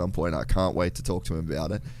podcast at some point. I can't wait to talk to him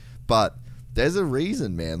about it. But there's a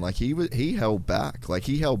reason, man. Like, he held back. Like,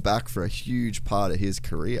 he held back for a huge part of his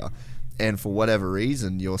career. And for whatever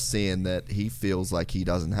reason, you're seeing that he feels like he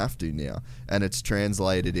doesn't have to now. And it's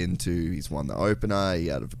translated into, he's won the opener, he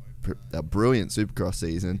had a brilliant Supercross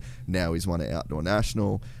season, now he's won an outdoor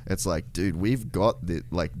national. It's like, dude, we've got this,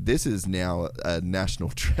 like, this is now a national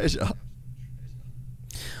treasure.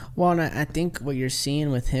 Well, and I think what you're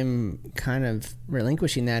seeing with him kind of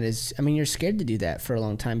relinquishing that is, I mean, you're scared to do that for a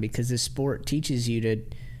long time because this sport teaches you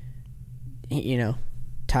to,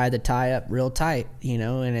 tie the tie up real tight,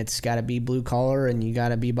 and it's got to be blue collar and you got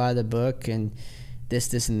to be by the book and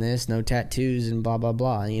this and this, no tattoos and blah, blah,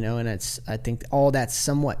 blah, and I think all that's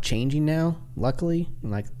somewhat changing now, luckily.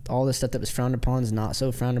 Like, all the stuff that was frowned upon is not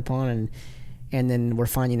so frowned upon, and then we're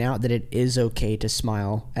finding out that it is okay to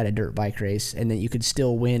smile at a dirt bike race and that you could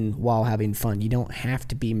still win while having fun. You don't have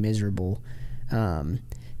to be miserable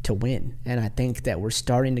to win. And I think that we're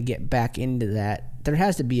starting to get back into that. There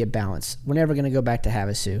has to be a balance. We're never going to go back to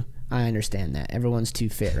Havasu. I understand that. Everyone's too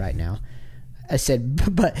fit right now. I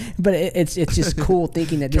said, but it's just cool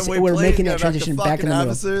thinking that we're making that transition back in the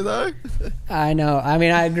middle. Havasu, though? I know. I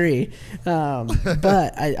mean, I agree.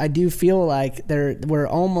 But I do feel like we're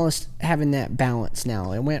almost having that balance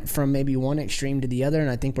now. It went from maybe one extreme to the other,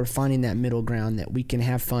 and I think we're finding that middle ground that we can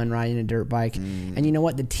have fun riding a dirt bike. And you know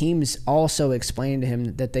what? The team's also explained to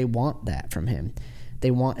him that they want that from him. They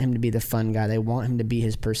want him to be the fun guy. They want him to be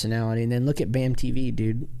his personality. And then look at BAM TV,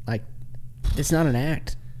 dude. Like, it's not an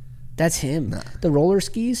act. That's him. Nah. The roller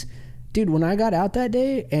skis, dude, when I got out that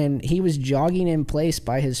day and he was jogging in place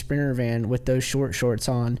by his Sprinter van with those short shorts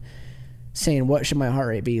on saying, what should my heart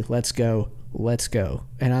rate be? Let's go. Let's go.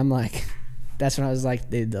 And I'm like, that's when I was like,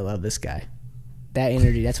 dude, I love this guy. That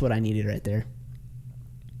energy, that's what I needed right there.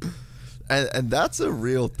 And that's a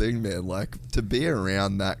real thing, man. Like, to be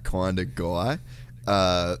around that kind of guy,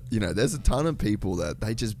 there's a ton of people that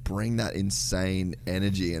they just bring that insane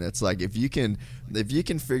energy, and it's like if you can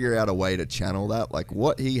figure out a way to channel that, like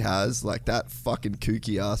what he has, like that fucking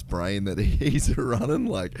kooky ass brain that he's running,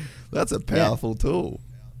 like that's a powerful tool.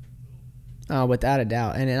 Without a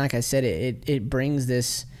doubt. And like I said, it brings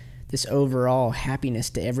this this overall happiness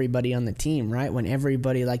to everybody on the team, right? When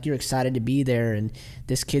everybody, like, you're excited to be there, and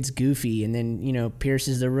this kid's goofy, and then, you know, Pierce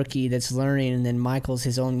is the rookie that's learning, and then Michael's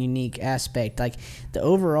his own unique aspect. Like, the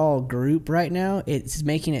overall group right now, it's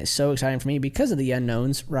making it so exciting for me because of the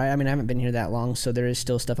unknowns, right? I mean, I haven't been here that long, so there is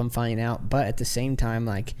still stuff I'm finding out, but at the same time,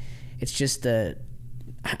 like, it's just the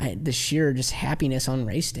sheer just happiness on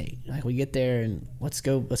race day. Like, we get there and let's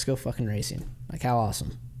go fucking racing. Like, how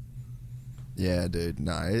awesome. Yeah, dude.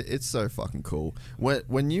 No, it's so fucking cool.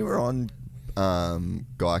 When you were on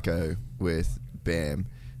Geico with Bam,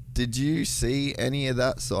 did you see any of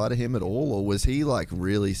that side of him at all, or was he like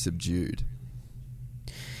really subdued?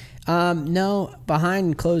 No,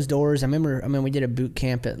 behind closed doors. I mean, we did a boot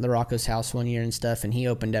camp at LaRocco's house one year and stuff, and he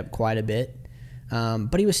opened up quite a bit.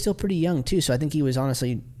 But he was still pretty young too, so I think he was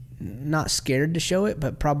honestly not scared to show it,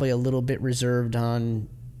 but probably a little bit reserved on,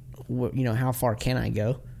 you know, how far can I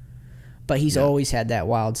go? But he's always had that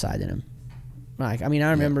wild side in him. Like, I mean,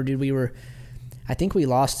 I remember, dude, I think we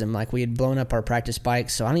lost him. Like, we had blown up our practice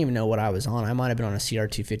bikes, so I don't even know what I was on. I might have been on a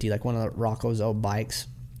CR250, like one of Rocco's old bikes.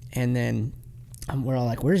 And then we're all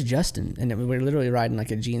like, where's Justin? And we were literally riding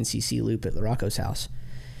like a GNCC loop at Rocco's house.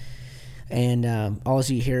 And all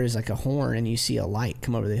you hear is like a horn, and you see a light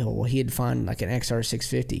come over the hill. Well, he had found like an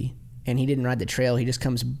XR650, and he didn't ride the trail. He just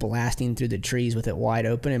comes blasting through the trees with it wide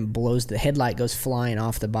open and blows. The headlight goes flying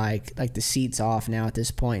off the bike. Like, the seat's off now at this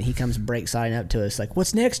point. He comes brake sliding up to us like,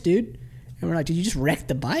 what's next, dude? And we're like, dude, you just wrecked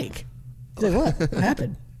the bike. He's like, what? What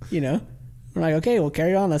happened? You know? We're like, okay, well,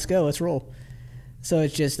 carry on. Let's go. Let's roll. So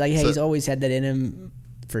it's just like, hey, he's always had that in him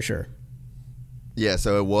for sure. Yeah,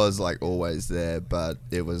 so it was like always there, but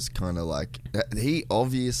it was kind of like he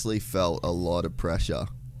obviously felt a lot of pressure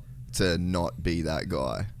to not be that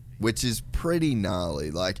guy, which is pretty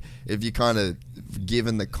gnarly. Like, if you kind of,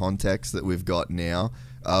 given the context that we've got now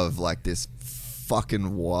of like this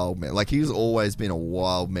fucking wild man, like, he's always been a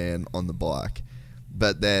wild man on the bike,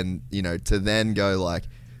 but then, you know, to then go like,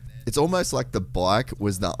 it's almost like the bike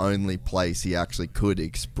was the only place he actually could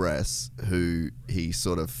express who he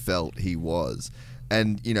sort of felt he was.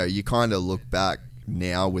 And, you know, you kind of look back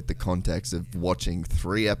now with the context of watching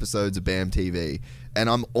 3 episodes of BAM TV, and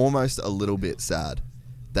I'm almost a little bit sad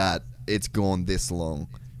that it's gone this long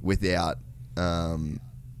without,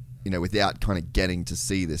 without kind of getting to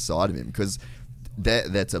see this side of him, because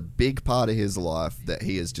that's a big part of his life that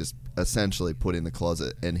he has just essentially put in the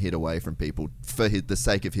closet and hid away from people for the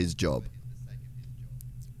sake of his job.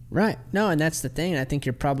 Right. No, and that's the thing. I think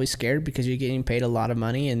you're probably scared because you're getting paid a lot of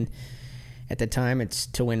money, and at the time it's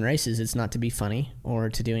to win races. It's not to be funny or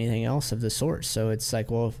to do anything else of the sort. So it's like,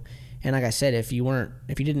 well, and like I said, if you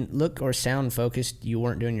didn't look or sound focused, you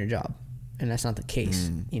weren't doing your job. And that's not the case.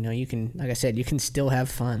 You know, you can, like I said, you can still have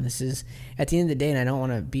fun. This is, at the end of the day, and I don't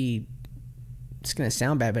want to be, it's going to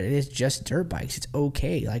sound bad, but it is just dirt bikes. It's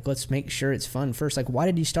okay. Like, let's make sure it's fun first. Like, why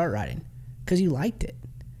did you start riding? Because you liked it.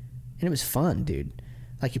 And it was fun, dude.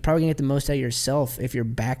 Like, you're probably going to get the most out of yourself if you're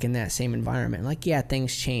back in that same environment. Like, yeah,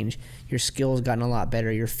 things change. Your skills gotten a lot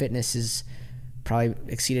better. Your fitness has probably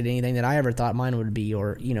exceeded anything that I ever thought mine would be,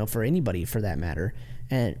 or, you know, for anybody for that matter.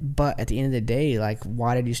 But at the end of the day, like,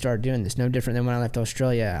 why did you start doing this? No different than when I left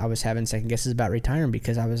Australia. I was having second guesses about retiring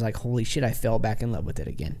because I was like, holy shit, I fell back in love with it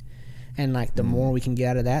again. And, like, the more we can get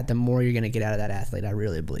out of that, the more you're going to get out of that athlete. I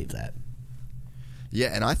really believe that. Yeah,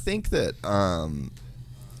 and I think that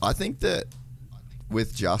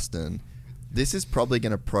with Justin, this is probably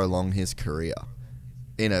going to prolong his career.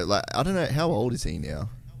 You know, like, I don't know, how old is he now?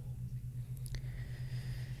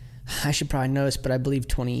 I should probably know this, but I believe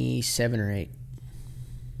 27 or 8.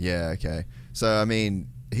 Yeah, okay. So, I mean,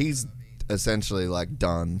 he's essentially, like,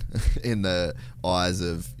 done in the eyes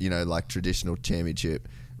of, you know, like, traditional championship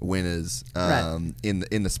winners right.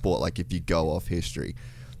 in the sport, like, if you go off history.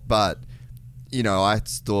 But, you know, I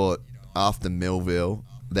thought after Millville,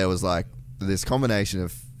 there was, like, this combination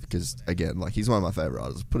of, because, again, like, he's one of my favorite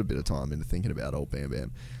riders. Put a bit of time into thinking about old Bam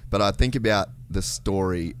Bam. But I think about the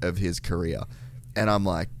story of his career, and I'm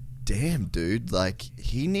like, damn, dude, like,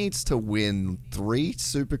 he needs to win 3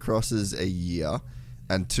 Supercrosses a year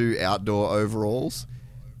and 2 outdoor overalls,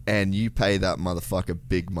 and you pay that motherfucker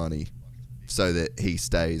big money so that he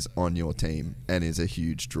stays on your team and is a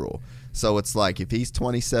huge draw. So it's like, if he's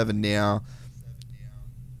 27 now,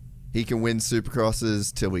 he can win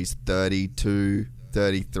Supercrosses till he's 32,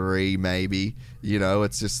 33 maybe. You know,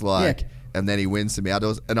 it's just like, and then he wins some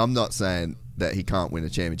outdoors. And I'm not saying that he can't win a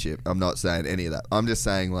championship. I'm not saying any of that. I'm just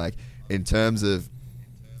saying, like, in terms of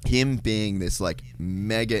him being this, like,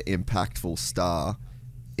 mega impactful star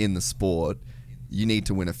in the sport, you need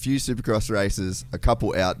to win a few Supercross races, a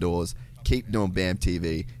couple outdoors, keep doing BAM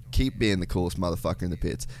TV, keep being the coolest motherfucker in the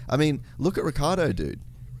pits. I mean, look at Ricciardo, dude.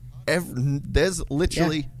 There's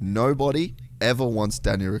literally nobody ever wants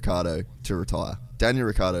Daniel Ricciardo to retire. Daniel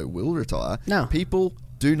Ricciardo will retire. No. People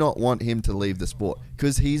do not want him to leave the sport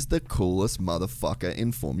because he's the coolest motherfucker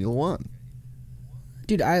in Formula One.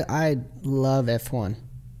 Dude, I love F1.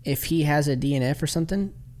 If he has a DNF or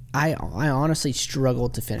something, I honestly struggle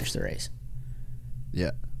to finish the race.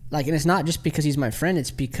 Yeah. Like, and it's not just because he's my friend.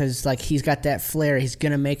 It's because, like, he's got that flair. He's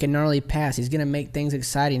going to make a gnarly pass. He's going to make things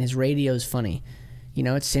exciting. His radio's funny. You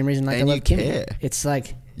know, it's the same reason like and I love you Kimi. care. It's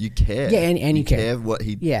like... You care. Yeah, and you care. What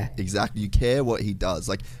he... Yeah. Exactly. You care what he does.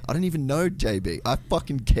 Like, I don't even know JB. I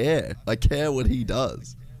fucking care. I care what he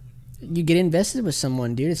does. You get invested with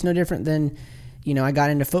someone, dude. It's no different than... You know, I got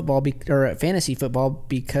into football or fantasy football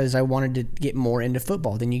because I wanted to get more into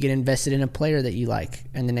football. Then you get invested in a player that you like.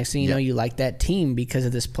 And the next thing you know, you like that team because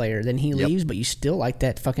of this player. Then he leaves, but you still like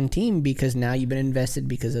that fucking team because now you've been invested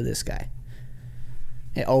because of this guy.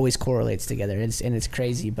 It always correlates together. It's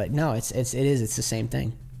crazy. But no, it's the same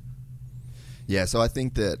thing. Yeah, so I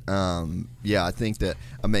think that,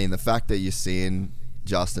 I mean, the fact that you're seeing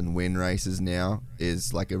Justin win races now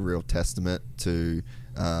is like a real testament to...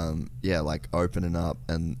 like opening up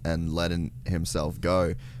and letting himself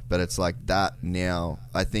go. But it's like that now.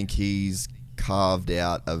 I think he's carved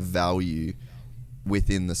out a value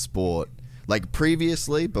within the sport. Like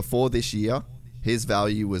previously, before this year, his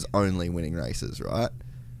value was only winning races, right?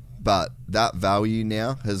 But that value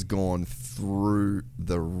now has gone through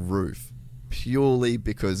the roof. Purely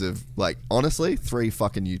because of, like, honestly, 3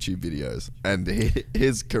 fucking YouTube videos. And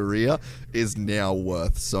his career is now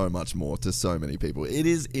worth so much more to so many people. It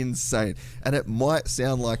is insane. And it might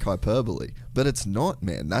sound like hyperbole, but it's not,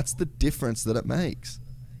 man. That's the difference that it makes.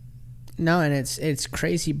 No, and it's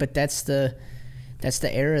crazy, but that's the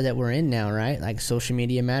era that we're in now, right? Like, social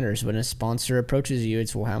media matters. When a sponsor approaches you,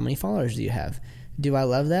 it's, well, how many followers do you have? Do I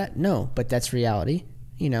love that? No, but that's reality.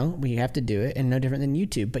 You know, we have to do it, and no different than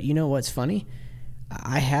YouTube. But you know what's funny?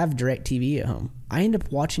 I have DirecTV at home. I end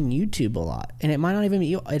up watching YouTube a lot, and it might not even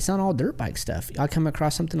be, it's not all dirt bike stuff. I come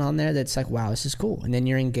across something on there that's like, wow, this is cool. And then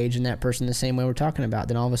you're engaging that person the same way we're talking about.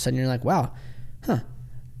 Then all of a sudden you're like, wow, that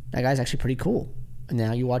guy's actually pretty cool. And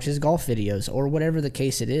now you watch his golf videos or whatever the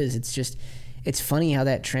case it is. It's just, it's funny how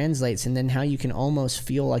that translates, and then how you can almost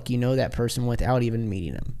feel like you know that person without even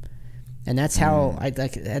meeting him. And that's how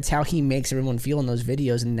that's how he makes everyone feel in those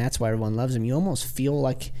videos, and that's why everyone loves him. You almost feel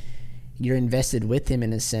like you're invested with him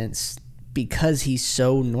in a sense because he's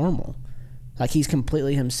so normal. Like, he's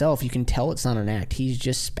completely himself. You can tell it's not an act. He's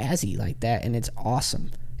just spazzy like that, and it's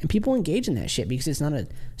awesome. And people engage in that shit because it's not a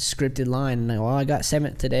scripted line. And like, well, I got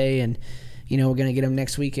 7th today, and you know we're gonna get him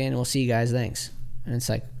next weekend. We'll see you guys. Thanks. And it's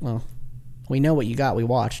like, well, we know what you got. We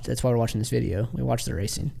watched. That's why we're watching this video. We watched the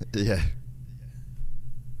racing. Yeah.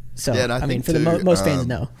 So, yeah, I mean, for the most fans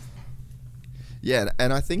know. Yeah,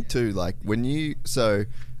 and I think too, like, so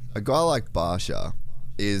a guy like Barsha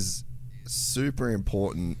is super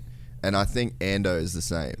important, and I think Ando is the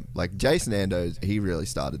same. Like, Jason Ando, he really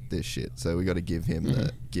started this shit, so we got to give him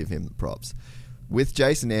the props. With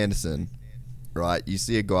Jason Anderson, right, you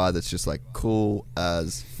see a guy that's just like cool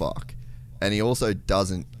as fuck, and he also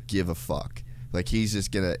doesn't give a fuck. Like, he's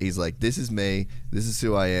like, this is me, this is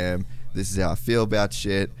who I am, this is how I feel about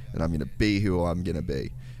shit, and I'm gonna be who I'm gonna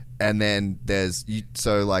be. And then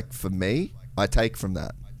so like for me, I take from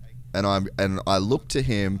that, and I look to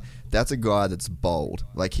him. That's a guy that's bold.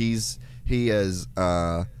 Like, he has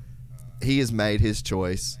made his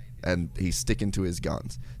choice, and he's sticking to his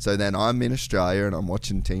guns. So then I'm in Australia and I'm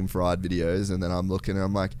watching Team Fried videos, and then I'm looking and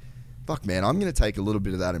I'm like, fuck, man, I'm gonna take a little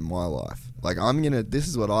bit of that in my life. Like, this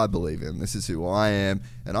is what I believe in. This is who I am,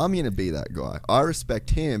 and I'm gonna be that guy. I respect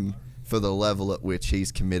him for the level at which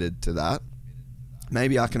he's committed to that.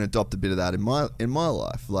 Maybe I can adopt a bit of that in my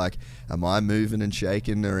life. Like, am I moving and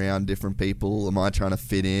shaking around different people? Am I trying to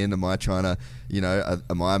fit in? Am I trying to,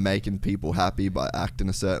 am I making people happy by acting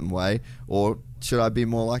a certain way? Or should I be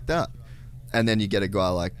more like that? And then you get a guy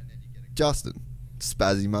like Justin,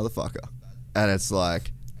 spazzy motherfucker. And it's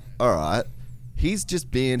like, all right, he's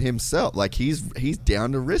just being himself. Like, he's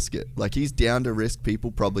down to risk it. Like, he's down to risk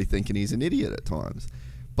people probably thinking he's an idiot at times.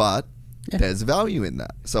 But there's value in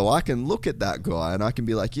that. So I can look at that guy and I can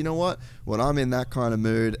be like, you know what? When I'm in that kind of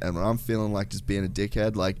mood and when I'm feeling like just being a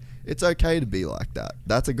dickhead, like, it's okay to be like that.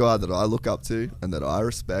 That's a guy that I look up to and that I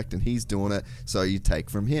respect, and he's doing it, so you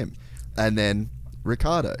take from him. And then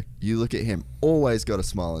Ricciardo, you look at him, always got a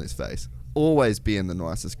smile on his face, always being the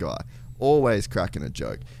nicest guy, always cracking a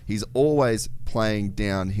joke. He's always playing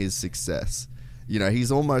down his success.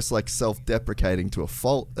 He's almost like self-deprecating to a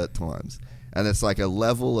fault at times. And it's like a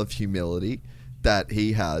level of humility that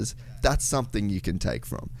he has, that's something you can take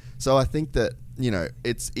from. So I think that,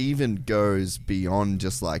 it's even goes beyond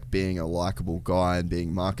just like being a likable guy and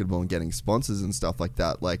being marketable and getting sponsors and stuff like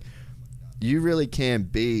that. Like, you really can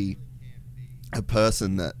be a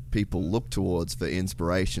person that people look towards for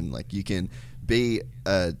inspiration. Like, you can be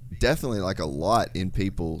definitely like a light in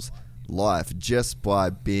people's life just by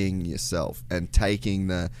being yourself and taking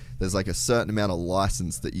there's like a certain amount of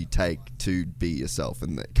license that you take to be yourself,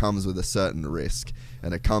 and that comes with a certain risk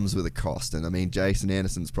and it comes with a cost. And I mean, Jason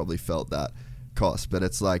Anderson's probably felt that cost, but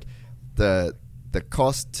it's like the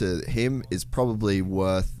cost to him is probably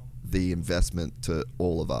worth the investment to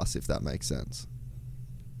all of us, if that makes sense.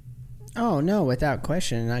 Oh no, without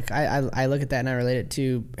question. Like I look at that and I relate it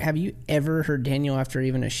to, have you ever heard Daniel after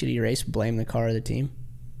even a shitty race blame the car or the team?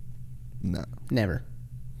 No. Never.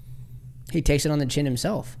 He takes it on the chin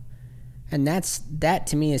himself. And that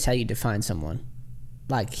to me is how you define someone.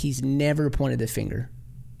 Like, he's never pointed the finger.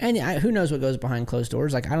 And who knows what goes behind closed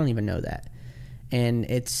doors? Like, I don't even know that. And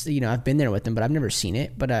it's, I've been there with him, but I've never seen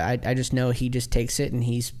it. But I just know he just takes it and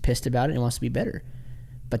he's pissed about it and wants to be better.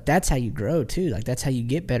 But that's how you grow too. Like, that's how you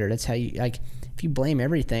get better. That's how you, like, if you blame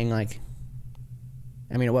everything, like,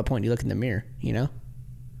 I mean, at what point do you look in the mirror,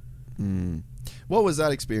 What was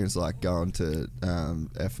that experience like, going to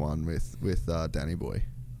F1 with Danny Boy?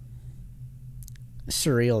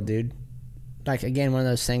 Surreal, dude. Like, again, one of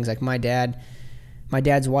those things, like, my dad's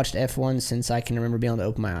watched F1 since I can remember being able to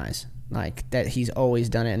open my eyes. Like, that, he's always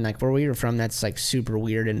done it. And like, where we were from, that's like super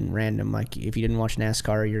weird and random. Like, if you didn't watch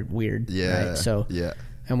NASCAR, you're weird. Yeah. Right? So yeah.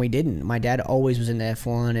 And we didn't. My dad always was into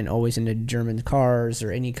F1 and always into German cars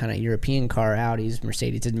or any kind of European car, Audis,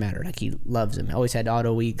 Mercedes, didn't matter. Like, he loves them. Always had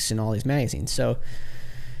Auto Weeks and all these magazines. So,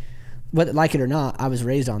 whether like it or not, I was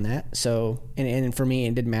raised on that. So, and for me,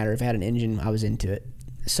 it didn't matter. If it had an engine, I was into it.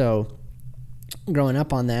 So, growing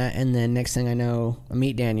up on that, and then next thing I know, I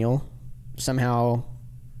meet Daniel. Somehow,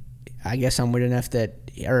 I guess I'm weird enough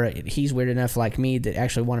or he's weird enough like me that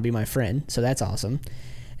actually want to be my friend. So that's awesome.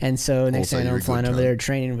 And so next thing I know, I'm flying over there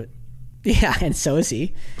training with, yeah, and so is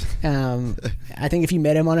he. I think if you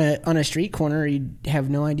met him on a street corner, you'd have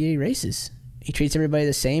no idea he races. He treats everybody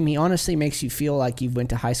the same. He honestly makes you feel like you went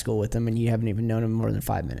to high school with him and you haven't even known him more than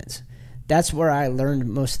 5 minutes. That's where I learned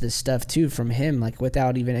most of this stuff too from him. Like,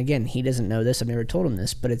 without even, again, he doesn't know this. I've never told him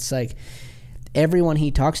this, but it's like everyone he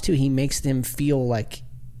talks to, he makes them feel like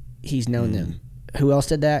he's known them. Who else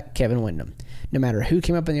did that? Kevin Windham. No matter who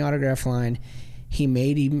came up in the autograph line, he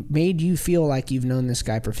made you feel like you've known this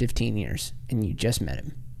guy for 15 years and you just met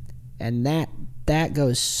him. And that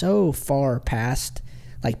goes so far past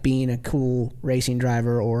like being a cool racing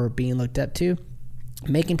driver or being looked up to.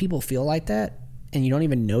 Making people feel like that and you don't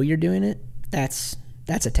even know you're doing it, that's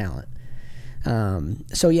a talent.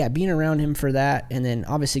 So yeah, being around him for that, and then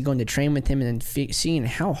obviously going to train with him and then seeing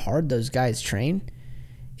how hard those guys train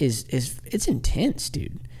it's intense,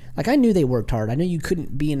 dude. Like, I knew they worked hard. I knew you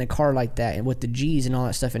couldn't be in a car like that and with the G's and all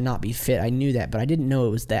that stuff and not be fit. I knew that, but I didn't know it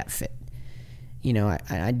was that fit.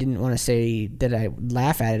 I didn't want to say that I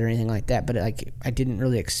laugh at it or anything like that, but like, I didn't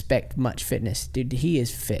really expect much fitness. Dude, he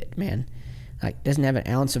is fit, man. Like, doesn't have an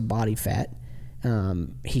ounce of body fat. We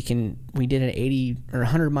did an 80 or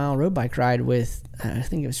 100 mile road bike ride with, I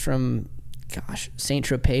think it was from, Saint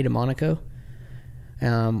Tropez to Monaco.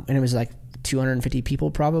 And it was like 250 people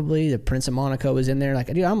probably. The Prince of Monaco was in there. Like,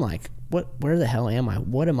 dude, I'm like, where the hell am I?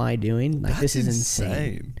 What am I doing? Like, this is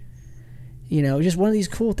insane. Just one of these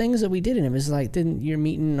cool things that we did. And it was like, then you're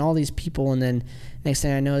meeting all these people. And then next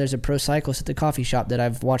thing I know, there's a pro cyclist at the coffee shop that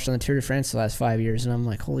I've watched on the Tour de France the last 5 years. And I'm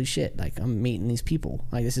like, holy shit, like, I'm meeting these people.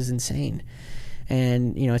 Like, this is insane.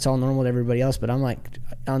 And, it's all normal to everybody else. But I'm like,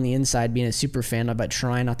 on the inside, being a super fan, I'm like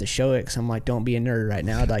trying not to show it. Because I'm like, don't be a nerd right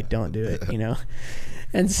now. Like, don't do it,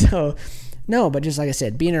 And so, no, but just like I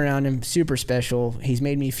said, being around him, super special. He's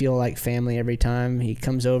made me feel like family every time. He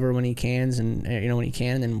comes over when he can,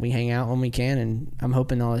 and we hang out when we can. And I'm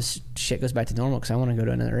hoping all this shit goes back to normal because I want to go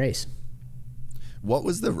to another race. What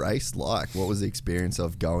was the race like? What was the experience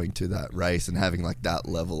of going to that race and having like that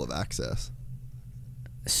level of access?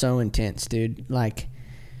 So intense, dude. Like,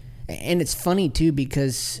 and it's funny too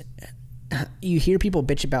because you hear people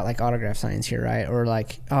bitch about like autograph signings here, right? Or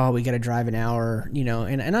like, oh, we got to drive an hour,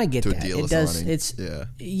 and I get that. It does. Signing.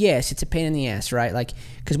 Yes, it's a pain in the ass, right? Like,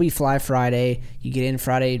 because we fly Friday, you get in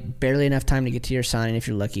Friday, barely enough time to get to your sign if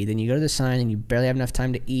you're lucky. Then you go to the sign and you barely have enough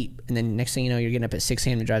time to eat. And then next thing you know, you're getting up at 6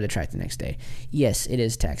 a.m. to drive the track the next day. Yes, it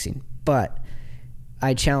is taxing, but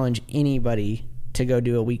I challenge anybody to go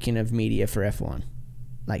do a weekend of media for F1.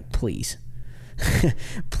 Like, please.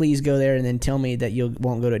 please go there and then tell me that you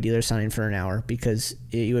won't go to a dealer signing for an hour, because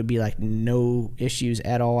it would be like no issues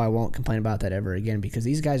at all. I won't complain about that ever again, because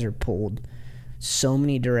these guys are pulled so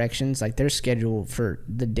many directions. Like, their schedule for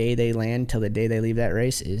the day they land till the day they leave that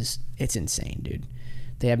race it's insane, dude.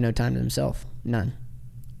 They have no time to themselves. None.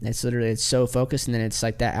 It's so focused, and then it's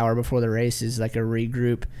like that hour before the race is like a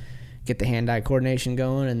regroup, get the hand-eye coordination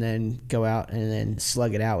going, and then go out and then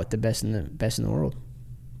slug it out with the best in the world.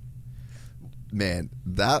 Man,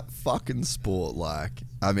 that fucking sport, like,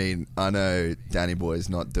 I mean, I know Danny Boy's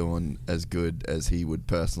not doing as good as he would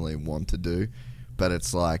personally want to do, but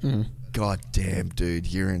it's like, God damn, dude,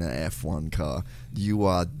 you're in an F1 car. You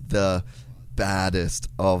are the baddest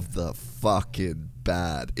of the fucking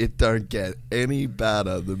bad. It don't get any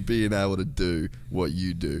badder than being able to do what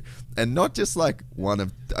you do. And not just like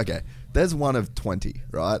there's one of 20,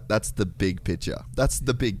 right? That's the big picture.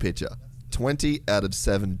 20 out of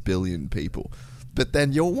 7 billion people. But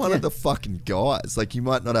then you're one of the fucking guys. Like, you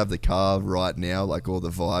might not have the car right now, like, or the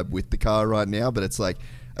vibe with the car right now, but it's like,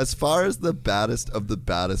 as far as the baddest of the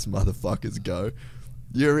baddest motherfuckers go,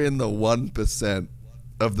 you're in the 1%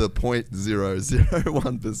 of the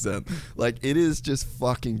 0.001%. Like, it is just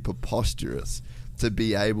fucking preposterous to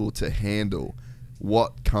be able to handle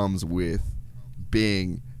what comes with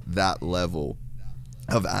being that level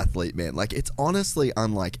of athlete, man. Like, it's honestly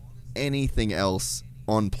unlike anything else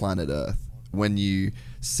on planet Earth. When you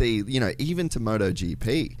see, you know, even to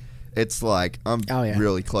MotoGP, it's like, I'm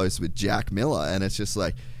really close with Jack Miller, and it's just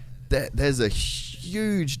like, there's a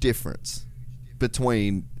huge difference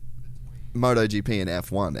between MotoGP and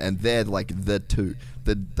F1, and they're like the two.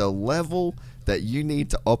 The level that you need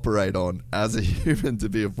to operate on as a human to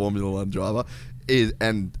be a Formula 1 driver is,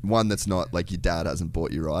 and one that's not like your dad hasn't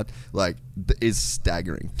bought you right, like, is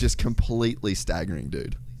staggering. Just completely staggering,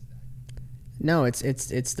 dude. No, it's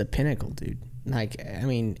the pinnacle, dude. Like, I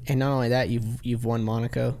mean, and not only that, you've won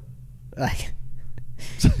Monaco, like,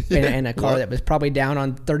 in a car that was probably down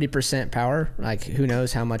on 30% power. Like, who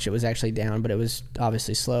knows how much it was actually down, but it was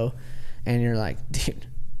obviously slow. And you're like, dude,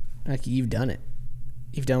 like, you've done it.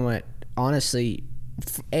 You've done what, honestly,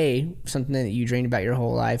 A, something that you dreamed about your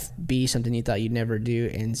whole life, B, something you thought you'd never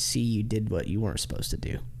do, and C, you did what you weren't supposed to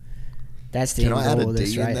do. That's the end goal of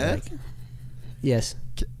this, right? Like, yes.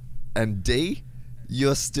 And D,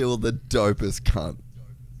 you're still the dopest cunt.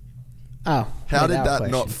 Oh, how did that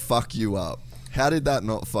not fuck you up? How did that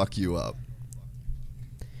not fuck you up?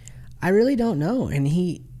 I really don't know. And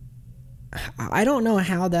I don't know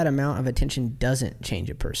how that amount of attention doesn't change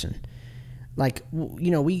a person. Like,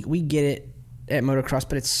 you know, we get it at motocross,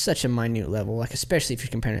 but it's such a minute level. Like, especially if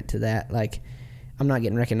you're comparing it to that. Like, I'm not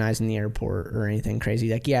getting recognized in the airport or anything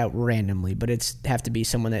crazy. Like, yeah, randomly, but it's have to be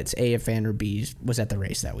someone that's A, a fan, or B, was at the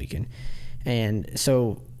race that weekend. And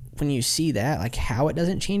so when you see that, like, how it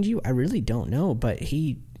doesn't change you, I really don't know. But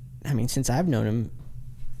since I've known him,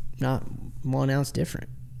 not 1 ounce different.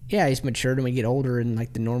 Yeah, he's matured and we get older in,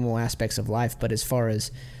 like, the normal aspects of life. But as far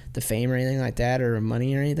as the fame or anything like that, or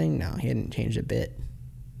money or anything, no, he hadn't changed a bit.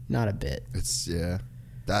 Not a bit.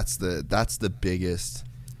 That's the biggest,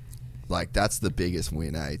 like, that's the biggest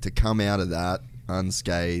win, eh? To come out of that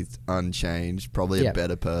unscathed, unchanged, probably a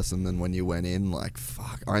better person than when you went in. Like,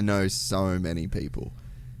 fuck, I know so many people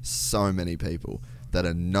that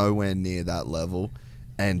are nowhere near that level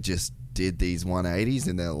and just did these 180s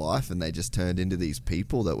in their life, and they just turned into these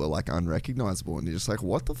people that were, like, unrecognizable, and you're just like,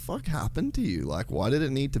 what the fuck happened to you? Like, why did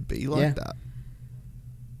it need to be like that?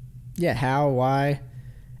 Yeah, how, why?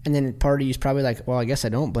 And then part of you is probably like, well, I guess I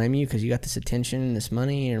don't blame you because you got this attention and this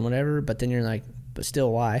money and whatever, but then you're like, but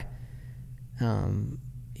still, why?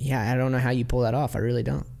 I don't know how you pull that off. I really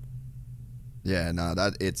don't. Yeah, no,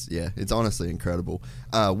 it's honestly incredible.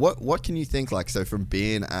 What can you think, like, so from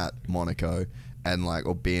being at Monaco and, like,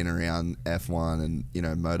 or being around F1 and, you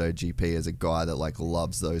know, MotoGP as a guy that, like,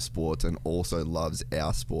 loves those sports and also loves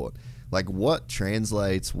our sport, like, what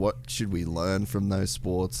translates, what should we learn from those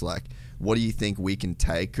sports? Like, what do you think we can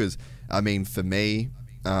take? Because, I mean, for me,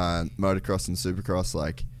 motocross and supercross,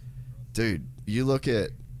 like, dude, you look at,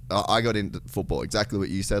 I got into football, exactly what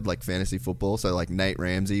you said, like fantasy football. So, like, Nate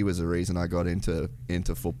Ramsey was the reason I got into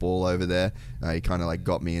football over there. He kind of, like,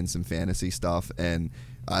 got me in some fantasy stuff, and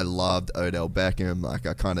I loved Odell Beckham. Like,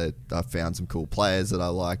 I found some cool players that I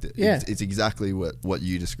liked. It's exactly what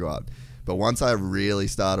you described. But once I really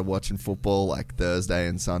started watching football, like Thursday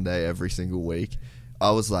and Sunday every single week,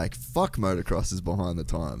 I was like, fuck, motocross is behind the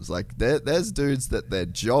times. Like, there's dudes that their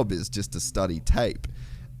job is just to study tape.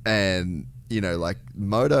 And, you know, like,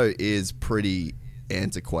 moto is pretty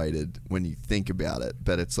antiquated when you think about it,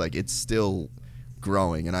 but it's like, it's still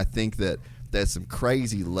growing. And I think that there's some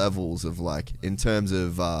crazy levels of like in terms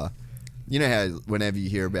of you know how whenever you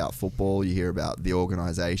hear about football, you hear about the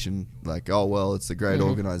organization, like, oh well, it's a great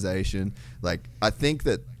organization. Like, I think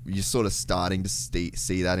that you're sort of starting to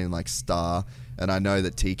see that in like Star, and I know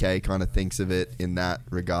that TK kind of thinks of it in that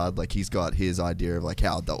regard. Like, he's got his idea of like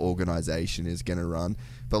how the organization is going to run.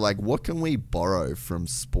 But like, what can we borrow from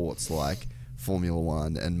sports like Formula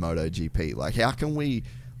One and MotoGP? Like, how can we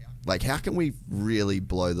really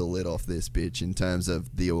blow the lid off this bitch in terms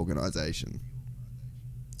of the organization?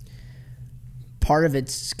 Part of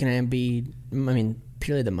it's going to be, I mean,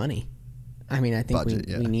 purely the money. I mean, I think budget,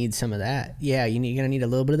 we need some of that. Yeah, you're going to need a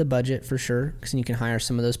little bit of the budget for sure, because you can hire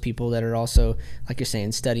some of those people that are also, like you're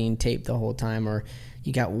saying, studying tape the whole time, or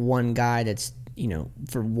you got one guy that's, you know,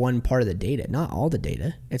 for one part of the data, not all the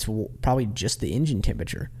data. It's probably just the engine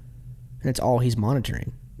temperature, and that's all he's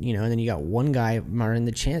monitoring, you know, and then you got one guy monitoring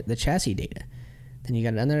the chassis data. Then you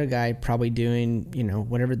got another guy probably doing, you know,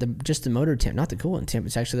 whatever, just the motor temp, not the coolant temp.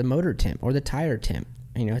 It's actually the motor temp or the tire temp,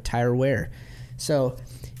 you know, tire wear. So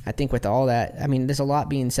I think with all that, I mean, there's a lot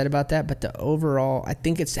being said about that, but the overall, I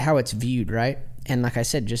think it's how it's viewed, right? And like I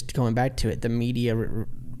said, just going back to it, the media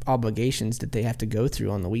obligations that they have to go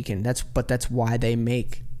through on the weekend. That's why they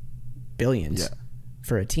make billions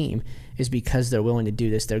for a team, is because they're willing to do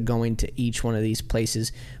this. They're going to each one of these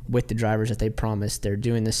places with the drivers that they promised. They're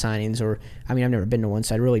doing the signings, or, I mean, I've never been to one,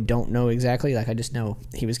 so I really don't know exactly. Like, I just know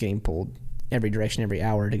he was getting pulled every direction, every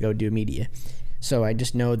hour to go do media. So I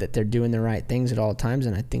just know that they're doing the right things at all times,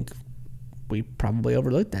 and I think we probably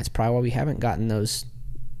overlooked that. That's probably why we haven't gotten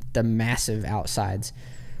the massive outsides.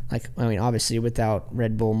 Like, I mean, obviously without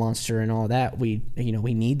Red Bull, Monster, and all that, we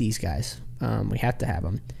need these guys. We have to have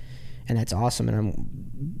them. And that's awesome, and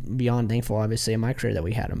I'm beyond thankful, obviously, in my career that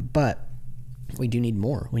we had them. But we do need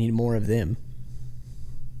more. We need more of them.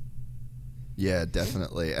 Yeah,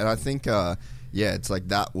 definitely. And I think, it's like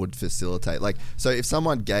that would facilitate. Like, so if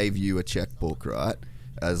someone gave you a checkbook, right,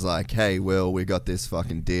 as like, hey, Will, we got this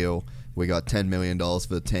fucking deal. We got $10 million for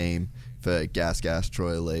the team for Gas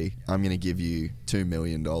Troy Lee. I'm going to give you $2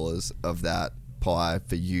 million of that pie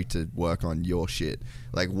for you to work on your shit.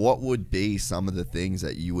 Like, what would be some of the things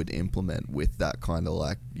that you would implement with that kind of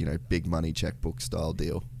like, you know, big money checkbook style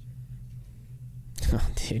deal? Oh,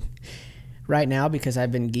 dude. Right now, because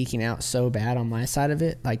I've been geeking out so bad on my side of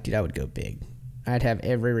it, like, dude, I would go big. I'd have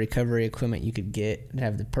every recovery equipment you could get. I'd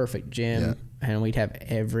have the perfect gym, and we'd have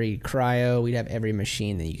every cryo. We'd have every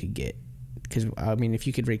machine that you could get. Because, I mean, if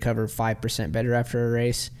you could recover 5% better after a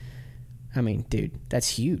race, I mean, dude, that's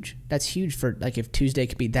huge. That's huge for, like, if Tuesday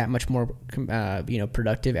could be that much more,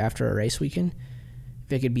 productive after a race weekend.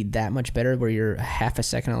 If it could be that much better where you're half a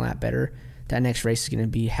second a lap better, that next race is going to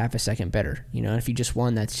be half a second better. You know, and if you just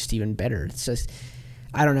won, that's just even better. It's just,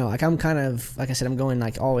 I don't know. Like, I'm kind of, like I said, I'm going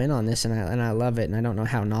like all in on this, and I love it, and I don't know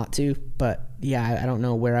how not to. But yeah, I don't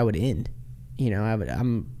know where I would end. You know,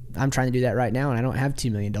 I'm trying to do that right now, and I don't have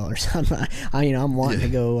 $2 million. I'm wanting to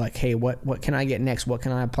go like, hey, what can I get next? What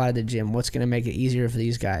can I apply to the gym? What's going to make it easier for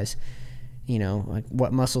these guys? You know, like,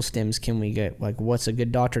 what muscle stems can we get? Like, what's a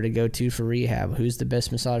good doctor to go to for rehab? Who's the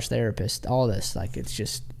best massage therapist? All this, like, it's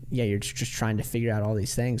just, you're just trying to figure out all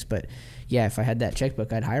these things. But yeah, if I had that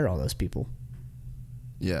checkbook, I'd hire all those people.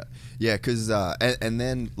 Yeah, because and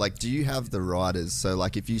then, like, do you have the riders? So,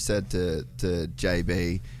 like, if you said to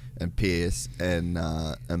JB and Pierce and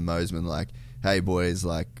Mosman, like, hey boys,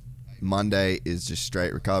 like, Monday is just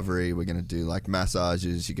straight recovery. We're gonna do like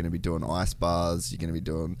massages. You're gonna be doing ice bars. You're gonna be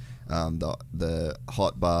doing the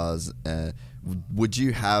hot bars. Would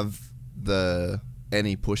you have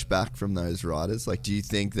any pushback from those riders? Like, do you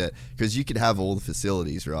think that, because you could have all the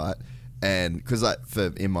facilities, right? And because, like,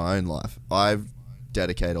 in my own life, I've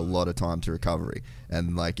dedicated a lot of time to recovery,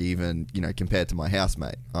 and like, even, you know, compared to my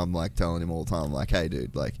housemate, I'm like telling him all the time, like, hey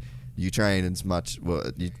dude, like, you train as much,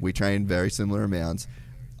 we train very similar amounts.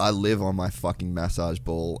 I live on my fucking massage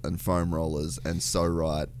ball and foam rollers and so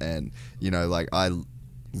right, and, you know, like, I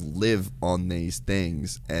live on these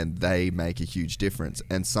things, and they make a huge difference.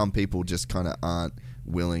 And some people just kind of aren't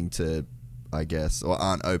willing to, I guess, or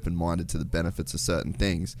aren't open-minded to the benefits of certain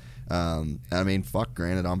things. I mean, fuck,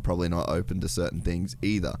 granted, I'm probably not open to certain things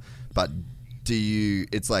either, but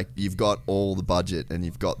it's like, you've got all the budget and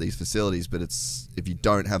you've got these facilities, but it's, if you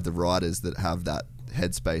don't have the riders that have that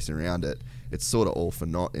headspace around it, it's sort of all for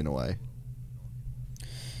naught in a way.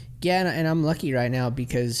 Yeah, and I'm lucky right now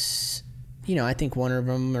because, you know, I think one of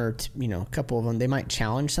them, or a couple of them, they might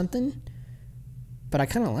challenge something, but I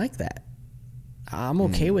kind of like that. I'm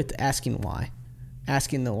okay with asking why.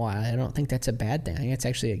 Asking the why. I don't think that's a bad thing. I think it's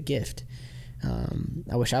actually a gift.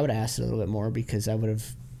 I wish I would have asked it a little bit more, because I would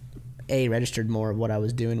have registered more of what I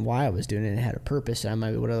was doing, why I was doing it, and it had a purpose. And I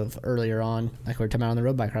might would have earlier on, like we were talking about on the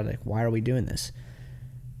road bike ride, like, why are we doing this?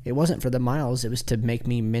 It wasn't for the miles. It was to make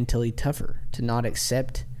me mentally tougher, to not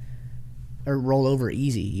accept or roll over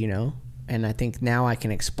easy, you know? And I think now I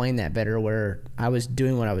can explain that better, where I was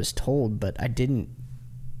doing what I was told, but I didn't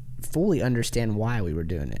fully understand why we were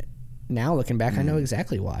doing it. Now looking back, I know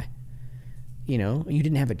exactly why. You know, you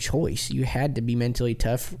didn't have a choice. You had to be mentally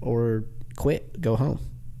tough or quit, go home.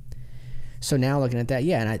 So now looking at that,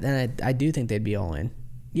 yeah, and I do think they'd be all in.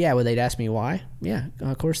 Yeah, would they'd ask me why? Yeah,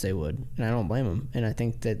 of course they would, and I don't blame them. And I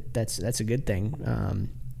think that's a good thing.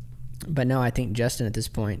 But no, I think Justin at this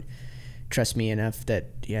point trusts me enough that,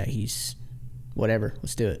 yeah, he's whatever,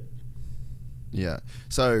 let's do it. Yeah.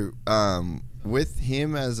 So with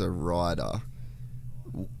him as a rider,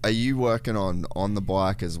 are you working on the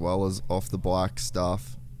bike as well as off the bike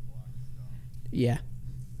stuff? Yeah,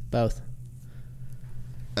 both.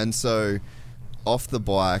 And so off the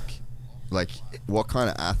bike, like, what kind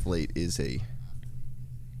of athlete is he?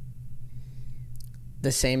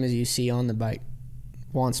 The same as you see on the bike.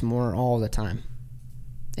 Wants more all the time.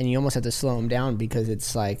 And you almost have to slow him down, because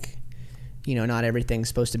it's like, you know, not everything's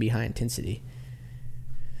supposed to be high intensity.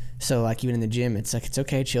 So, like, even in the gym, it's like, it's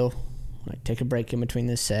okay, chill. Like, take a break in between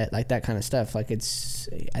this set, like that kind of stuff. Like,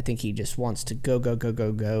 I think he just wants to go.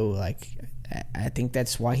 Like, I think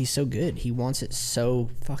that's why he's so good. He wants it so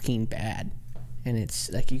fucking bad. And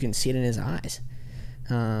it's like, you can see it in his eyes.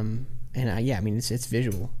 And yeah, I mean, it's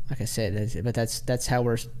visual, like I said, but that's how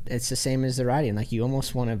it's the same as the riding. Like, you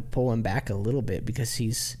almost want to pull him back a little bit, because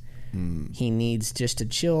he needs just to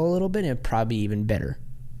chill a little bit, and probably even better.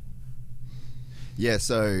 Yeah.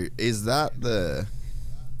 So is that the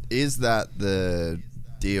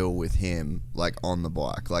deal with him, like, on the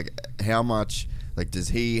bike? Like, how much, like, does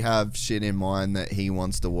he have shit in mind that he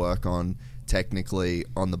wants to work on technically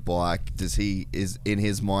on the bike? Is in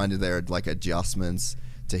his mind, are there like adjustments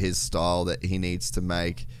to his style that he needs to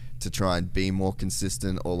make to try and be more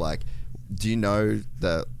consistent? Or, like, do you know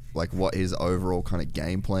that, like, what his overall kind of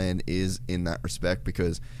game plan is in that respect?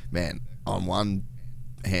 Because, man, on one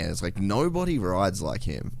hand, it's like nobody rides like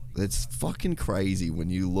him. It's fucking crazy when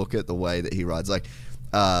you look at the way that he rides. Like,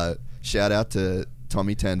 shout out to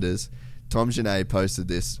Tommy Tenders. Tom Genet posted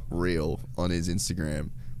this reel on his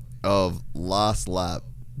Instagram of last lap,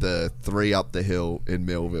 the 3 up the hill in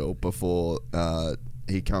Millville before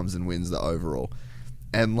he comes and wins the overall.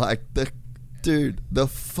 And, like, the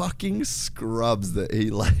fucking scrubs that he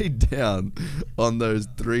laid down on those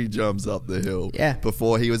 3 jumps up the hill, yeah,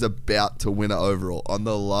 before he was about to win an overall on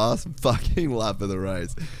the last fucking lap of the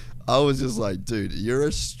race. I was just like, dude, you're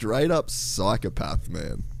a straight up psychopath,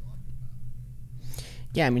 man.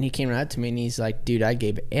 Yeah, I mean, he came right up to me and he's like, dude, I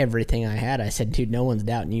gave everything I had. I said, dude, no one's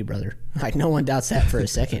doubting you, brother. Like, no one doubts that for a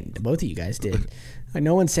second. Both of you guys did. Like,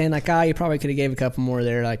 no one's saying, like, you probably could have gave a couple more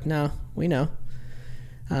there. Like, no, we know.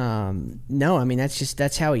 No, I mean,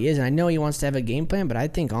 that's how he is. And I know he wants to have a game plan, but I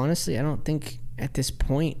think, honestly, I don't think at this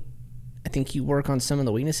point, I think you work on some of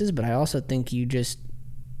the weaknesses, but I also think you just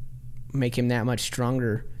make him that much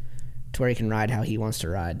stronger to where he can ride how he wants to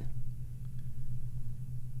ride.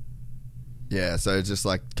 Yeah, so it's just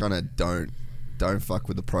like, kind of don't fuck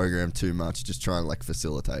with the program too much. Just try and, like,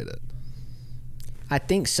 facilitate it. I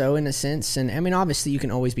think so, in a sense. And I mean, obviously you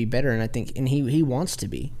can always be better, and I think, and he wants to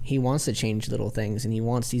be. He wants to change little things, and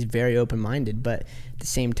he's very open-minded, but at the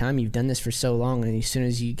same time, you've done this for so long, and as soon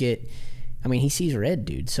as you get, I mean, he sees red,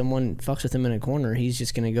 dude. Someone fucks with him in a corner, he's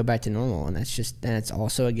just going to go back to normal, and that's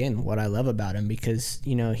also, again, what I love about him, because,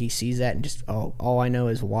 you know, he sees that and just, all I know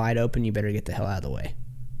is wide open, you better get the hell out of the way.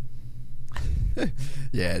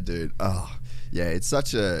 Yeah, dude. Oh, yeah, it's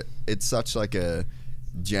such like a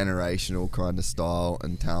generational kind of style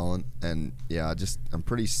and talent, and yeah, I'm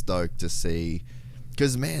pretty stoked to see,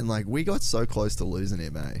 because, man, like, we got so close to losing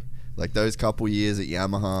him, eh? Like, those couple years at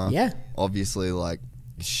Yamaha, yeah, obviously, like,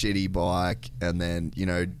 shitty bike, and then, you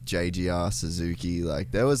know, JGR Suzuki,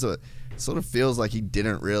 like, there was sort of feels like he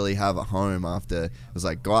didn't really have a home after. It was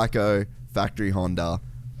like Geico, factory Honda,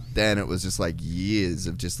 then it was just like years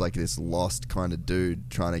of just like this lost kind of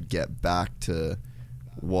dude trying to get back to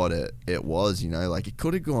what it was, you know. Like, it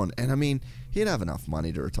could have gone, and I mean, he'd have enough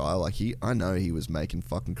money to retire. Like, I know he was making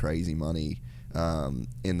fucking crazy money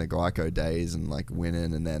in the Geico days, and, like,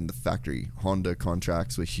 winning, and then the factory Honda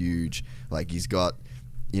contracts were huge. Like, he's got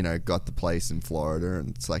the place in Florida, and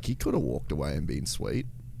it's like he could have walked away and been sweet.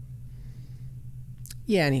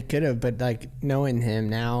 Yeah, and he could have, but, like, knowing him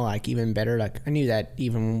now, like, even better, like, I knew that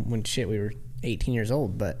even when we were 18 years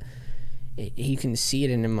old, but you can see it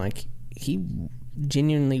in him, like, he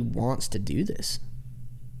genuinely wants to do this.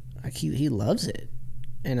 Like, he loves it.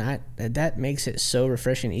 and that makes it so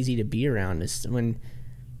refreshing and easy to be around, is when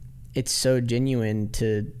it's so genuine.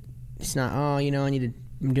 It's not,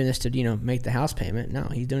 I'm doing this to make the house payment. No,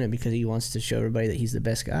 he's doing it because he wants to show everybody that he's the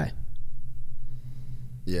best guy.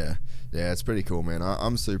 Yeah, it's pretty cool, man.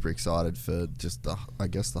 I'm super excited for just the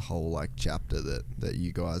whole like chapter that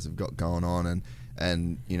you guys have got going on,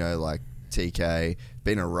 and like TK,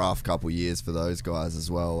 been a rough couple years for those guys as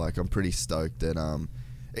well. Like, I'm pretty stoked that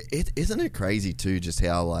isn't it crazy too, just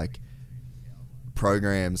how like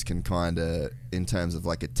programs can kind of, in terms of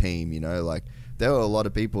like a team, like there were a lot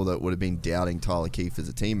of people that would have been doubting Tyler Keefe as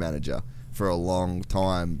a team manager for a long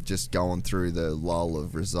time, just going through the lull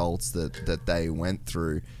of results that they went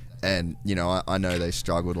through. And I know they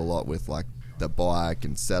struggled a lot with like the bike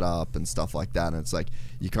and setup and stuff like that, and it's like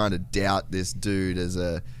you kind of doubt this dude as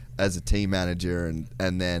a team manager,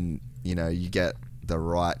 and then you get the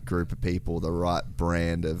right group of people, the right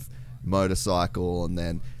brand of motorcycle, and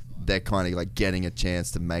then they're kind of like getting a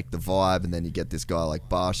chance to make the vibe, and then you get this guy like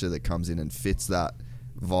Barsha that comes in and fits that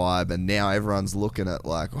vibe, and now everyone's looking at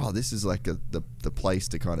like, oh, this is like the place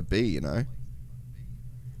to kind of be, And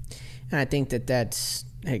I think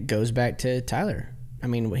it goes back to Tyler. I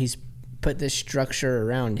mean, he's put this structure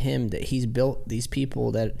around him, that he's built these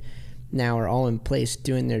people that now are all in place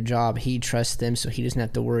doing their job. He trusts them, so he doesn't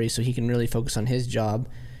have to worry, so he can really focus on his job,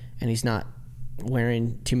 and he's not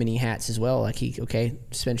wearing too many hats as well. Like,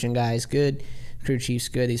 suspension guy is good, crew chief's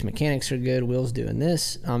good, these mechanics are good, Will's doing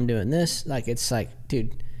this, I'm doing this. Like, it's like,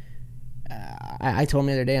 dude, I told him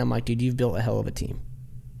the other day, I'm like, dude, you've built a hell of a team.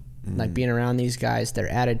 Like, being around these guys, their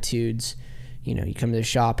attitudes, you come to the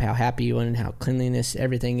shop, how happy you are and how cleanliness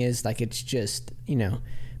everything is. Like, it's just,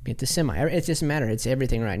 at the semi, it doesn't matter. It's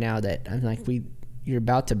everything right now that I'm like, you're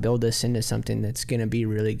about to build this into something that's going to be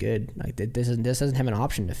really good. Like, this doesn't have an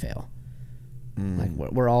option to fail. Like,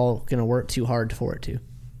 we're all going to work too hard for it to.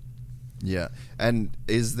 Yeah. And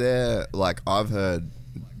is there, like, I've heard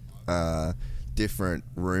different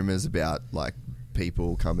rumors about like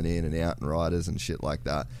people coming in and out and riders and shit like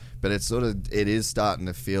that, but it is starting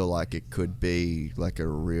to feel like it could be like a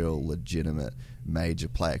real legitimate major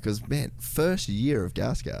player, because man, first year of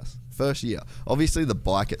Gas, first year, obviously the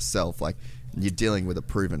bike itself, like, you're dealing with a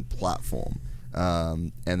proven platform,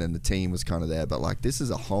 and then the team was kind of there, but like, this is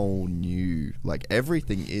a whole new, like,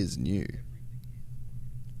 everything is new.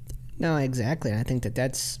 No, exactly. I think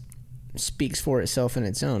that's speaks for itself in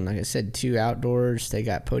its own. Like I said, 2 outdoors. They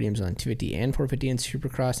got podiums on 250 and 450 in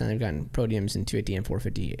Supercross, and they've gotten podiums in 250 and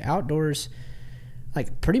 450 outdoors.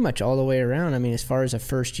 Like, pretty much all the way around. I mean, as far as a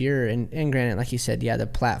first year, and granted, like you said, yeah, the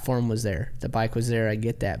platform was there, the bike was there. I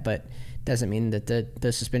get that, but doesn't mean that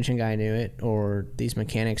the suspension guy knew it, or these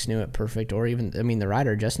mechanics knew it perfect, or even, I mean, the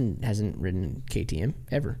rider Justin hasn't ridden KTM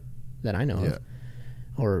ever that I know of,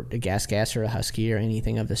 or a Gas or a Husky or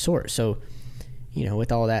anything of the sort. So,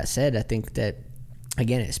 with all that said, I think that,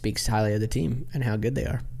 again, it speaks highly of the team and how good they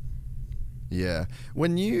are. Yeah.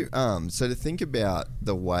 When you, so to think about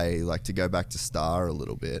the way, like, to go back to Star a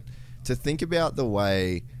little bit, to think about the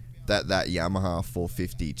way that Yamaha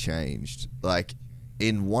 450 changed, like,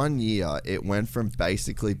 in 1 year, it went from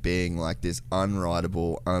basically being like this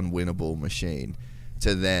unrideable, unwinnable machine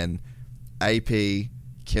to then AP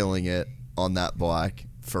killing it on that bike,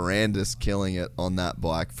 Ferrandis killing it on that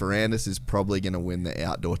bike. Ferrandis is probably going to win the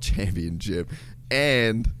outdoor championship.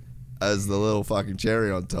 And as the little fucking cherry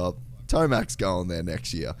on top, Tomac's going there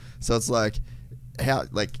next year. So it's like,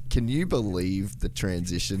 can you believe the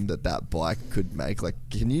transition that bike could make? Like,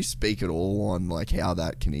 can you speak at all on like how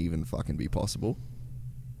that can even fucking be possible?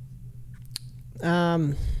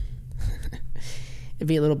 It'd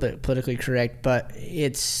be a little bit politically correct, but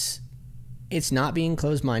it's not being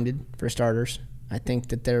closed-minded, for starters. I think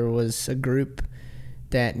that there was a group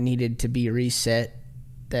that needed to be reset,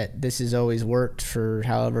 that this has always worked for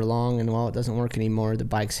however long, and while it doesn't work anymore, the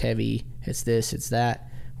bike's heavy, it's this, it's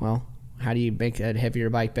that. Well, how do you make a heavier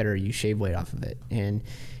bike better? You shave weight off of it. And,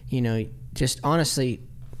 just honestly,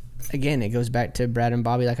 again, it goes back to Brad and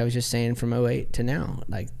Bobby, like I was just saying, from 2008 to now.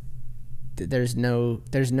 Like, there's no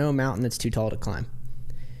mountain that's too tall to climb.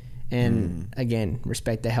 And again,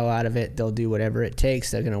 respect the hell out of it. They'll do whatever it takes.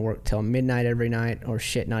 They're going to work till midnight every night, or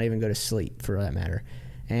shit, not even go to sleep for that matter.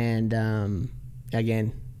 And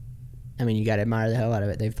again, I mean, you got to admire the hell out of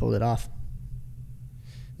it. They've pulled it off.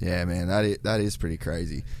 Yeah, man, that is pretty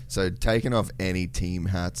crazy. So, taking off any team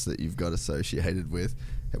hats that you've got associated with,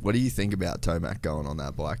 what do you think about Tomac going on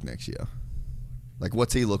that bike next year? Like,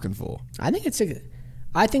 what's he looking for? I think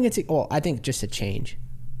just a change.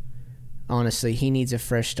 Honestly, he needs a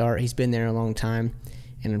fresh start. He's been there a long time,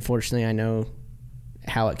 and unfortunately, I know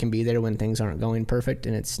how it can be there when things aren't going perfect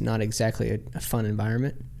and it's not exactly a fun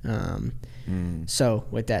environment. So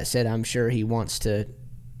with that said, I'm sure he wants to,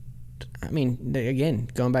 I mean, again,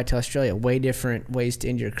 going back to Australia, way different ways to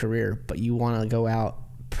end your career, but you want to go out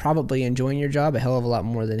probably enjoying your job a hell of a lot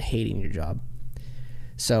more than hating your job.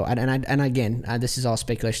 So, and again, this is all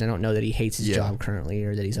speculation. I don't know that he hates his job currently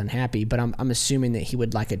or that he's unhappy, but I'm assuming that he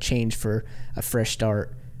would like a change for a fresh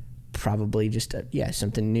start, probably just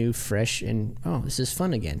something new, fresh, and this is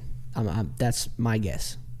fun again. That's my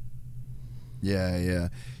guess. Yeah.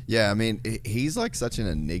 I mean, he's like such an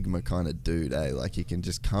enigma kind of dude, eh? Like he can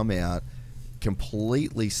just come out,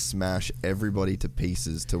 completely smash everybody to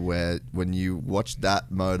pieces to where when you watch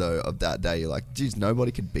that moto of that day, you're like, geez,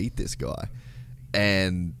 nobody could beat this guy.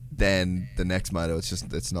 And then the next moto,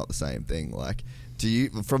 it's not the same thing. Like, do you,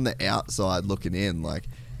 from the outside looking in, like,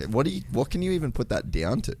 what can you even put that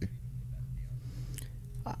down to?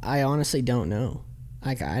 I honestly don't know.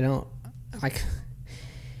 I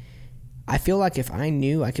feel like if I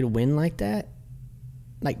knew I could win like that,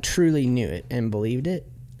 like truly knew it and believed it,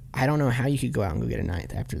 I don't know how you could go out and go get a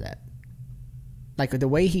ninth after that. Like the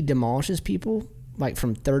way he demolishes people, like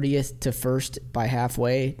from 30th to 1st by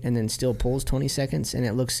halfway and then still pulls 20 seconds and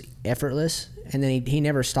it looks effortless. And then he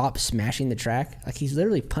never stops smashing the track. Like he's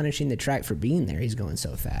literally punishing the track for being there. He's going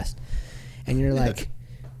so fast. And you're like,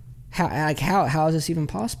 how is this even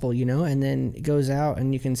possible? You know? And then it goes out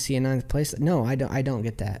and you can see a ninth place. No, I don't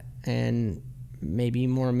get that. And maybe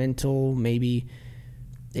more mental, maybe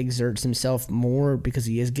exerts himself more because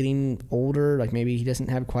he is getting older. Like maybe he doesn't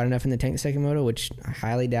have quite enough in the tank second moto, which I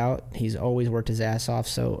highly doubt. He's always worked his ass off,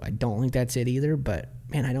 so I don't think that's it either. But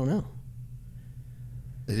man, I don't know.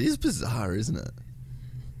 It is bizarre, isn't it?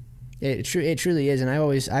 It truly is, and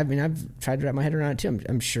I've tried to wrap my head around it too.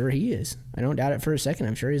 I'm sure he is. I don't doubt it for a second.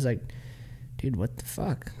 I'm sure he's like, dude, what the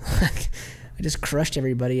fuck? Like, I just crushed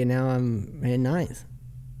everybody, and now I'm in ninth.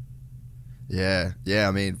 Yeah.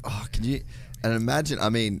 I mean, can you? And imagine, I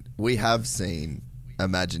mean, we have seen,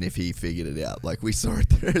 imagine if he figured it out. Like, we saw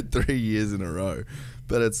it 3 years in a row.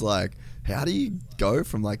 But it's like, how do you go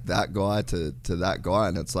from, like, that guy to that guy?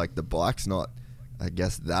 And it's like, the bike's not, I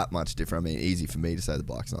guess, that much different. I mean, easy for me to say the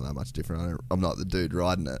bike's not that much different. I'm not the dude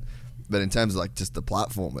riding it. But in terms of, like, just the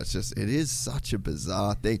platform, it is such a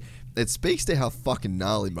bizarre thing. It speaks to how fucking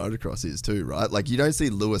gnarly motocross is too, right? Like, you don't see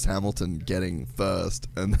Lewis Hamilton getting first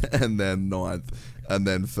and then ninth and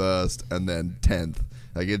then first and then 10th.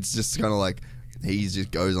 Like, it's just kind of like he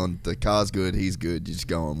just goes on, the car's good, he's good, you just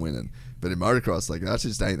go on winning. But in motocross, like, that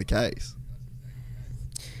just ain't the case.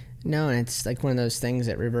 No, and it's like one of those things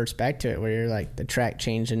that reverts back to it where you're like, the track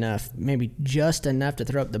changed enough, maybe just enough to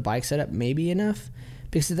throw up the bike setup, maybe enough.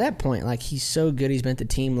 Because at that point, like, he's so good, he's been at the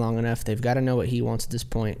team long enough, they've got to know what he wants at this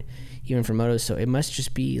point, even for motos. So it must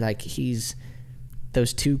just be like he's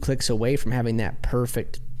those 2 clicks away from having that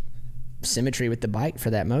perfect symmetry with the bike for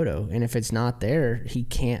that moto. And if it's not there, he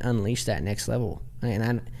can't unleash that next level.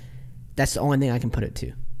 And that's the only thing I can put it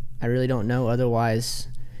to. I really don't know. Otherwise,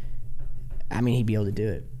 I mean, he'd be able to do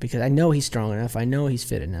it because I know he's strong enough. I know he's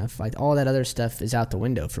fit enough. Like, all that other stuff is out the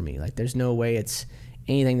window for me. Like, there's no way it's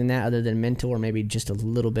anything than that other than mental or maybe just a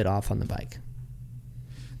little bit off on the bike.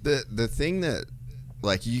 The thing that,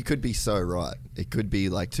 like, you could be so right. It could be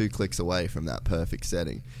like 2 clicks away from that perfect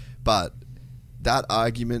setting. But that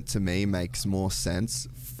argument to me makes more sense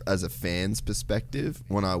as a fan's perspective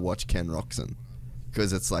when I watch Ken Roczen.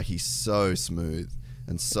 Because it's like he's so smooth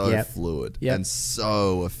and so fluid and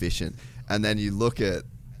so efficient. And then you look at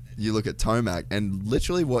Tomac, and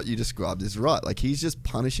literally what you described is right. Like, he's just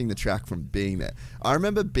punishing the track from being there. I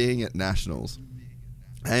remember being at Nationals,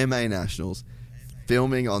 AMA Nationals,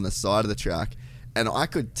 filming on the side of the track, and I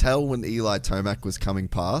could tell when Eli Tomac was coming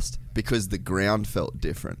past because the ground felt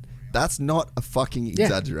different. That's not a fucking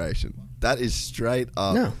exaggeration. That is straight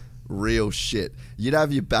up real shit. You'd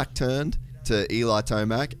have your back turned to Eli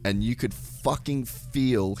Tomac, and you could fucking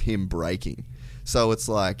feel him braking. So it's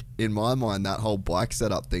like, in my mind, that whole bike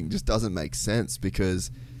setup thing just doesn't make sense because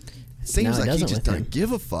it seems like he just don't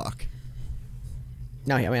give a fuck.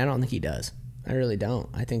 No, I mean, I don't think he does. I really don't.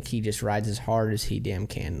 I think he just rides as hard as he damn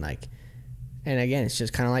can. Like, and again, it's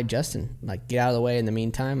just kind of like Justin. Like, get out of the way in the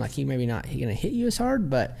meantime. Like, he maybe not going to hit you as hard,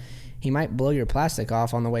 but he might blow your plastic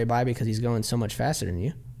off on the way by because he's going so much faster than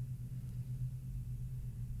you.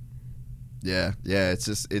 Yeah,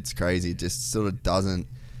 it's crazy. It just sort of doesn't.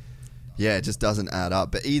 Yeah, it just doesn't add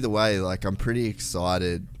up. But either way, like, I'm pretty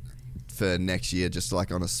excited for next year, just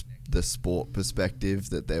like on the sport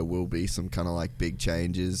perspective, that there will be some kind of like big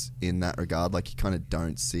changes in that regard. Like, you kind of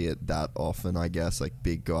don't see it that often, I guess, like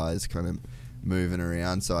big guys kind of moving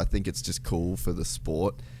around. So I think it's just cool for the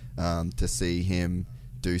sport. to see him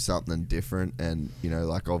do something different. And, you know,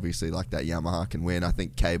 like obviously like that Yamaha can win. I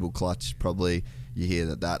think cable clutch probably, you hear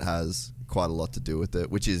that has quite a lot to do with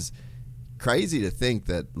it, which is crazy to think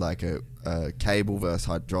that like a cable versus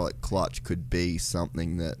hydraulic clutch could be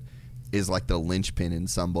something that is like the linchpin in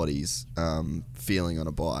somebody's feeling on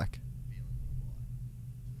a bike.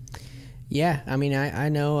 Yeah, I mean, I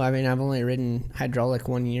know. I mean, I've only ridden hydraulic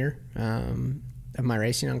 1 year of my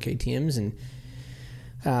racing on KTM's, and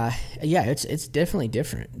yeah, it's definitely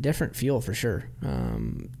different feel for sure.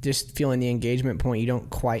 Just feeling the engagement point, you don't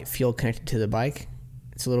quite feel connected to the bike.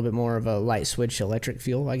 It's a little bit more of a light switch electric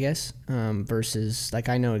feel, I guess, versus like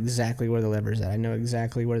I know exactly where the lever's at. I know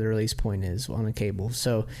exactly where the release point is on a cable.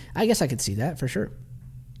 So I guess I could see that for sure.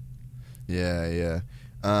 Yeah.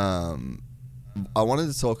 I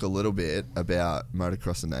wanted to talk a little bit about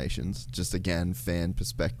Motocross of Nations, just again, fan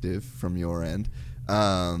perspective from your end.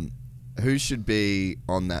 Who should be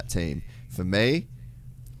on that team? For me,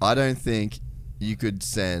 I don't think you could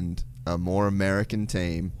send a more American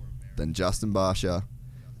team than Justin Barcia,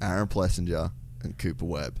 Aaron Plessinger, and Cooper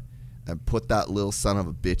Webb, and put that little son of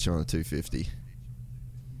a bitch on a 250.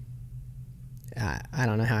 I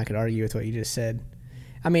don't know how I could argue with what you just said.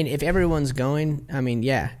 I mean, if everyone's going, I mean,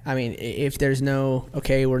 yeah. I mean, if there's no,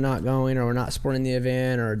 okay, we're not going, or we're not supporting the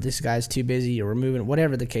event, or this guy's too busy, or we're moving,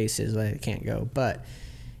 whatever the case is, like, it can't go. But,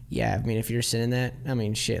 yeah, I mean, if you're sending that, I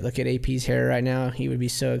mean, shit, look at AP's hair right now. He would be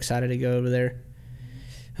so excited to go over there.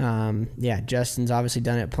 Yeah, Justin's obviously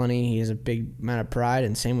done it plenty. He has a big amount of pride,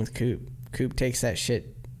 and same with Coop. Coop takes that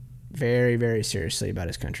shit very, very seriously about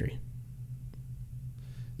his country.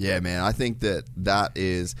 Yeah, man, I think that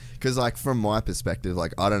is... Because, like, from my perspective,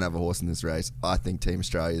 like, I don't have a horse in this race. I think Team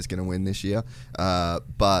Australia is going to win this year.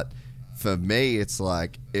 But for me, it's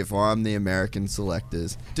like, if I'm the American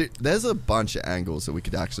selectors... Dude, there's a bunch of angles that we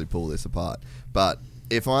could actually pull this apart. But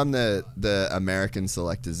if I'm the American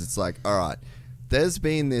selectors, it's like, all right, there's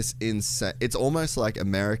been this insane... It's almost like the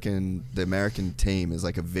American team is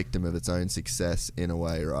like a victim of its own success in a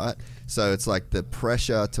way, right? So it's like the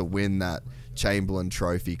pressure to win that Chamberlain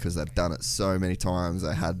Trophy, because they've done it so many times.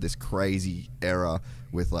 They had this crazy era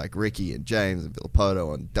with like Ricky and James and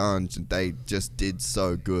Villapoto and Dunge, and they just did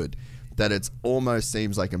so good that it almost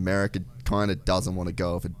seems like America kind of doesn't want to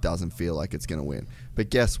go if it doesn't feel like it's going to win. But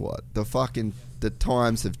guess what? The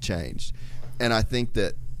times have changed. And I think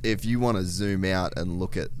that if you want to zoom out and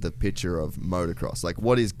look at the picture of motocross, like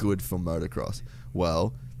what is good for motocross?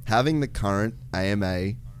 Well, having the current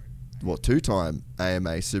AMA, two-time AMA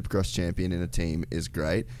Supercross champion in a team is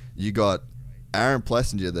great. You got Aaron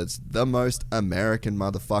Plessinger, that's the most American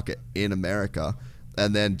motherfucker in America.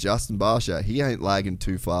 And then Justin Barcia, he ain't lagging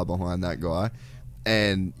too far behind that guy.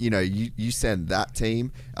 And, you know, you send that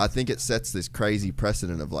team, I think it sets this crazy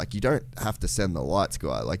precedent of, like, you don't have to send the lights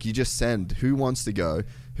guy. Like, you just send who wants to go,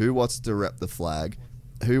 who wants to rep the flag,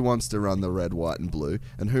 who wants to run the red, white, and blue,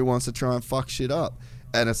 and who wants to try and fuck shit up.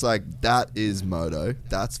 And it's like, that is moto,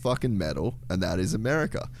 that's fucking metal, and that is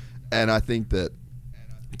America. And I think that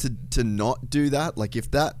to not do that, like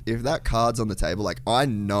if that card's on the table, like I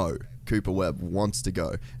know Cooper Webb wants to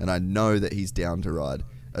go, and I know that he's down to ride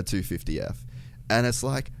a 250F. And it's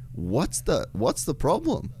like, what's the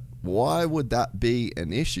problem? Why would that be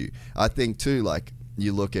an issue? I think too, like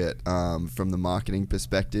you look at from the marketing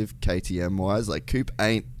perspective, KTM wise, like Coop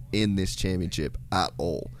ain't in this championship at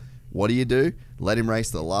all. What do? Let him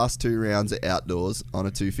race the last 2 rounds at outdoors on a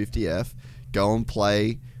 250F. Go and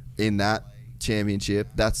play in that championship.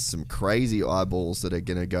 That's some crazy eyeballs that are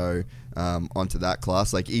going to go onto that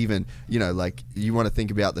class. Like even, you know, like you want to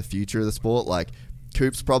think about the future of the sport. Like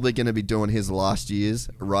Coop's probably going to be doing his last years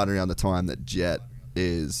right around the time that Jet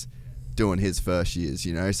is doing his first years,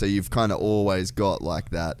 you know? So you've kind of always got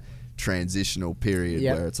like that transitional period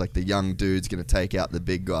where it's like the young dude's going to take out the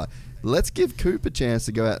big guy. Let's give Coop a chance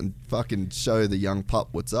to go out and fucking show the young pup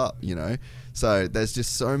what's up, you know? So there's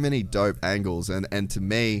just so many dope angles. And to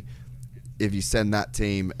me, if you send that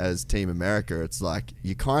team as Team America, it's like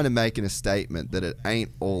you're kind of making a statement that it ain't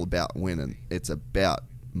all about winning. It's about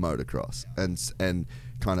motocross and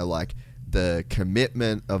kind of like the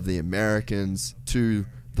commitment of the Americans to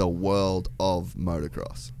the world of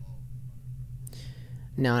motocross.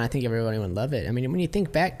 No, and I think everybody would love it. I mean, when you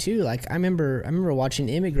think back too, like I remember watching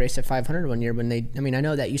Imig race at 500 one year when I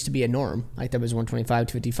know that used to be a norm. Like there was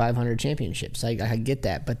 125 to 500 championships. I get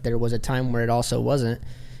that, but there was a time where it also wasn't,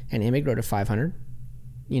 and Imig rode a 500.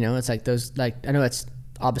 You know, it's like those, like I know that's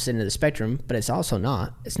opposite end of the spectrum, but it's also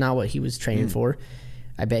not. It's not what he was training for.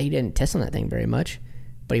 I bet he didn't test on that thing very much,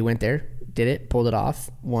 but he went there, did it, pulled it off,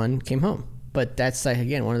 won, came home. But that's like,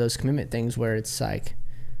 again, one of those commitment things where it's like,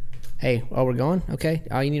 Hey, we're going? Okay.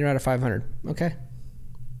 Oh, you need to ride a 500. Okay.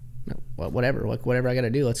 No, whatever. Whatever I got to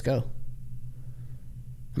do, let's go.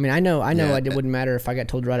 I mean, I know it wouldn't matter if I got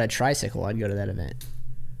told to ride a tricycle, I'd go to that event.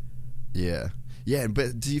 Yeah. Yeah,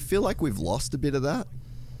 but do you feel like we've lost a bit of that?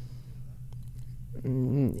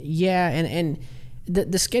 Yeah, and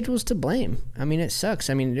the schedule's to blame. I mean, it sucks.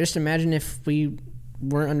 I mean, just imagine if we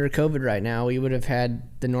weren't under COVID right now, we would have had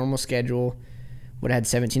the normal schedule, would have had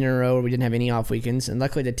 17 in a row where we didn't have any off weekends. And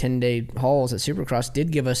luckily the 10-day hauls at Supercross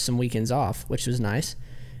did give us some weekends off, which was nice.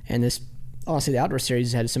 And this, honestly, the outdoor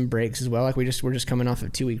series had some breaks as well. Like we're just coming off a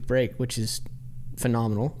 2-week break, which is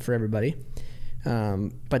phenomenal for everybody.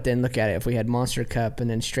 But then look at it. If we had Monster Cup and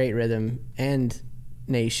then Straight Rhythm and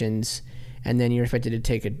Nations, and then you're expected to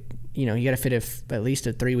take you got to fit at least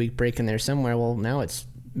a 3-week break in there somewhere. Well, now it's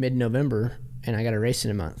mid-November, and I got to race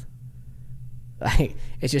in a month. Like,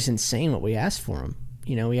 it's just insane what we ask for them.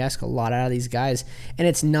 We ask a lot out of these guys, and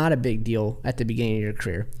it's not a big deal at the beginning of your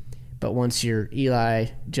career. But once you're Eli,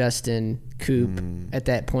 Justin, Coop, at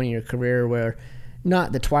that point in your career where,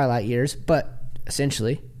 not the twilight years, but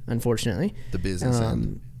essentially, unfortunately. The business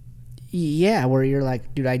end. Yeah, where you're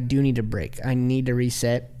like, dude, I do need a break. I need to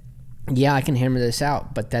reset. Yeah, I can hammer this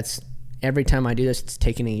out, but that's every time I do this, it's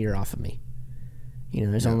taking a year off of me.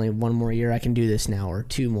 There's only one more year I can do this now, or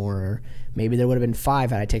 2 more, or maybe there would have been 5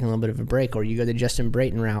 had I taken a little bit of a break. Or you go the Justin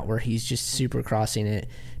Brayton route where he's just super crossing it,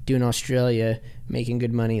 doing Australia, making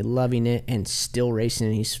good money, loving it, and still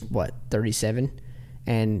racing. He's 37,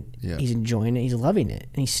 and he's enjoying it. He's loving it,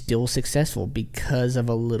 and he's still successful because of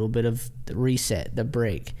a little bit of the reset, the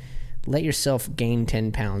break. Let yourself gain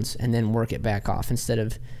 10 pounds and then work it back off instead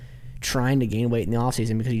of trying to gain weight in the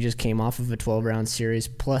offseason because you just came off of a 12-round series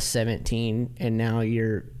plus 17, and now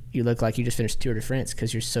you look like you just finished Tour de France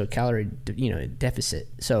because you're so calorie deficit.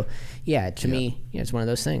 So to me, it's one of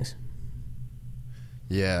those things.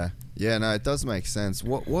 No, it does make sense.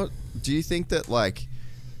 What do you think that, like,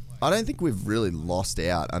 I don't think we've really lost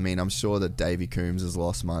out. I mean, I'm sure that Davey Coombs has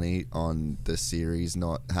lost money on the series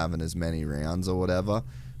not having as many rounds or whatever,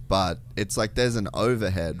 but it's like there's an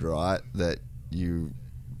overhead, right, that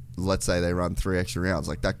let's say they run 3 extra rounds,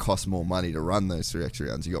 like that costs more money to run those 3 extra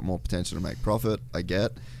rounds. You got more potential to make profit. I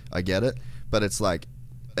get it, but it's like,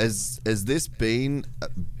 has this been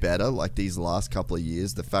better? Like these last couple of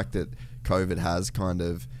years, the fact that COVID has kind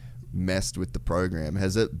of messed with the program,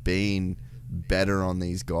 has it been better on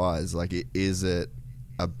these guys? Like, is it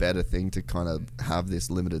a better thing to kind of have this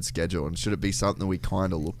limited schedule, and should it be something we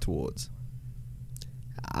kind of look towards?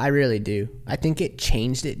 I really do. I think it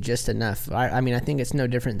changed it just enough. I mean, I think it's no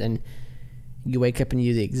different than you wake up and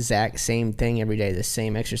you do the exact same thing every day, the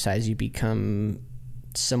same exercise. You become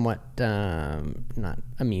somewhat not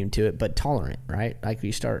immune to it, but tolerant, right? Like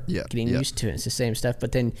you start getting used to it. It's the same stuff,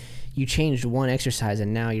 but then you changed one exercise,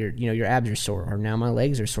 and now your abs are sore, or now my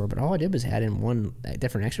legs are sore. But all I did was add in one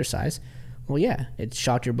different exercise. Well, yeah, it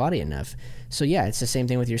shocked your body enough. So, it's the same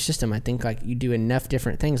thing with your system. I think, like, you do enough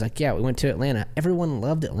different things. Like, we went to Atlanta. Everyone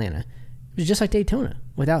loved Atlanta. It was just like Daytona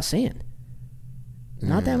without sand.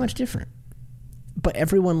 Not that much different. But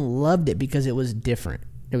everyone loved it because it was different.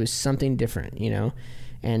 It was something different,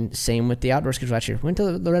 And same with the outdoor schedule last year. Went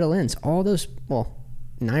to Loretta Lynn's. All those,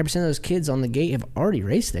 90% of those kids on the gate have already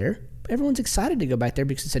raced there. But everyone's excited to go back there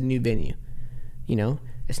because it's a new venue.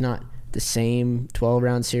 It's not the same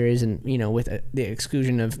 12-round series, and with the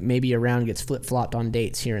exclusion of maybe a round gets flip-flopped on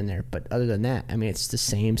dates here and there. But other than that, I mean, it's the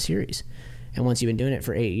same series. And once you've been doing it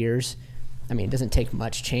for 8 years, I mean, it doesn't take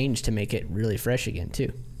much change to make it really fresh again,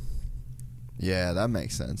 too. Yeah, that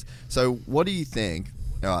makes sense. So what do you think?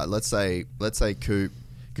 All right, let's say Coop,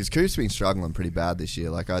 because Coop's been struggling pretty bad this year.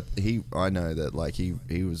 Like I know that like he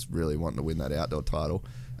was really wanting to win that outdoor title.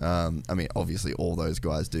 I mean, obviously all those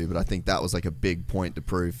guys do, but I think that was like a big point to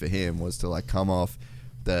prove for him, was to like come off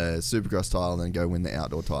the Supercross title and then go win the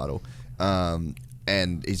outdoor title.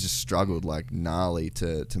 And he's just struggled like gnarly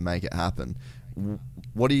to make it happen.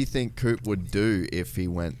 What do you think Coop would do if he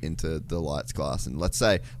went into the lights class? And let's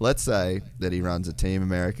say that he runs a Team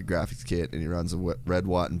America graphics kit and he runs a red,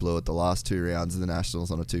 white, and blue at the last 2 rounds of the Nationals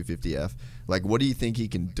on a 250F. Like, what do you think he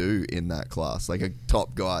can do in that class? Like a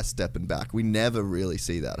top guy stepping back. We never really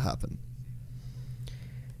see that happen.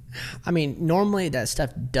 I mean, normally that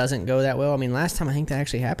stuff doesn't go that well. I mean, last time I think that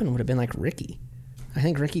actually happened would have been like Ricky. I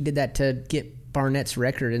think Ricky did that to get Barnett's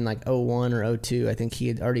record in like 01 or 02. I think he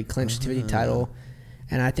had already clinched the title.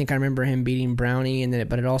 And I think I remember him beating Brownie,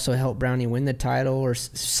 but it also helped Brownie win the title or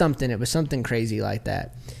something. It was something crazy like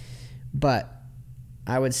that. But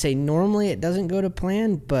I would say normally it doesn't go to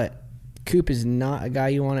plan, but Coop is not a guy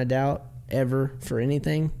you want to doubt ever for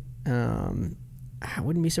anything. I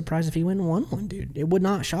wouldn't be surprised if he went and won one, dude. It would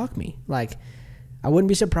not shock me. Like, I wouldn't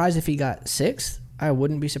be surprised if he got 6th. I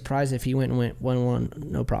wouldn't be surprised if he went and won one,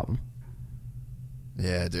 no problem.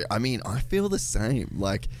 Yeah, dude. I mean, I feel the same.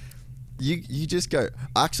 Like, you just go.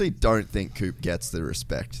 I actually don't think Coop gets the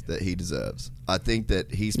respect that he deserves. I think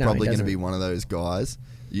that he's probably going to be one of those guys.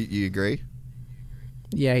 You agree?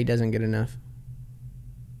 Yeah, he doesn't get enough.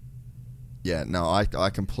 Yeah, no, I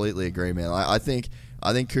completely agree, man. I think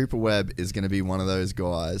Cooper Webb is going to be one of those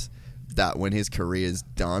guys that when his career's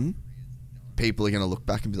done, people are going to look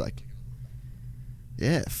back and be like,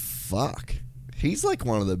 yeah, fuck. He's like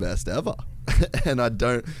one of the best ever. And I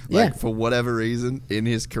don't, like, for whatever reason in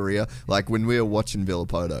his career, like when we were watching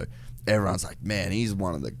Villapoto, everyone's like, man, he's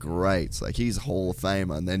one of the greats. Like, he's a Hall of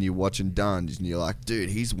Famer. And then you're watching Dunge and you're like, dude,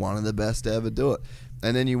 he's one of the best to ever do it.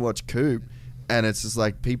 And then you watch Coop and it's just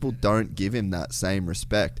like people don't give him that same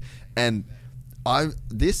respect. And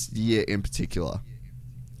this year in particular,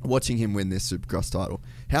 watching him win this Supercross title,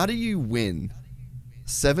 how do you win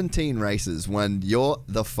 17 races when you're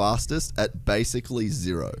the fastest at basically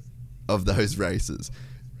 0 of those races?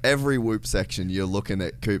 Every whoop section, you're looking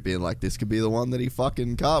at Coop being like, this could be the one that he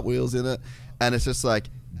fucking cartwheels in it. And it's just like,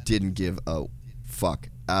 didn't give a fuck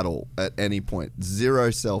at all at any point. 0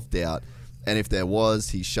 self-doubt. And if there was,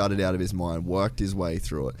 he shut it out of his mind, worked his way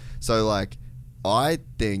through it. So, like, I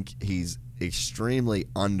think he's extremely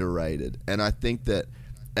underrated. And I think that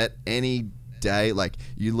at any day, like,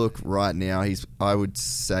 you look right now, I would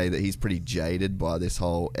say that he's pretty jaded by this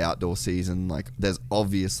whole outdoor season. Like, there's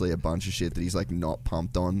obviously a bunch of shit that he's, like, not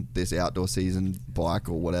pumped on this outdoor season, bike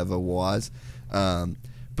or whatever wise.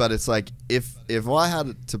 But it's like, if I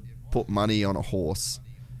had to put money on a horse,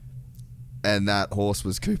 and that horse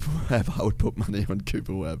was Cooper Webb, I would put money on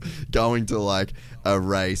Cooper Webb going to, like, a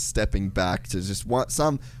race, stepping back to just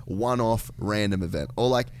some one-off random event. Or,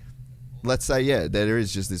 like, let's say, yeah, there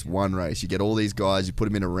is just this one race. You get all these guys, you put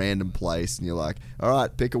them in a random place, and you're like, all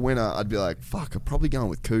right, pick a winner. I'd be like, fuck, I'm probably going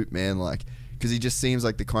with Coop, man. Like, because he just seems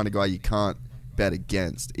like the kind of guy you can't bet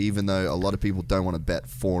against, even though a lot of people don't want to bet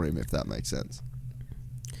for him, if that makes sense.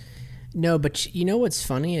 No, but you know what's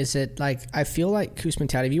funny is that, like, I feel like Coop's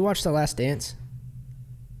mentality. Have you watched The Last Dance?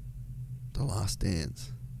 The Last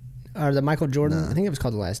Dance? Or the Michael Jordan? No. I think it was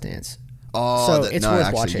called The Last Dance. Oh, so it's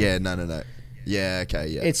worth watching. Yeah, no. Yeah, okay,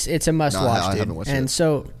 yeah. It's a must watch, dude. I haven't watched it. And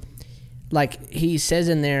so, like, he says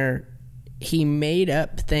in there, he made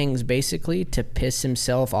up things basically to piss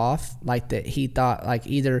himself off, like that he thought, like,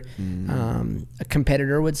 either a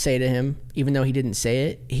competitor would say to him, even though he didn't say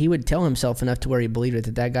it, he would tell himself enough to where he believed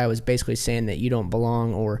it, that guy was basically saying that you don't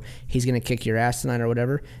belong or he's going to kick your ass tonight or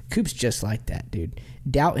whatever. Coop's just like that, dude.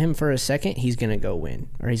 Doubt him for a second, he's going to go win,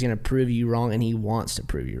 or he's going to prove you wrong, and he wants to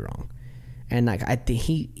prove you wrong. And, like, I think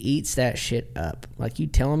he eats that shit up. Like, you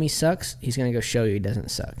tell him he sucks, he's going to go show you he doesn't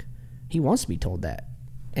suck. He wants to be told that.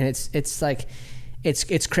 And it's like,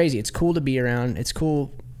 it's crazy. It's cool to be around. It's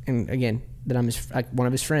cool, and again, that I'm one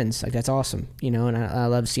of his friends. Like, that's awesome, you know. And I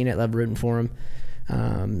love seeing it, love rooting for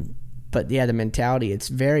him. But yeah, the mentality, it's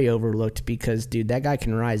very overlooked because, dude, that guy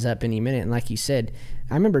can rise up any minute. And like you said,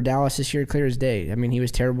 I remember Dallas this year clear as day. I mean, he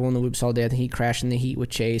was terrible in the whoops all day. I think he crashed in the heat with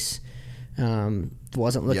Chase.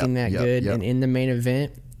 Wasn't looking that good. And in the main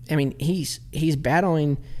event, I mean, he's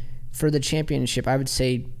battling for the championship. I would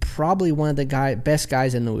say probably one of the best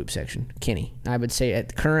guys in the whoop section, Kenny. I would say at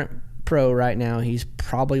the current pro right now, he's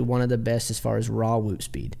probably one of the best as far as raw whoop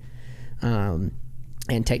speed and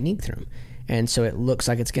technique through him. And so it looks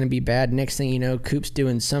like it's going to be bad. Next thing you know, Coop's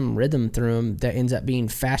doing some rhythm through him that ends up being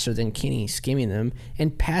faster than Kenny, skimming them,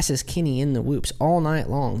 and passes Kenny in the whoops all night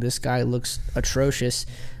long. This guy looks atrocious,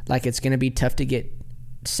 like it's going to be tough to get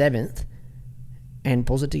 7th, and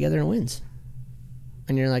pulls it together and wins.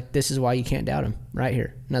 And you're like, this is why you can't doubt him. Right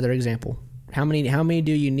here, another example. How many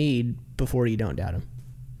do you need before you don't doubt him?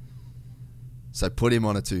 So put him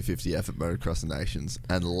on a 250F at Motocross Nations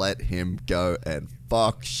and let him go and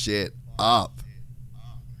fuck shit up.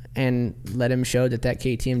 And let him show that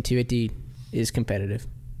KTM 250 is competitive.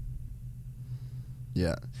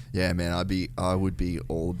 Yeah, man, I would be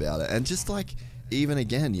all about it. And just, like, even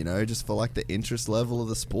again, you know, just for, like, the interest level of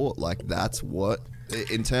the sport, like, that's what,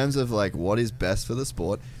 in terms of, like, what is best for the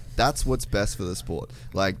sport, that's what's best for the sport.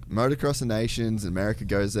 Like, Motocross Nations, America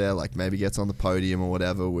goes there, like, maybe gets on the podium or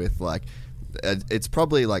whatever with, like, it's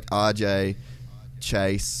probably, like, RJ,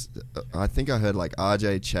 Chase. I think I heard, like,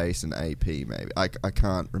 RJ, Chase, and AP, maybe. I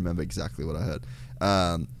can't remember exactly what I heard.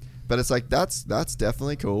 But it's like, that's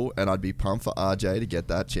definitely cool, and I'd be pumped for RJ to get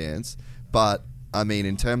that chance. But I mean,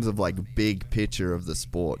 in terms of like big picture of the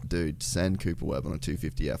sport, dude, send Cooper Webb on a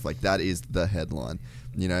 250F. Like, that is the headline,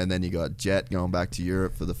 you know. And then you got Jet going back to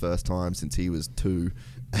Europe for the first time since he was 2,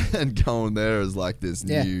 and going there as like this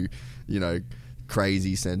new, you know,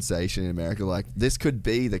 crazy sensation in America. Like, this could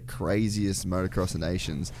be the craziest motocross of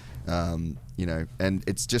nations. You know, and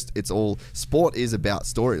it's all sport is about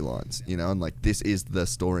storylines, you know, and like this is the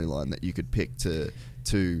storyline that you could pick to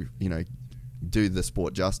you know, do the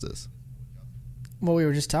sport justice. Well, we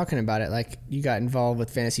were just talking about it, like you got involved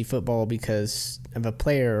with fantasy football because of a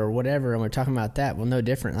player or whatever, and we're talking about that. Well, no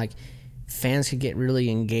different. Like, fans could get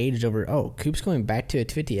really engaged over, oh, Coop's going back to a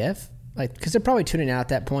 250F, like, because they're probably tuning out at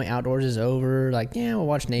that point. Outdoors is over. Like, yeah, we'll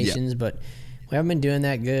watch Nations, but we haven't been doing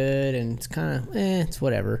that good, and it's kind of, it's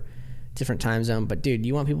whatever. Different time zone. But, dude,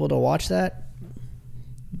 you want people to watch that?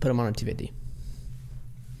 Put them on a 250.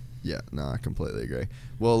 Yeah, no, I completely agree.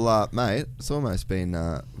 Well, mate, it's almost been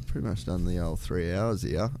pretty much done the old 3 hours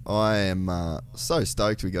here. I am so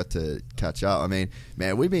stoked we got to catch up. I mean,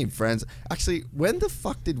 man, we've been friends. Actually, when the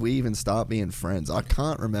fuck did we even start being friends? I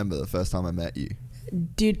can't remember the first time I met you.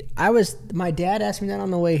 Dude, my dad asked me that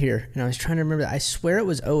on the way here, and I was trying to remember that. I swear it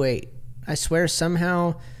was 2008. I swear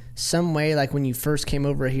somehow, some way, like when you first came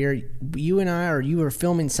over here, you and I, or you were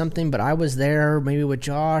filming something, but I was there maybe with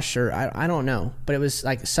Josh, or I don't know. But it was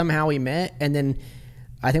like somehow we met, and then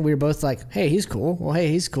I think we were both like, hey, he's cool. Well, hey,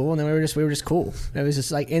 he's cool. And then we were just cool. It was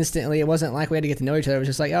just like instantly. It wasn't like we had to get to know each other. It was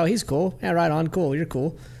just like, oh, he's cool. Yeah, right on. Cool. You're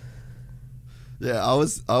cool. Yeah, I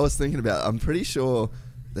was thinking about, I'm pretty sure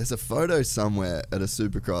there's a photo somewhere at a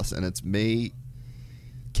Supercross, and it's me,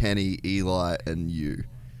 Kenny, Eli, and you.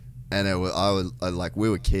 And we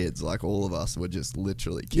were kids, like all of us were just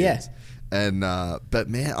literally kids. Yeah. And but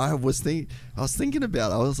man, I was thinking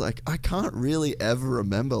about it. I was like, I can't really ever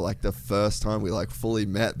remember like the first time we like fully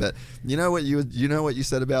met. But you know what you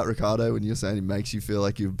said about Ricardo when you were saying he makes you feel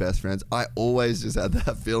like you're best friends. I always just had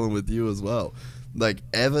that feeling with you as well. Like,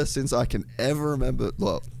 ever since I can ever remember,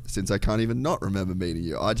 well, since I can't even not remember meeting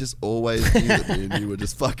you, I just always knew that me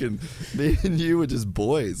and you were just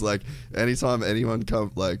boys. Like, anytime anyone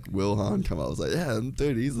come, like Will Hahn come up, I was like, yeah,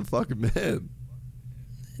 dude, he's the fucking man.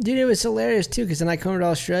 Dude, it was hilarious too, because then I come to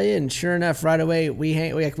Australia, and sure enough, right away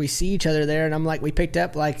we see each other there, and I'm like, we picked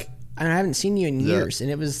up like, I haven't seen you in years,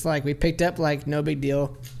 and it was like we picked up like no big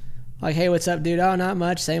deal, like, hey, what's up, dude? Oh, not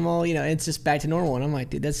much, same old, you know. It's just back to normal, and I'm like,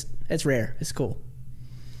 dude, that's rare, it's cool.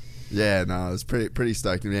 Yeah, no, I was pretty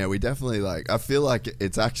stoked. Yeah, we definitely I feel like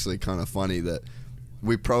it's actually kind of funny that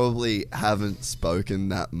we probably haven't spoken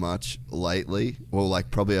that much lately, or like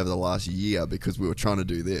probably over the last year, because we were trying to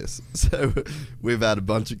do this. So we've had a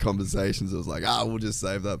bunch of conversations. It was like, we'll just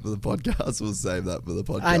save that for the podcast. We'll save that for the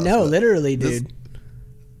podcast. I know, literally, dude.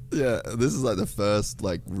 This is like the first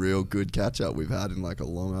like real good catch up we've had in like a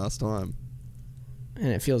long ass time. And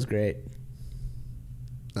it feels great.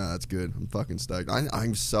 No, that's good. I'm fucking stoked.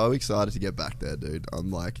 I'm so excited to get back there, dude.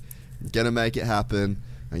 I'm like, gonna make it happen.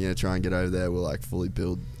 I'm gonna try and get over there. We'll like fully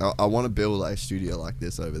build. I want to build like a studio like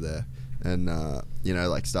this over there, and you know,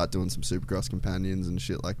 like start doing some Supercross companions and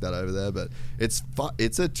shit like that over there. But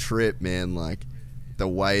it's a trip, man. Like the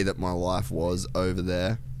way that my life was over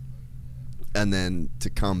there, and then to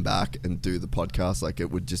come back and do the podcast, like it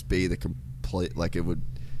would just be the complete. Like it would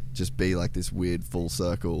just be like this weird full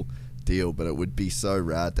circle deal, but it would be so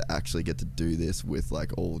rad to actually get to do this with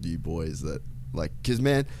like all you boys that like, because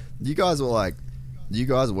man, you guys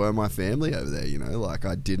were my family over there, you know. Like,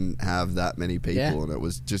 I didn't have that many people, and it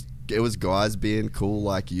was guys being cool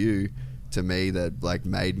like you to me that like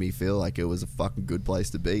made me feel like it was a fucking good place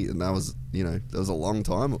to be. And that was, you know, there was a long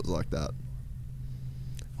time it was like that.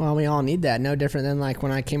 Well, we all need that. No different than like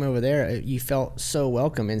when I came over there, you felt so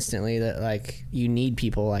welcome instantly that like you need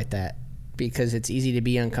people like that, because it's easy to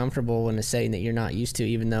be uncomfortable in a setting that you're not used to,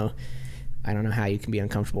 even though I don't know how you can be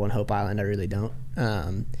uncomfortable in Hope Island. I really don't.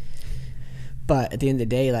 But at the end of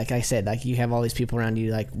the day, like I said, like you have all these people around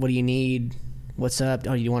you, like, what do you need? What's up?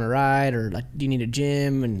 Oh, you want to ride? Or like, do you need a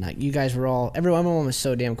gym? And like, you guys were everyone was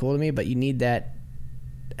so damn cool to me, but you need that.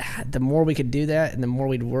 The more we could do that, and the more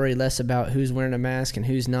we'd worry less about who's wearing a mask and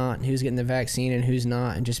who's not, and who's getting the vaccine and who's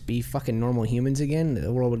not, and just be fucking normal humans again,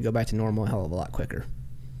 the world would go back to normal a hell of a lot quicker.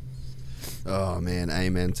 Oh man,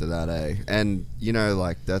 amen to that, eh? And you know,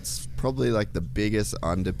 like that's probably like the biggest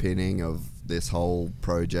underpinning of this whole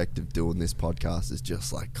project of doing this podcast is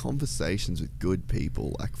just like conversations with good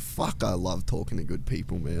people. Like, fuck, I love talking to good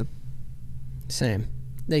people, man. Same.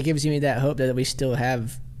 That gives me that hope that we still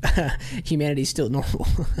have humanity's still normal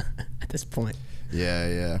at this point.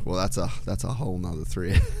 Yeah. Well, that's a whole nother 3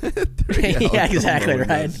 yeah, exactly,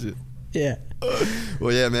 right? Yeah.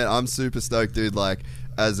 Well, yeah, man, I'm super stoked, dude. Like,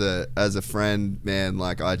 as a friend, man,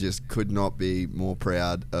 like I just could not be more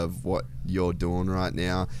proud of what you're doing right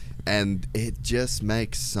now, and it just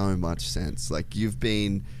makes so much sense. Like you've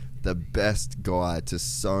been the best guy to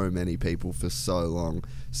so many people for so long.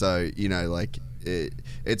 So, you know, like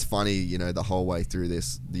it's funny, you know, the whole way through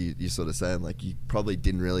this, you're sort of saying like you probably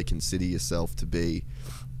didn't really consider yourself to be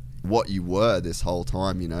what you were this whole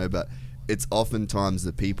time, you know, but it's oftentimes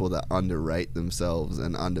the people that underrate themselves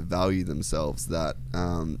and undervalue themselves that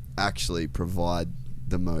actually provide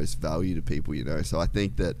the most value to people, you know. So I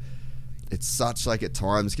think that it's such, like, at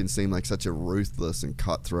times can seem like such a ruthless and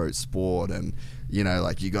cutthroat sport, and, you know,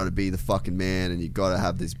 like, you got to be the fucking man and you got to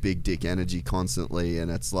have this big dick energy constantly, and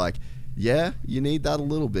it's like, yeah, you need that a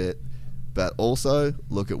little bit, but also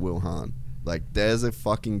look at Will Hahn. Like, there's a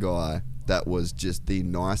fucking guy that was just the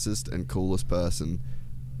nicest and coolest person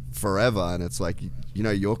forever, and it's like, you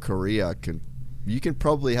know, your career you can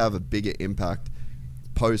probably have a bigger impact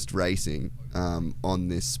post racing on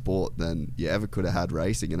this sport than you ever could have had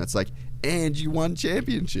racing, and it's like, and you won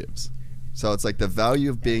championships. So it's like the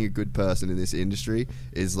value of being a good person in this industry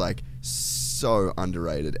is like so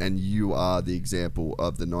underrated, and you are the example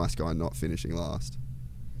of the nice guy not finishing last.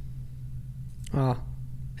 Well,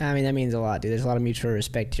 I mean, that means a lot, dude. There's a lot of mutual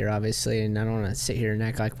respect here, obviously, and I don't want to sit here and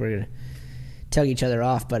act like we're gonna tug each other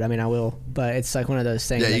off, but I mean, I will. But it's like one of those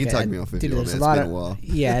things. Yeah, you like, can tug me off if you want. It's been a while.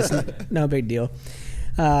 Yeah, it's no big deal.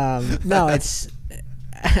 No,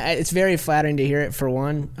 it's very flattering to hear it, for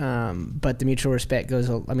one, but the mutual respect goes,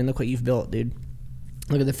 I mean, look what you've built, dude.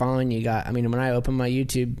 Look at the following you got. I mean, when I open my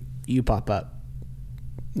YouTube, you pop up.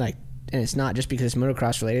 Like, and it's not just because it's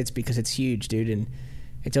motocross related, it's because it's huge, dude, and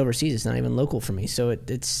it's overseas. It's not even local for me. So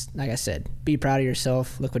it's, like I said, be proud of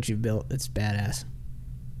yourself. Look what you've built. It's badass.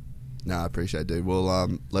 No, I appreciate it, dude. Well,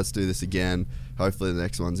 let's do this again. Hopefully the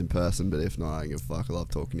next one's in person, but if not, I give a fuck. I love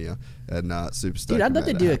talking to you. And super stoked. Dude, I'd love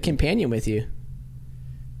to do a companion with you.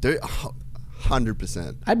 Dude,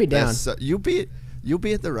 100%. I'd be down. You'll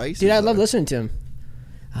be at the races. Dude, I love listening to him.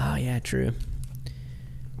 Oh yeah, true.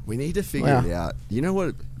 We need to figure it out. You know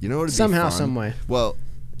what? Somehow, be fun? some way. Well,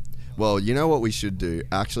 you know what we should do?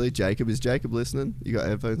 Actually, Jacob, is Jacob listening? You got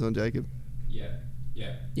headphones on, Jacob? Yeah.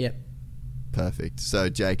 Yep. Perfect. So,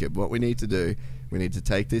 Jacob, what we need to do, we need to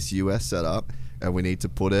take this US setup and we need to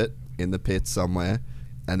put it in the pits somewhere,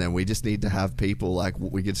 and then we just need to have people, like,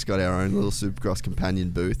 we just got our own little Supercross companion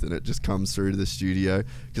booth, and it just comes through to the studio.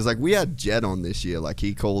 Because, like, we had Jed on this year. Like,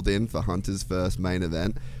 he called in for Hunter's first main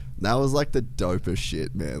event. That was, like, the dopest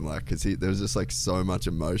shit, man. Like, because there was just, like, so much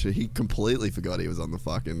emotion. He completely forgot he was on the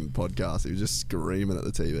fucking podcast. He was just screaming at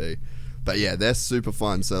the TV. But, yeah, they're super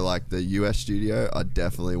fun. So, like, the US studio, I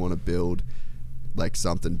definitely want to build, like,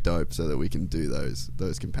 something dope so that we can do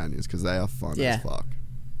those companions, because they are fun as fuck.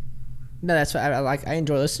 No, that's what I like. I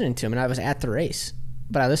enjoy listening to him, and I was at the race,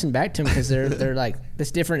 but I listened back to him because they're like,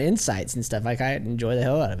 there's different insights and stuff. Like, I enjoy the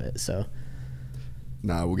hell out of it. So,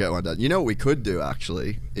 no, we'll get one done. You know what we could do,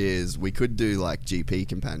 actually, is we could do, like, GP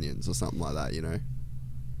companions or something like that, you know?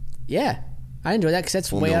 Yeah, I enjoy that because that's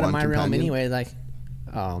Formula way out of 1 my realm companion. anyway. Like,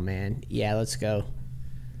 oh man, yeah, let's go.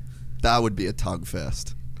 That would be a tug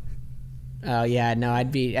fest. Oh yeah, no,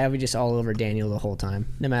 I'd be just all over Daniel the whole time,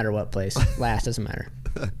 no matter what place. Last doesn't matter.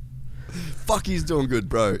 Fuck, he's doing good,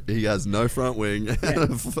 bro. He has no front wing and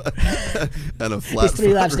a flat. He's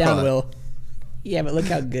 3 laps down, right. Will. Yeah, but look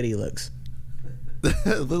how good he looks.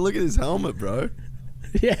 Look at his helmet, bro.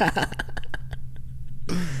 Yeah.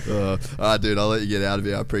 All right, dude, I'll let you get out of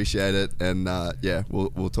here. I appreciate it, and yeah,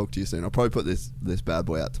 we'll talk to you soon. I'll probably put this bad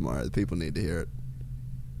boy out tomorrow. The people need to hear it.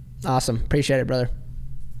 Awesome. Appreciate it, brother.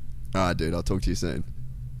 All right, dude, I'll talk to you soon.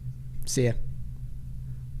 See ya.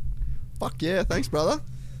 Fuck yeah, thanks, brother.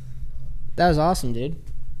 That was awesome, dude.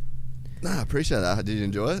 Nah, I appreciate that. Did you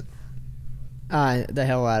enjoy it? The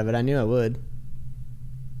hell out of it. I knew I would.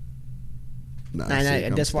 Nah,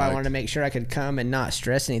 And that's why I wanted to make sure I could come and not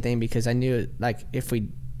stress anything, because I knew, like, if we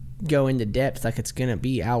go into depth, like, it's gonna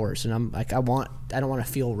be hours, and I'm like, I don't want to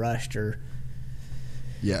feel rushed or.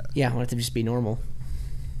 Yeah. Yeah, I want it to just be normal.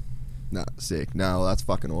 Nah, sick. No, well, that's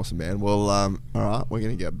fucking awesome, man. Well, all right, we're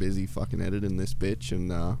gonna get busy fucking editing this bitch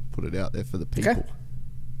and put it out there for the people. Okay.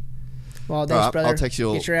 Well, thanks, right, brother. I'll text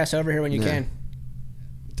you. Get your ass over here when you can.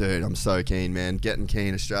 Dude, I'm so keen, man. Getting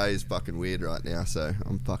keen. Australia's fucking weird right now, so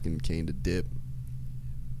I'm fucking keen to dip.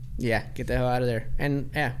 Yeah, get the hell out of there.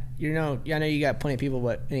 And yeah, I know you got plenty of people,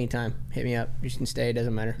 but anytime, hit me up. You can stay. It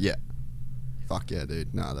doesn't matter. Yeah. Fuck yeah,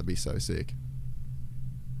 dude. Nah, that'd be so sick.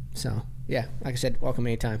 So yeah, like I said, welcome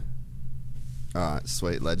anytime. All right,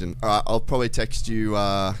 sweet, legend. All right, I'll probably text you.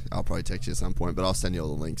 I'll probably text you at some point, but I'll send you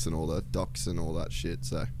all the links and all the docs and all that shit.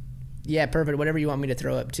 So. Yeah, perfect. Whatever you want me to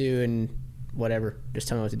throw up to, and whatever. Just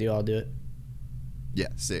tell me what to do. I'll do it. Yeah,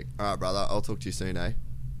 sick. All right, brother. I'll talk to you soon, eh?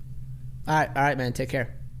 All right, man. Take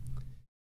care.